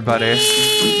initiative, everybody.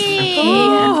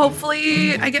 Oh,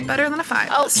 hopefully I get better than a 5.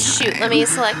 Oh, this shoot. time. Let me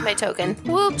select my token.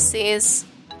 Whoopsies.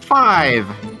 5.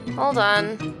 Hold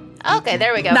on. Okay,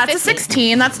 there we go. That's 15. a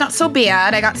 16. That's not so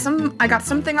bad. I got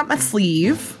something up my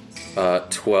sleeve.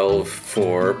 12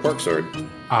 for Pork Sword.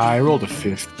 I rolled a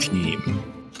 15.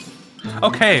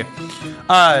 Okay.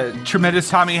 Tremendous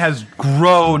Tommy has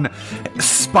grown.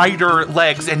 Spider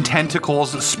legs and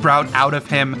tentacles sprout out of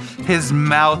him. His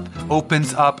mouth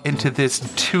opens up into this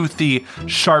toothy,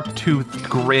 sharp-toothed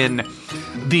grin.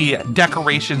 The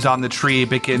decorations on the tree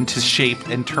begin to shape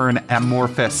and turn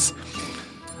amorphous.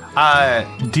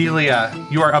 Delia,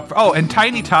 you are up. Oh, and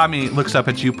Tiny Tommy looks up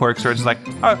at you, Pork Sword, and is like,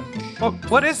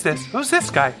 what is this? Who's this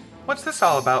guy? What's this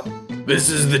all about? This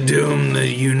is the doom that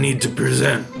you need to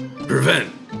prevent.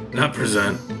 Not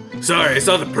present. Sorry, I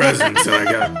saw the present, so I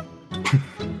got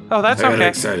Oh, that's I got okay.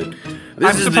 excited. This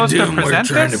I'm is the supposed to doom we're present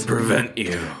trying this? to prevent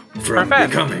you from Prevent.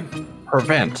 becoming.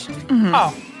 Prevent.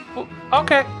 Oh, well,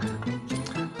 okay.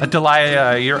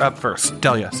 Delia, you're up first.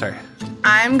 Delia, sorry.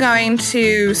 I'm going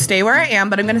to stay where I am,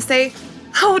 but I'm going to say,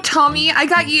 oh, Tommy, I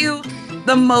got you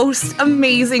the most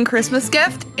amazing Christmas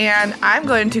gift, and I'm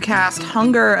going to cast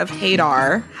Hunger of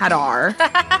Hadar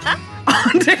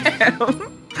onto him.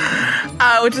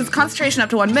 Which is concentration up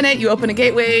to 1 minute. You open a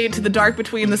gateway to the dark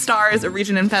between the stars, a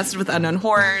region infested with unknown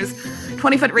horrors.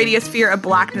 20-foot radius sphere of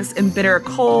blackness and bitter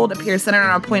cold appears centered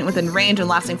on a point within range and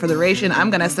lasting for the duration. I'm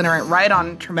going to center it right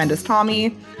on Tremendous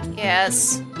Tommy.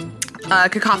 Yes.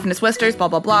 Cacophonous whispers, blah,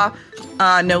 blah, blah.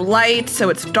 No light, so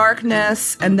it's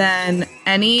darkness. And then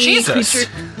any creature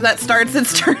that starts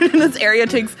its turn in this area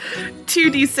takes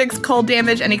 2d6 cold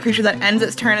damage. Any creature that ends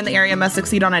its turn in the area must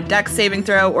succeed on a dex saving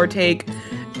throw or take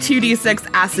 2d6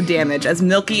 acid damage as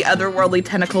milky, otherworldly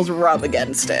tentacles rub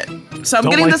against it. So I'm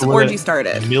getting this orgy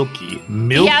started. Milky.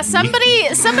 Yeah,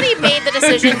 somebody made the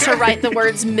decision to write the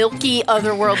words milky,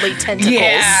 otherworldly tentacles.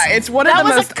 Yeah, it's one of the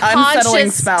most unsettling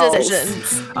spells.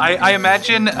 Decisions. I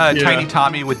imagine Tiny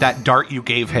Tommy with that dart you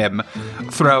gave him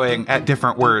throwing at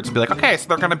different words. Be like, okay, so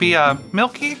they're going to be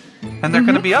milky and they're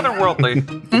going to be otherworldly.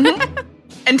 Mm-hmm.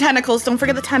 And tentacles. Don't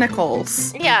forget the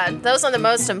tentacles. Yeah, those are the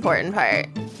most important part.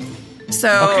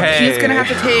 So he's going to have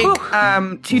to take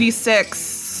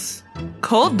 2d6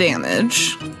 cold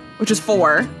damage, which is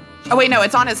 4. Oh, wait, no,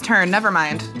 it's on his turn. Never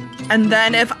mind. And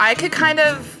then if I could kind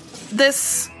of...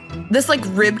 This like,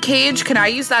 rib cage, can I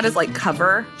use that as, like,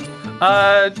 cover?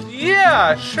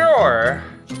 Yeah, sure.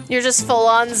 You're just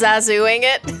full-on zazooing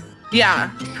it?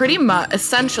 Yeah, pretty much,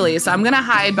 essentially. So I'm going to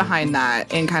hide behind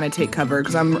that and kind of take cover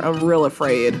because I'm real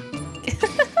afraid.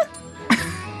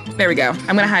 There we go.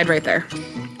 I'm going to hide right there.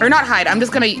 Or not hide, I'm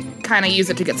just going to kind of use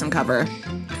it to get some cover.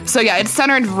 So yeah, it's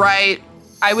centered right.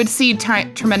 I would see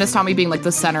Tremendous Tommy being like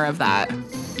the center of that.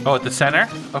 Oh, at the center?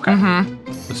 Okay. Mm-hmm.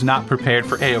 Was not prepared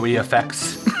for AoE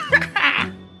effects.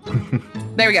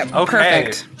 There we go.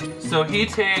 Okay. Perfect. So he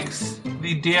takes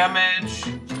the damage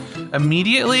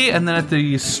immediately and then at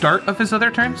the start of his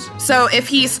other turns? So if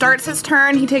he starts his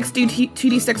turn, he takes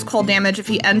 2d6 cold damage. If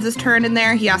he ends his turn in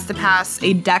there, he has to pass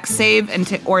a dex save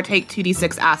or take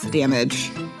 2d6 acid damage.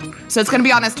 So it's going to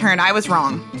be on his turn. I was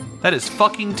wrong. That is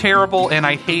fucking terrible, and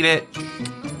I hate it.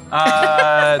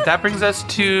 That brings us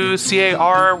to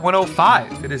CAR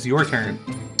 105. It is your turn.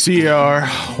 CAR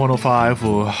 105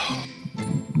 will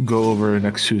go over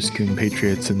next to his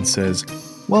compatriots and says,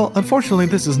 well, unfortunately,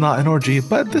 this is not an orgy,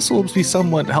 but this will be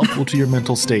somewhat helpful to your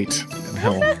mental state. And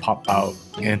he'll pop out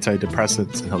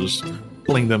antidepressants, and he'll just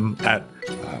fling them at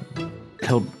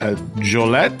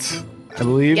Jolette, I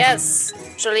believe. Yes,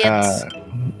 Juliet.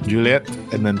 Juliet,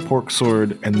 and then Pork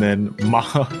Sword, and then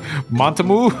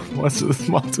Montamu. What's this?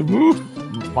 Montamu?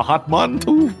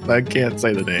 Mahatmantu? I can't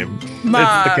say the name. It's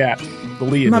the cat. The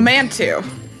lead. Mamantu.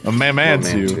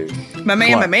 Mamantu.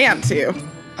 Mamantu.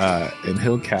 And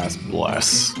he'll cast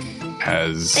Bless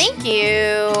as... Thank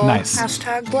you. Nice.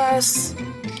 Hashtag bless.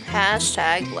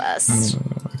 Hashtag bless.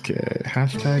 Okay,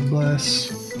 hashtag Bless.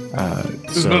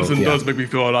 This medicine does make me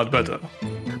feel a lot better.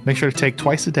 Make sure to take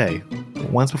twice a day.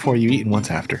 Once before you eat and once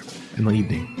after in the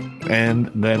evening.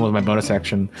 And then with my bonus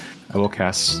action, I will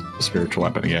cast Spiritual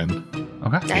Weapon again.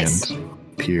 Okay. Nice.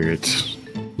 And peer it.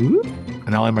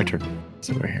 And I'll end my turn.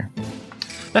 So right here.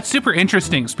 That's super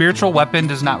interesting. Spiritual Weapon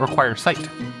does not require sight.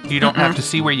 You don't have to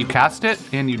see where you cast it,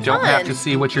 and you don't have to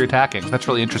see what you're attacking. That's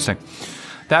really interesting.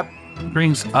 That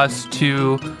brings us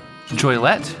to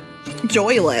Joylette.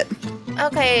 Joylet.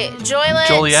 Okay, Joylet.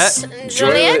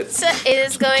 Juliet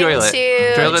is going Joylet.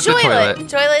 to Joylet the toilet.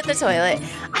 Joylet the toilet.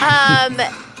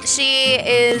 She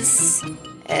is.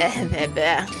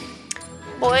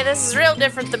 Boy, this is real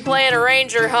different than playing a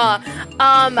ranger, huh?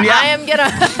 I am gonna.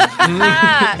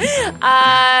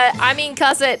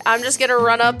 Cuss it. I'm just gonna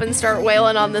run up and start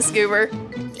wailing on this goober.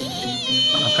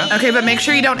 Okay, but make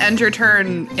sure you don't end your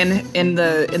turn in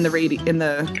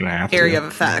the area of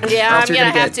effect. Yeah, I'm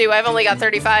gonna have to. I've only got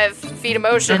 35 feet of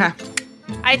motion. Okay.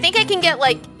 I think I can get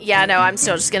I'm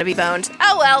still just gonna be boned.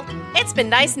 Oh well, it's been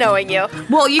nice knowing you.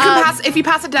 Well, you can pass if you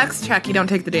pass a dex check, you don't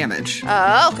take the damage.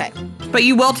 Oh, okay. But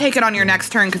you will take it on your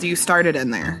next turn because you started in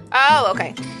there. Oh,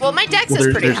 okay. Well, my dex is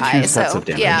pretty high, two sets so of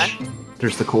damage. yeah.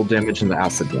 There's the cold damage and the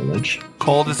acid damage.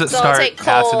 Cold as it So I'll start, take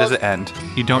acid cold, as it end.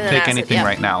 You don't and then take acid, anything yeah.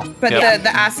 right now. But Yep. the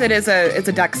acid is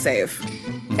a dex save.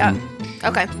 Yeah.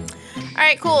 Okay. All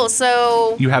right. Cool.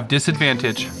 So. You have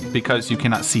disadvantage because you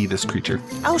cannot see this creature.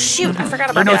 Oh shoot! I forgot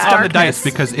Or about no, it's that. on the dice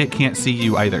because it can't see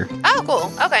you either. Oh,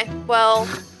 cool. Okay. Well,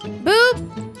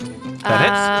 boop.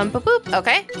 That hits. Boop boop.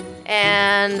 Okay.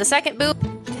 And the second boop.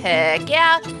 Heck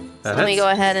yeah. So let me go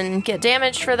ahead and get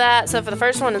damage for that. So for the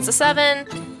first one, it's a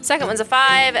 7. Second one's a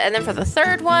 5, and then for the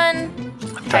third one,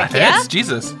 That heck hits.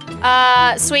 Jesus.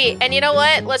 sweet. And you know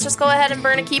what? Let's just go ahead and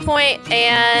burn a key point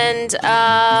and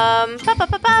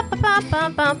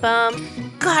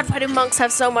God, why do monks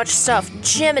have so much stuff?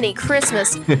 Jiminy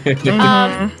Christmas.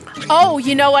 Oh,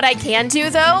 you know what I can do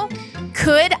though?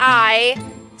 Could I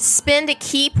spend a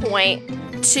key point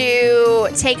to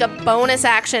take a bonus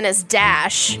action as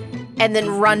dash and then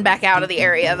run back out of the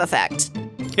area of effect?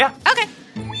 Yeah. Okay.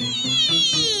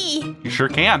 You sure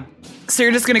can. So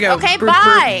you're just gonna go. Okay, broop,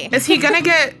 bye. broop. Is he gonna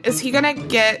get? Does he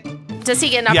get? Does he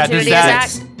get an Yeah, opportunity does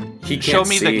that- attack? He can't Show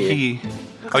me the see. key.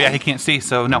 Oh yeah, he can't see,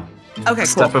 so no. Okay, cool.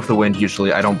 Step of the wind,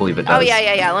 usually, I don't believe it does. Oh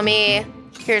yeah. Let me.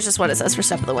 Here's just what it says for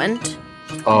Step of the Wind.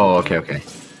 Oh, okay.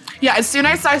 Yeah, as soon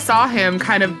as I saw him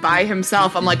kind of by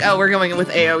himself, I'm like, oh, we're going with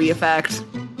AoE effect.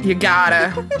 You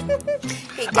gotta.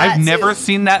 I've never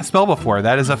seen that spell before.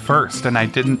 That is a first, and I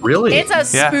didn't. Really? It's a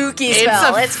spooky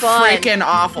spell. It's fun. Freaking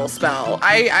awful spell.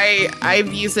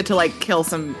 I've used it to like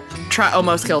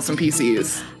almost kill some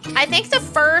PCs. I think the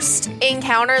first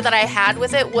encounter that I had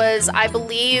with it was, I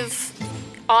believe,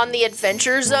 on the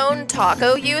Adventure Zone.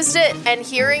 Taco used it, and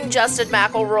hearing Justin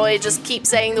McElroy just keep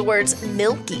saying the words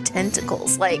 "milky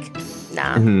tentacles," like,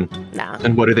 nah.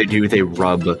 And what do? They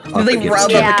rub up They against rub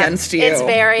you. up against you. It's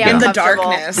very in the uncomfortable.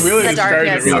 darkness. Really The described it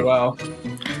darkness. really well.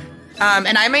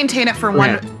 And I maintain it for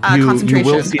one You concentration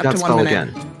will see up that to spell 1 minute.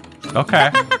 again.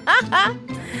 Okay.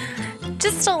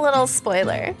 Just a little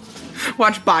spoiler.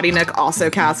 Watch Body Nick also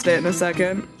cast it in a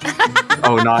second.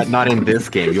 Oh, not in this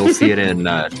game. You'll see it in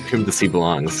Whom the Sea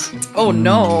Belongs. Oh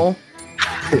no.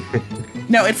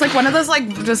 No, it's like one of those like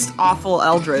just awful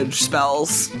Eldritch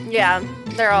spells. Yeah,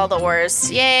 they're all the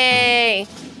worst. Yay!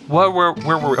 Where were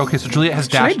we? Okay, so Juliet has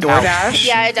dashed Should I DoorDash?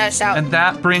 Yeah, I dashed out. And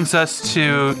that brings us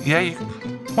to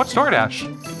what's DoorDash?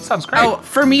 Sounds great. Oh,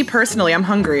 for me personally, I'm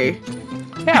hungry.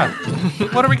 Yeah.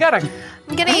 What are we getting?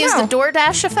 I'm gonna use the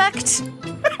DoorDash effect.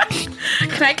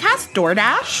 Can I cast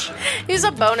DoorDash? Use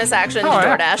a bonus action to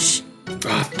yeah. DoorDash.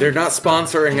 Oh, they're not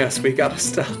sponsoring us. We gotta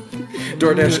stop.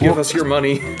 DoorDash, give us your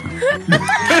money.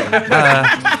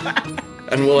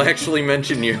 And we'll actually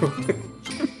mention you.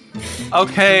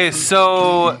 Okay,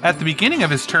 so at the beginning of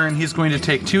his turn, he's going to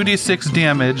take 2d6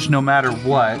 damage no matter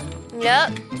what.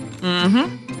 Yep.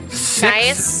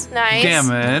 6 Nice.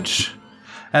 damage.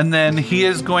 And then he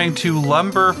is going to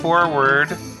lumber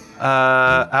forward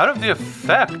out of the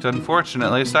effect,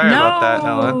 unfortunately. Sorry about that,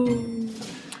 Ella.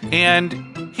 And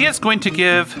he is going to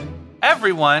give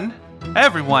everyone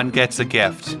gets a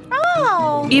gift.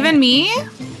 Oh. Even me?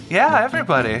 Yeah,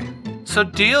 everybody. So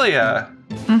Delia.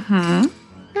 You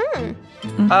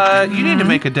need to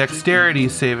make a dexterity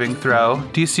saving throw.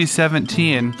 DC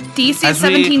 17. DC As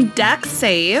 17 dex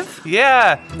save.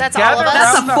 Yeah. That's gather all of us?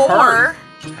 That's around a the 4. hearth.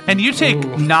 And you take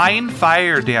 9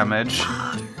 fire damage.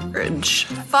 Fudge.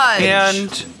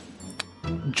 And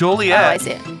Joliet, Oh, I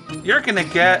see it. you're going to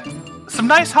get some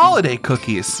nice holiday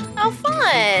cookies. Oh,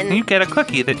 And fun. you get a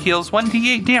cookie that heals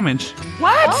 1d8 damage.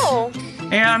 What? Oh.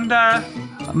 And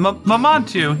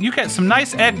Mamantu, you get some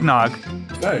nice eggnog.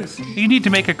 Nice. You need to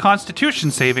make a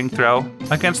constitution saving throw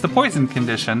against the poison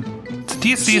condition. It's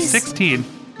DC Jeez. 16.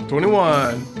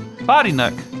 21. Body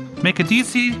Nook, make a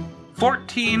DC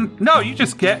 14. No, you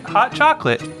just get hot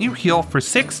chocolate. You heal for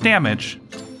 6 damage.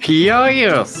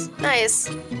 Yes. Nice.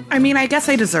 I mean, I guess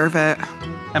I deserve it.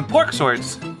 And Pork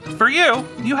Swords, for you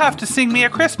have to sing me a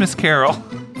Christmas carol.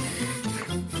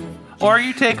 Or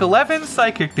you take 11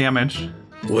 psychic damage.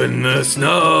 When the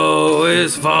snow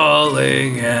is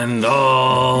falling and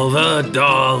all the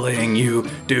dolling you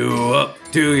do up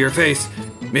to your face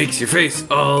makes your face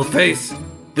all face.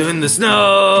 When the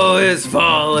snow is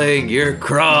falling, you're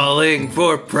crawling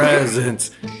for presents.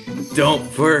 don't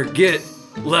forget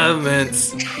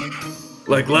lemons.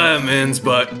 Like lemons,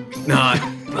 but not.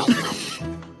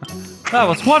 That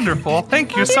was wonderful.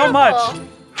 Thank you so much.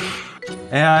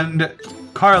 And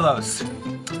Carlos,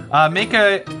 make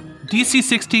a DC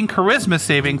 16 charisma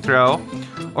saving throw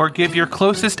or give your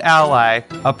closest ally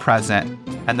a present.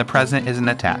 And the present is an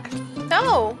attack.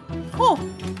 No. Oh,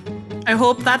 I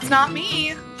hope that's not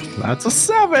me. That's a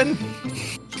 7.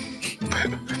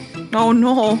 Oh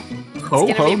no. Ho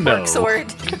It's gonna ho be no. pork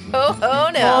sword. Oh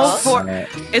no.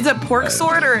 Is it pork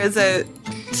sword or is it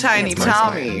Tiny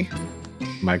Tommy?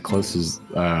 My closest.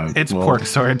 It's pork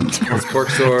sword. It's pork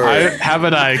sword.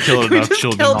 Haven't I killed enough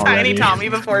children Kill already? Tiny Tommy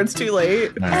before it's too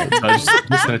late. All right, so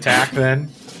just an attack then.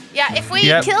 Yeah, if we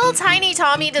Yep. kill Tiny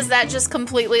Tommy, does that just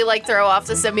completely like throw off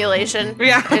the simulation?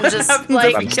 Yeah. And just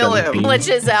like kill him.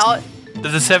 glitches out?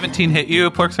 Does a 17 hit you,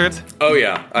 pork swords? Oh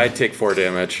yeah, I take 4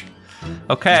 damage.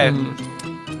 Okay.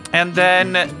 And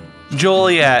then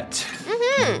Juliet.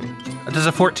 Does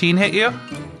a 14 hit you?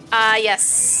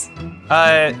 Yes.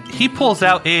 He pulls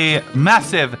out a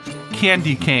massive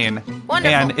candy cane.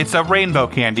 Wonderful. And it's a rainbow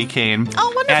candy cane.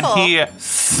 Oh, wonderful. And he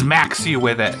smacks you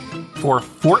with it for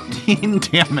 14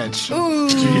 damage.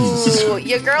 Ooh,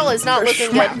 your girl is not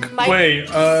looking good. My Wait,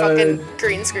 fucking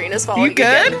green screen is falling. You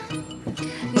good? again.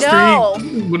 No.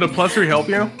 Would a +3 help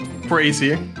you for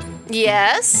AC?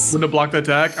 Yes. Would it block the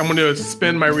attack? I'm going to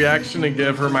spend my reaction and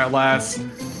give her my last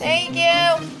Thank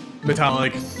you.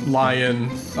 metallic lion.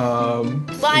 Lion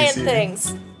AC.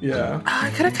 things. Yeah.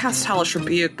 I could have cast Hellish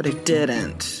Rebuke, but I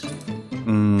didn't.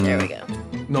 There we go.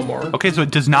 No more. Okay, so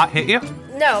it does not hit you?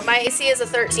 No, my AC is a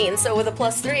 13, so with a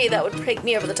 +3, that would take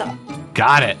me over the top.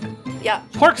 Got it. Yeah.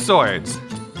 Pork swords.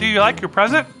 Do you like your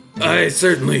present? I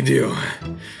certainly do.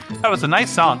 That was a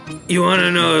nice song. You want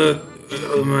to know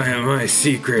my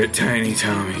secret, Tiny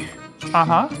Tommy?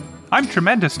 Uh-huh. I'm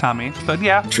tremendous, Tommy, but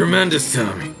yeah. Tremendous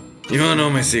Tommy. You want to know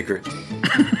my secret?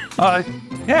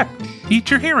 Yeah. Eat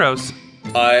your heroes.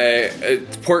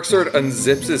 Pork Sword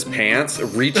unzips his pants,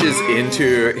 reaches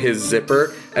into his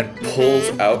zipper, and pulls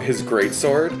out his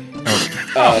greatsword.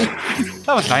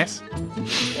 That was nice.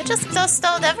 You're just so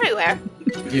stoned everywhere.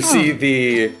 You see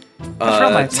the That's real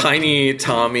nice. Tiny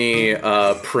Tommy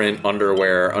print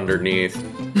underwear underneath,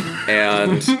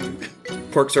 and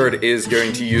Pork Sword is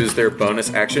going to use their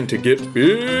bonus action to get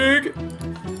big.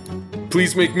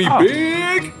 Please make me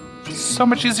big. So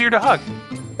much easier to hug.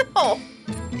 Oh.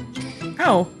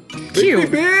 Oh, Make me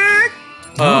cute. big.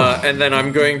 And then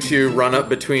I'm going to run up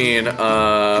between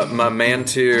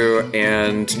Mamantu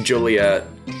and Juliet,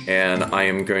 and I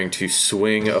am going to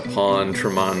swing upon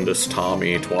Tremendous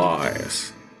Tommy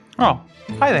twice. Oh,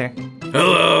 hi there.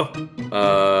 Hello.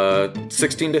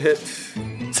 16 to hit.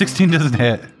 16 doesn't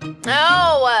hit.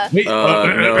 No. Wait,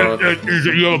 no.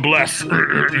 you have a bless.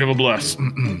 You have a bless.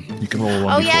 You can roll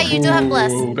one. Oh, yeah, you do have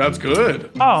bless. Ooh, that's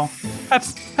good. Oh,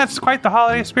 that's quite the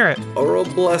holiday spirit. I'll roll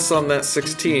bless on that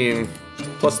 16.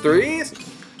 Plus 3?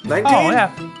 19? Oh,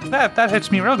 yeah. That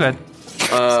hits me real good.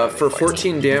 For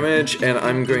 14 damage, and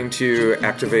I'm going to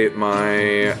activate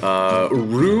my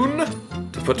rune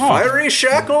to put fiery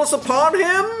shackles upon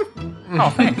him. Oh,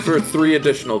 thanks. For 3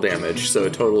 additional damage, so a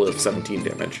total of 17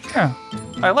 damage. Yeah.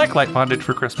 I like light bondage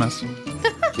for Christmas.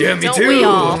 Yeah, me Don't too. we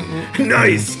all?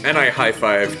 Nice. And I high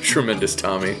five Tremendous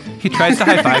Tommy. He tries to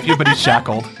high five you, but he's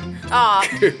shackled. Aw.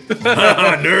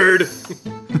 Nerd.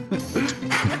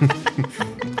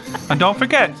 And don't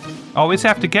forget, always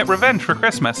have to get revenge for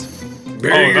Christmas.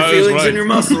 Bury your that is feelings right. in your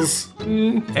muscles.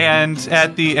 And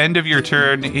at the end of your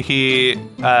turn, he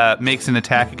makes an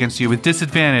attack against you with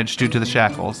disadvantage due to the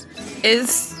shackles.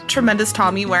 Is Tremendous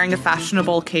Tommy wearing a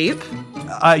fashionable cape?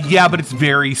 Yeah, but it's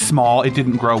very small. It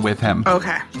didn't grow with him.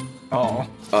 Okay. Oh.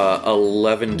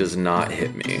 11 does not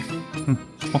hit me.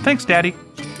 Well, thanks, Daddy.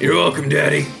 You're welcome,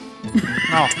 Daddy.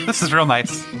 Oh, this is real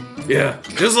nice. Yeah,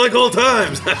 just like old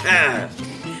times.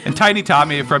 And Tiny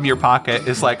Tommy from your pocket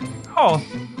is like,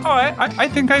 I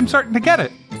think I'm starting to get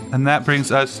it. And that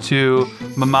brings us to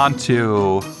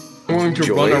Mamantu. I'm going to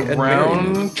Joy run and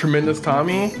around Mary. Tremendous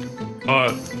Tommy.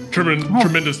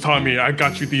 Tremendous Tommy, I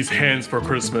got you these hands for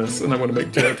Christmas, and I'm going to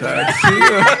make 2 attacks.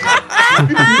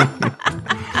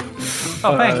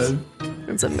 Oh, thanks.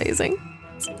 That's amazing.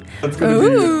 That's going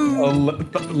to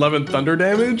be 11 thunder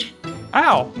damage,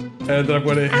 Ow. and then I'm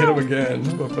going to hit him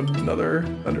again with another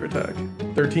thunder attack.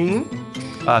 13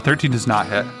 13 does not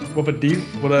hit. with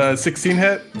a 16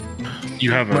 hit.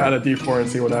 You have I'm gonna add a. a D4 and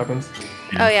see what happens.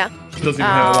 Oh, yeah. It doesn't even hit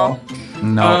at all.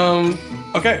 No.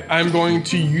 Okay, I'm going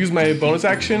to use my bonus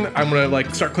action. I'm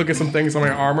gonna start clicking some things on my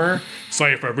armor.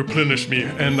 Cypher, replenish me,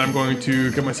 and I'm going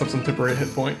to give myself some temporary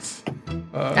hit points.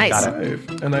 Nice.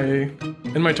 5. And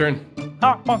in my turn.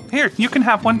 Oh, well, here, you can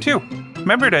have one too.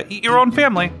 Remember to eat your own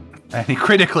family. And he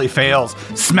critically fails,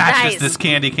 smashes this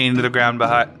candy cane to the ground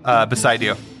beside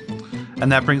you.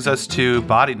 And that brings us to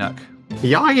Body Nook.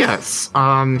 Yeah, yes.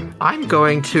 I'm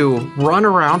going to run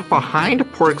around behind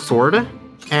Pork Sword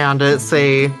and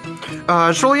say,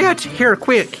 Juliet, here,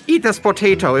 quick, eat this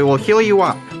potato. It will heal you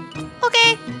up.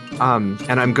 Okay.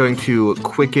 And I'm going to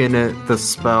quicken the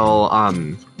spell,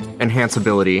 Enhance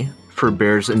Ability for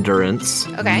Bear's Endurance.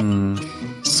 Okay.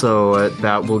 So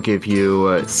that will give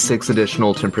you 6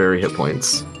 additional temporary hit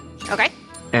points. Okay.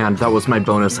 And that was my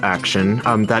bonus action.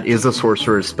 That is a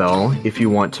sorcerer's spell if you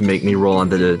want to make me roll on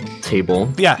the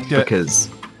table. Yeah, do it. Because,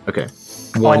 okay.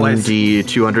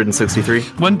 1d263.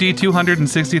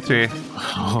 1d263.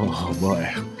 Oh, boy.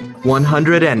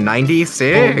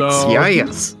 196. Oh, no. Yeah,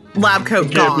 yes. Lab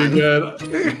coat Can't be gone.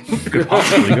 good. Could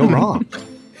possibly go wrong.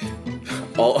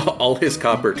 All his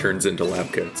copper turns into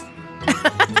lab coats.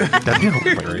 That'd be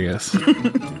hilarious.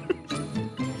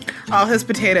 All his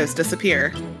potatoes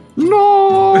disappear.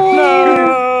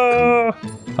 No!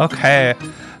 Okay,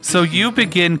 so you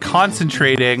begin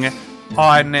concentrating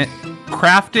on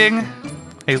crafting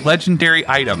a legendary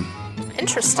item.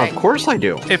 Interesting. Of course I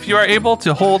do. If you are able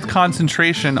to hold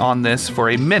concentration on this for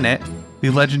a minute, the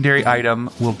legendary item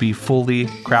will be fully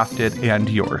crafted and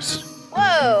yours.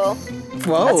 Whoa.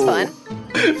 Whoa. That's fun.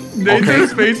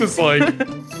 Nathan's face is like,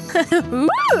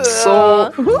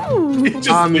 So, he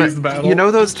just leaves the battle. you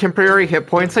know those temporary hit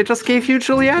points I just gave you,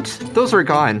 Juliet? Those are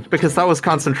gone because that was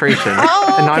concentration.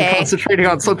 Oh, And now I'm okay. concentrating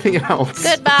on something else.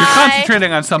 Goodbye. You're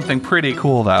concentrating on something pretty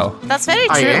cool, though. That's very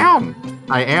I true. am.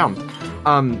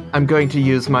 I'm going to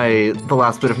use the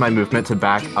last bit of my movement to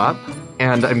back up,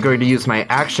 and I'm going to use my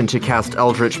action to cast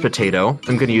Eldritch Potato.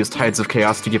 I'm going to use Tides of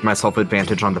Chaos to give myself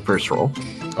advantage on the first roll.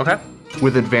 Okay.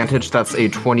 With advantage, that's a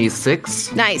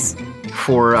 26 Nice.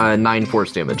 for 9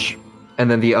 force damage.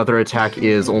 And then the other attack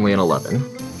is only an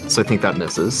 11. So I think that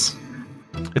misses.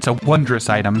 It's a wondrous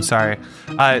item, sorry.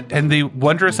 And the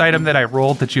wondrous item that I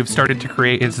rolled that you've started to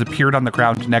create is appeared on the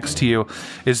ground next to you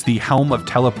is the Helm of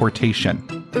Teleportation.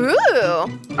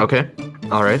 Ooh. Okay.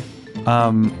 All right.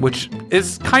 Which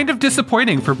is kind of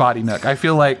disappointing for Body Nook. I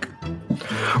feel like...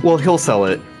 Well, he'll sell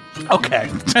it. Okay.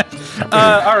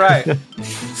 All right.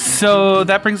 So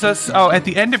that brings us... Oh, at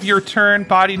the end of your turn,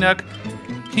 Body Nook,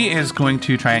 he is going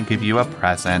to try and give you a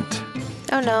present.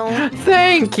 Oh, no.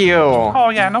 Thank you. Oh,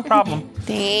 yeah, no problem.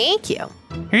 Thank you.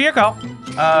 Here you go.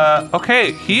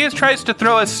 Okay, he tries to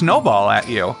throw a snowball at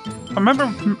you. I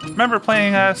remember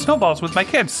playing snowballs with my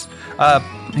kids.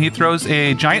 He throws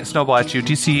a giant snowball at you.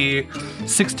 DC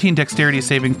 16 dexterity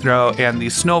saving throw, and the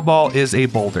snowball is a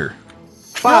boulder.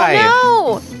 5.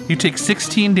 Oh, You take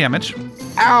 16 damage,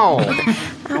 Ow.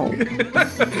 no.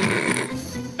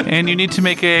 and you need to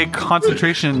make a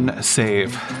concentration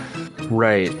save.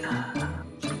 Right.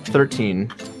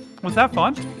 13. Was that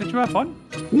fun? Did you have fun?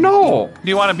 No. Do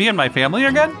you want to be in my family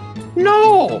again?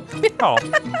 No. Oh,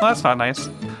 well, that's not nice.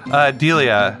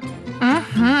 Delia.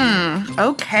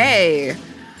 Okay.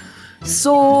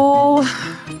 So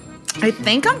I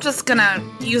think I'm just gonna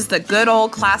use the good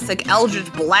old classic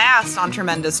Eldritch Blast on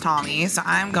Tremendous Tommy. So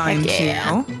I'm going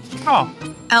to Oh,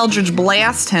 Eldritch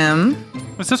Blast him.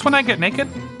 is this when I get naked?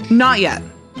 Not yet.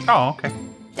 Oh, okay.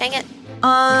 Dang it.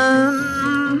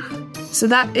 So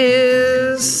that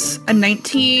is a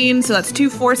 19, so that's 2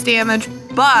 force damage,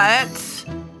 but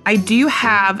I do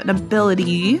have an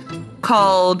ability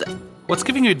called... What's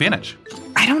giving you advantage?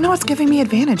 I don't know what's giving me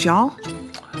advantage, y'all.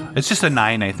 It's just a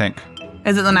 9, I think.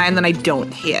 Is it the 9 that I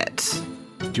don't hit?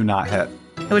 Do not hit.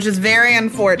 Which is very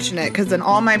unfortunate, because then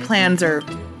all my plans are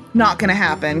not going to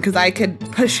happen, because I could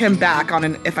push him back on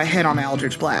if I hit on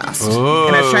Eldritch Blast. Ooh.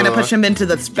 And I was trying to push him back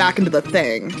into the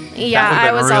thing. Yeah, would've I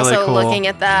been was really also cool. looking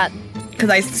at that.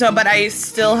 But I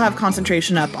still have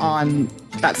concentration up on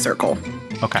that circle.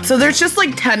 Okay. So there's just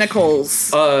like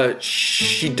tentacles.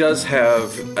 She does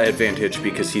have advantage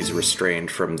because he's restrained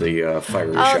from the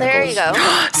fiery Oh, shackles. there you go.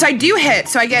 So I do hit.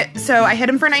 So I hit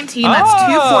him for 19. That's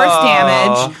 2 force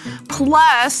damage.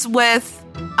 Plus with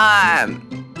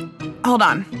hold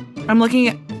on. I'm looking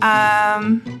at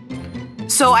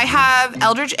so I have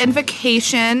Eldritch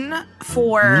Invocation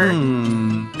for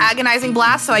Agonizing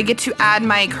Blast, so I get to add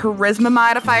my Charisma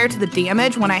modifier to the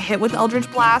damage when I hit with Eldritch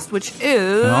Blast, which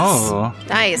is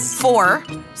Nice. 4.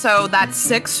 So that's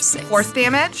 6 force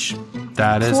damage.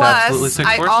 That is Plus, absolutely 6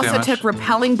 I force also damage. took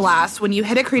Repelling Blast. When you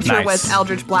hit a creature Nice. with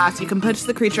Eldritch Blast, you can push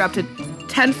the creature up to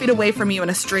 10 feet away from you in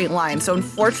a straight line. So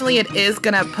unfortunately, it is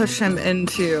going to push him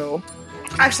into...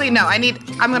 Actually, no, I'm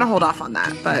going to hold off on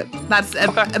that. But that's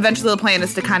eventually the plan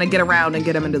is to kind of get around and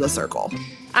get him into the circle.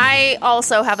 I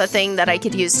also have a thing that I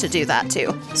could use to do that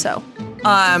too. So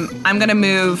I'm gonna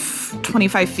move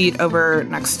 25 feet over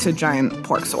next to giant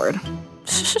pork sword.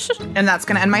 And that's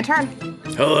gonna end my turn.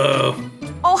 Hello.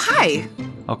 Oh, hi.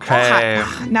 Okay. Oh,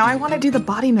 hi. Now I want to do the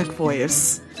body Nook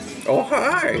voice. Oh,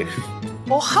 hi.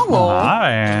 Oh, hello.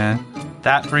 Hi.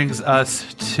 That brings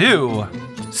us to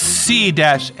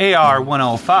C-AR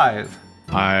 105.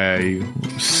 I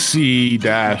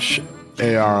C-AR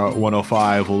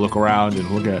 105 will look around and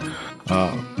look at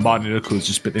Body Nook, who's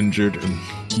just been injured, and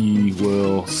he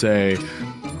will say,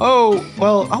 "Oh,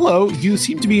 well, hello. You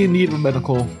seem to be in need of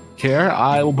medical care.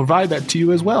 I will provide that to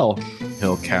you as well."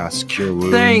 He'll cast Cure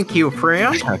Wounds. Thank you,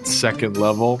 friend. At second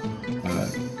level.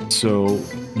 So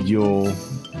you'll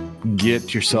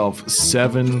get yourself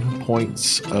 7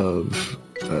 points of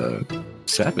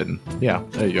 7. Yeah,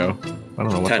 there you go. I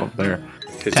don't know what's 10. up there.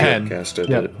 10. Casted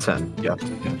Yeah, it. 10. Yeah,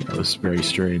 that was very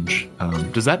strange.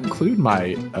 Does that include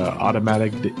my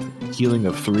automatic healing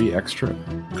of 3 extra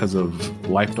because of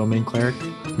Life Domain Cleric?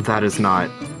 That is not.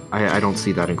 I don't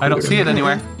see that included. I don't see it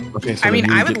anywhere. Okay, so I mean,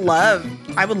 then you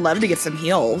I would love to get some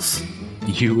heals.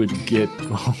 You would get.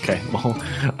 Okay, well,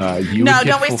 you. No, would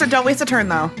get don't waste a turn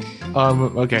though.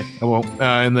 Okay, I won't.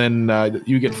 And then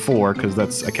you get 4 because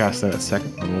I cast that at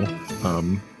second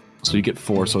level. So you get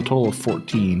 4, so a total of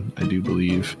 14, I do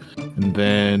believe. And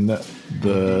then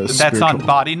That's on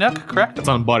Body Nook, correct? That's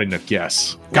on Body Nook,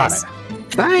 yes. Got it.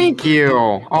 Thank you.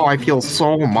 Oh, I feel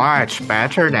so much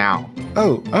better now.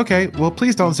 Oh, okay. Well,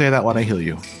 please don't say that when I heal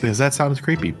you, because that sounds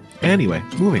creepy. Anyway,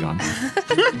 moving on.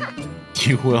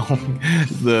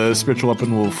 The spiritual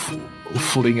weapon will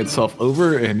fling itself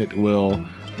over, and it will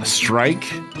strike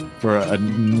for a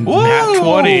nat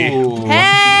 20.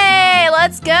 Hey,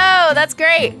 let's go. That's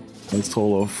great. That's a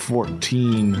total of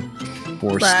 14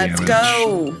 force Let's damage.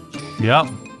 go. Yep.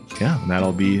 Yeah, and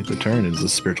that'll be the turn as the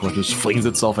spiritual weapon just flings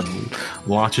itself and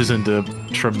launches into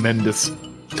tremendous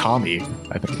Tommy,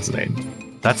 I think is his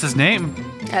name. That's his name.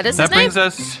 That is That his name. brings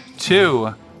us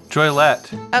to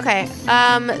Joylette. Okay,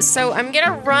 so I'm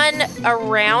gonna run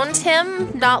around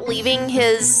him, not leaving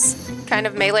his kind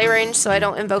of melee range so I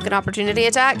don't invoke an opportunity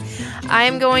attack. I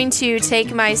am going to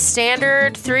take my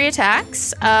standard 3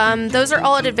 attacks. Those are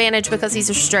all at advantage because he's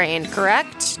restrained,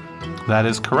 correct? That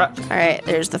is correct. All right,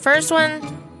 there's the first one,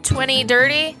 20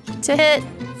 dirty to hit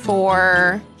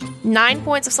for 9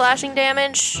 points of slashing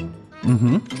damage.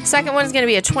 Mm-hmm. Second one's gonna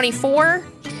be a 24,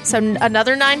 so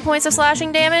another 9 points of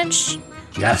slashing damage.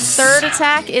 Yes. Third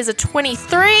attack is a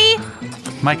 23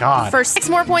 My God. for 6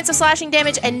 more points of slashing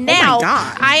damage. And now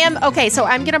I am okay. So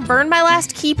I'm gonna burn my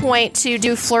last key point to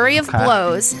do flurry of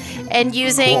blows, and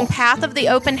using Path of the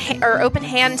Open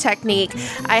Hand technique,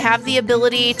 I have the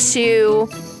ability to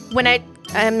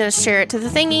I'm gonna share it to the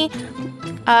thingy.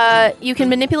 You can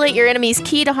manipulate your enemy's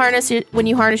key to harness when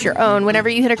you harness your own. Whenever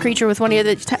you hit a creature with one of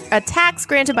the attacks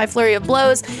granted by flurry of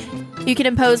blows, you can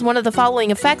impose one of the following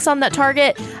effects on that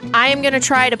target. I am going to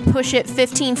try to push it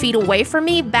 15 feet away from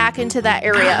me back into that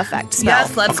area effect spell.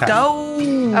 Yes, let's go.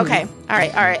 Okay. All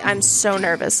right. I'm so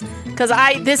nervous because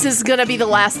this is going to be the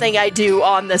last thing I do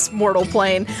on this mortal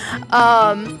plane.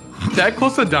 That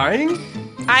close to dying?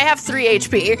 I have 3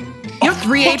 HP. You have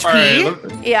 3 HP?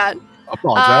 Right. Yeah.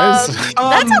 Apologize.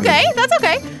 That's okay. That's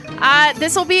okay.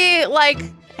 This will be like,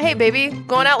 hey, baby,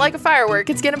 going out like a firework.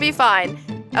 It's going to be fine.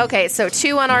 Okay, so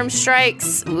 2 unarmed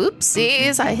strikes.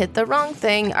 Oopsies, I hit the wrong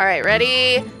thing. All right,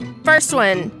 ready? First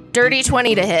one, dirty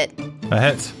 20 to hit.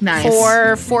 That hits. Nice.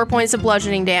 For 4 points of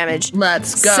bludgeoning damage.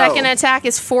 Let's go. Second attack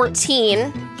is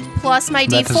 14, plus my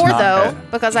That does D4 not though,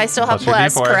 hit. because I still have Plus your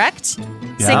bless, D4. correct?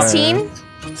 Yeah. 16?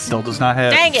 Still does not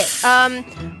hit. Dang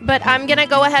it. But I'm gonna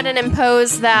go ahead and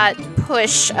impose that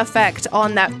push effect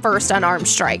on that first unarmed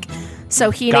strike. So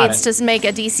he Got needs it. to make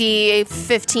a DC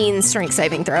 15 strength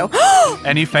saving throw.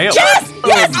 And he failed. Yes!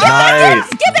 Yes! Oh my Nice.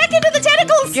 God! Get back into the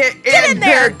tentacles! Get in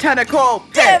there! tentacle.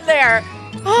 Get in there!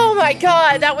 Oh my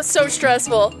God, that was so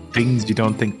stressful. Things you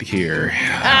don't think to hear.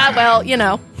 Well, you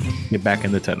know, Get back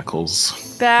in the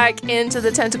tentacles. back into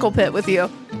the tentacle pit with you.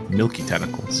 Milky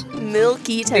tentacles.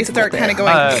 Milky tentacle They start pit. kind of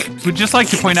going. Would just like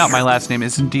to point out my last name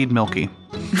is indeed Milky.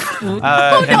 Oh, no, And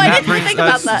I that didn't brings think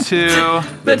about us that. to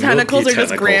the tentacles are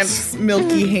just tentacles. Grant's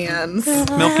milky hands.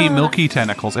 Milky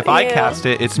Tentacles. If I Ew. cast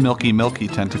it, it's Milky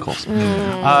Tentacles.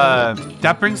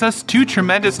 That brings us to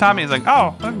Tremendous Tommy. He's like,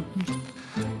 oh,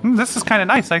 this is kind of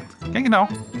nice. I didn't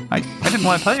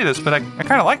want to tell you this, but I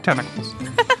kind of like tentacles.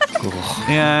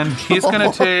 And he's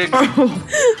going to take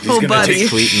He's gonna buddy. take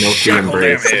Sweet milky shackle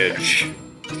embrace. damage.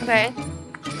 Okay.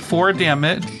 4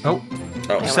 damage. Oh,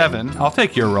 7. I'll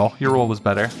take your roll. Your roll was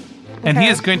better. And he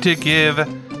Okay. is going to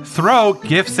throw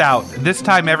gifts out. This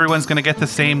time everyone's going to get the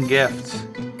same gift.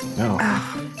 No.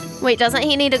 Wait, doesn't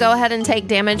he need to go ahead and take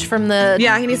damage from the?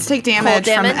 Yeah, he needs to take damage,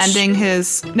 from ending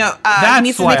his. No, he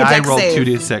needs That's to why make a I dex rolled save.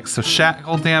 2d6. So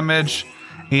shackle damage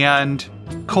and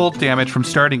cold damage from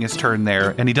starting his turn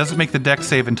there, and he doesn't make the dex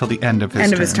save until the end of his turn.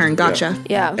 End of his turn. Gotcha.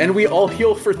 Yeah. And we all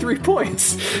heal for 3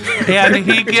 points. And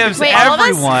he gives Wait, all of us?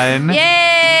 everyone.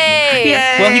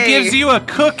 Yay! Well, he gives you a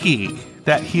cookie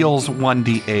that heals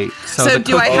 1d8. So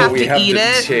do I have to eat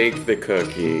it? Take the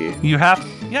cookie. You have.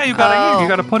 Yeah, you gotta. You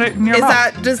gotta put it in your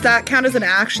mouth. Does that count as an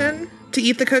action to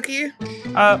eat the cookie?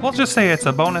 We'll just say it's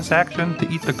a bonus action to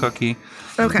eat the cookie.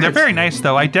 Okay. They're very nice,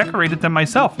 though. I decorated them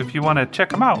myself. If you want to check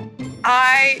them out.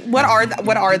 What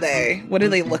are they? What do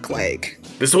they look like?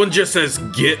 This one just says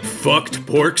 "Get fucked,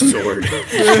 pork sword."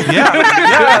 yeah,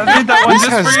 I made that one This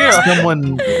just has for you.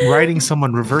 someone riding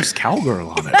someone reverse cowgirl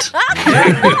on it.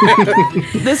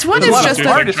 This one There's is a lot just of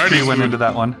artistry went into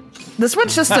that one. This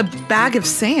one's just a bag of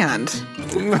sand.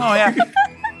 Oh yeah,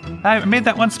 I made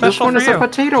that one This special one for is you. a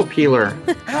potato peeler.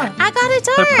 I got it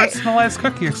They're done. personalized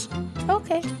cookies.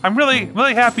 Okay. I'm really,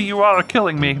 really happy you all are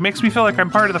killing me. It makes me feel like I'm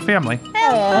part of the family.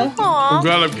 I'm Aww.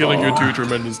 glad I'm killing you too,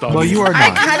 tremendous Tommy. Well, you are I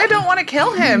not. kind of don't want to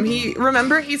kill him.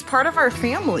 He's part of our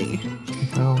family.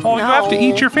 Oh, you have to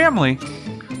eat your family.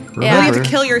 You have to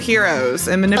kill your heroes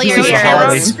and manipulate your your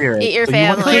heroes. heroes. Eat your So you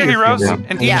want to family. kill your heroes Yeah.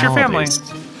 and eat Yeah. your family.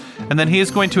 And then he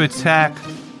is going to attack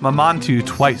Mamantu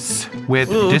twice with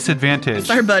disadvantage.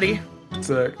 Sorry, buddy.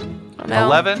 Sick. No.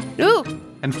 11 Ooh.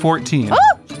 and 14.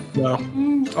 No.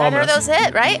 Neither of those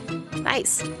hit, right?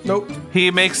 Nice. Nope.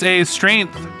 He makes a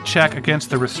strength check against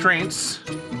the restraints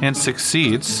and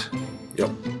succeeds.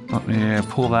 Yep. Let me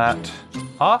pull that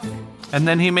off. And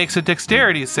then he makes a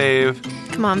dexterity save.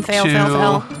 Come on, fail.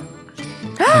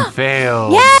 And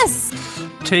fails. Yes!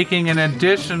 Taking an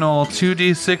additional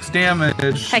 2d6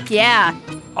 damage. Heck yeah.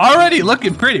 Already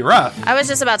looking pretty rough. I was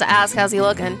just about to ask, how's he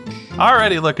looking?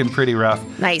 Already looking pretty rough.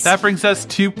 Nice. That brings us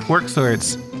to pork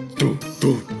swords.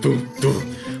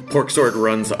 Pork sword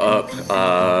runs up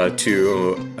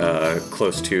to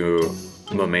close to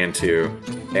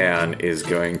Mamantu and is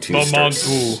going to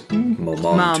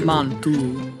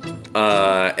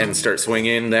and start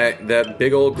swinging that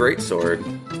big old great-sword.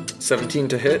 17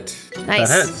 to hit. Nice.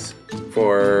 That hits.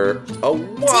 For a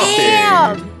whopping.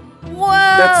 Damn!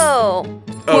 Whoa!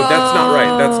 That's not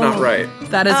right. That's not right.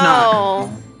 That is not.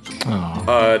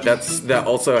 Oh. That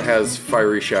also has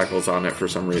fiery shackles on it for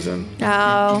some reason.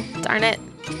 Oh, darn it.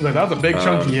 Like, that was a big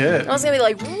chunky hit. I was gonna be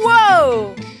like,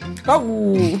 whoa!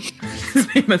 Oh.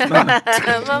 His name is Mama.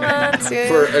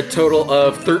 For a total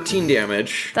of 13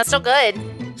 damage. That's still good.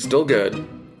 Still good.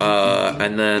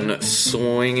 And then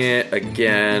swing it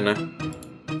again.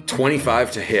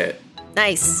 25 to hit.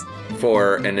 Nice.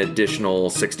 For an additional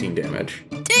 16 damage.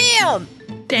 Damn!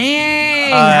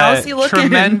 Dang. How's he looking?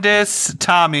 Tremendous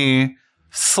Tommy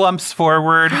slumps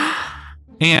forward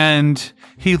and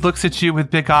he looks at you with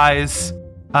big eyes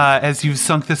as you've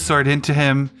sunk this sword into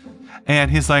him. And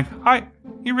he's like, I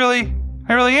really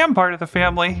am part of the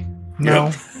family. No.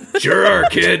 Yep. Sure are,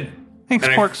 kid. Thanks,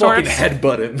 and pork I swords. fucking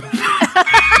headbutt him.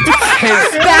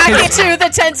 Back into the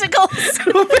tentacles.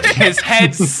 His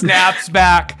head snaps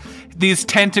back. These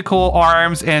tentacle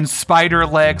arms and spider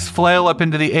legs flail up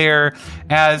into the air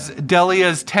as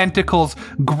Delia's tentacles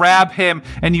grab him,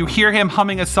 and you hear him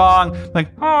humming a song like,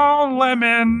 "Oh,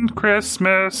 lemon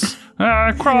Christmas,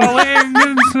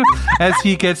 crawling," as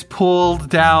he gets pulled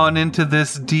down into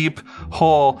this deep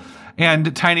hole.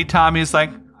 And Tiny Tommy's like,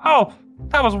 "Oh,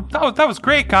 that was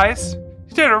great, guys.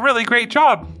 You did a really great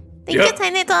job." Thank you,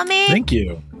 Tiny Tommy. Thank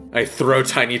you. I throw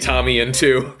Tiny Tommy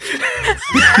into.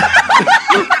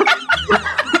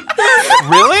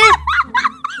 Really?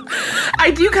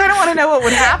 I do kind of want to know what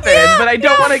would happen, but I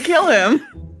don't want to kill him.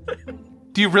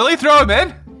 Do you really throw him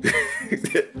in?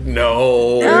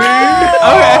 No. Okay. No,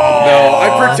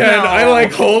 I pretend. I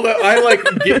like hold it. I like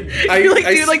get. I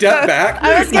step back.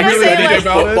 I was gonna I say, like,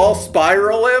 like- football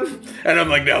spiral him, and I'm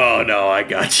like, no, I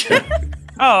got you.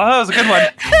 Oh, that was a good one.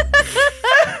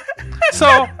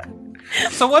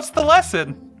 So what's the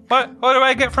lesson? What do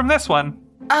I get from this one?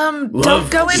 Don't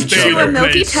go each into other, a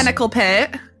milky please. tentacle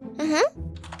pit.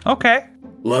 Okay.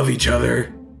 Love each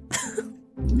other.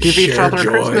 Give each Share other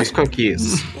joy. Christmas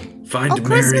cookies. Find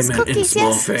Christmas merriment in cookies,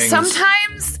 small yes. things.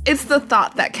 Sometimes it's the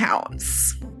thought that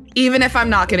counts, even if I'm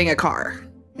not getting a car.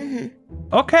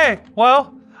 Okay.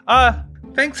 Well,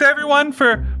 thanks everyone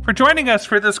for joining us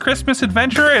for this Christmas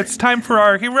adventure. It's time for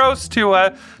our heroes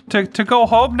to go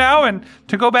home now and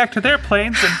to go back to their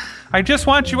planes. And I just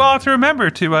want you all to remember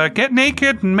to get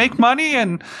naked and make money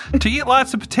and to eat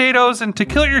lots of potatoes and to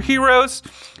kill your heroes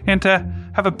and to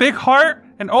have a big heart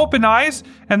and open eyes,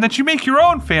 and that you make your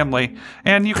own family.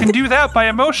 And you can do that by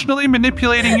emotionally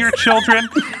manipulating your children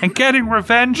and getting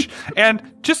revenge. And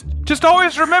just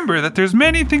always remember that there's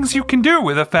many things you can do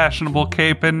with a fashionable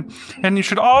cape, and you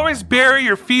should always bury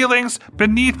your feelings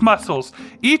beneath muscles,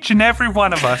 each and every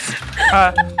one of us.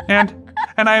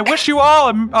 And I wish you all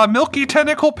a milky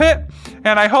tentacle pit,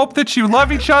 and I hope that you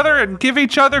love each other and give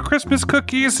each other Christmas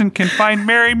cookies and can find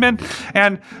merriment.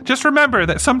 And just remember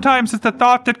that sometimes it's the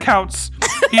thought that counts,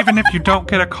 even if you don't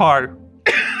get a card.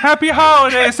 Happy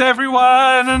holidays,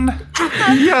 everyone!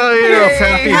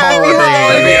 Happy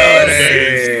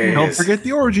holidays! Don't forget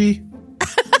the orgy.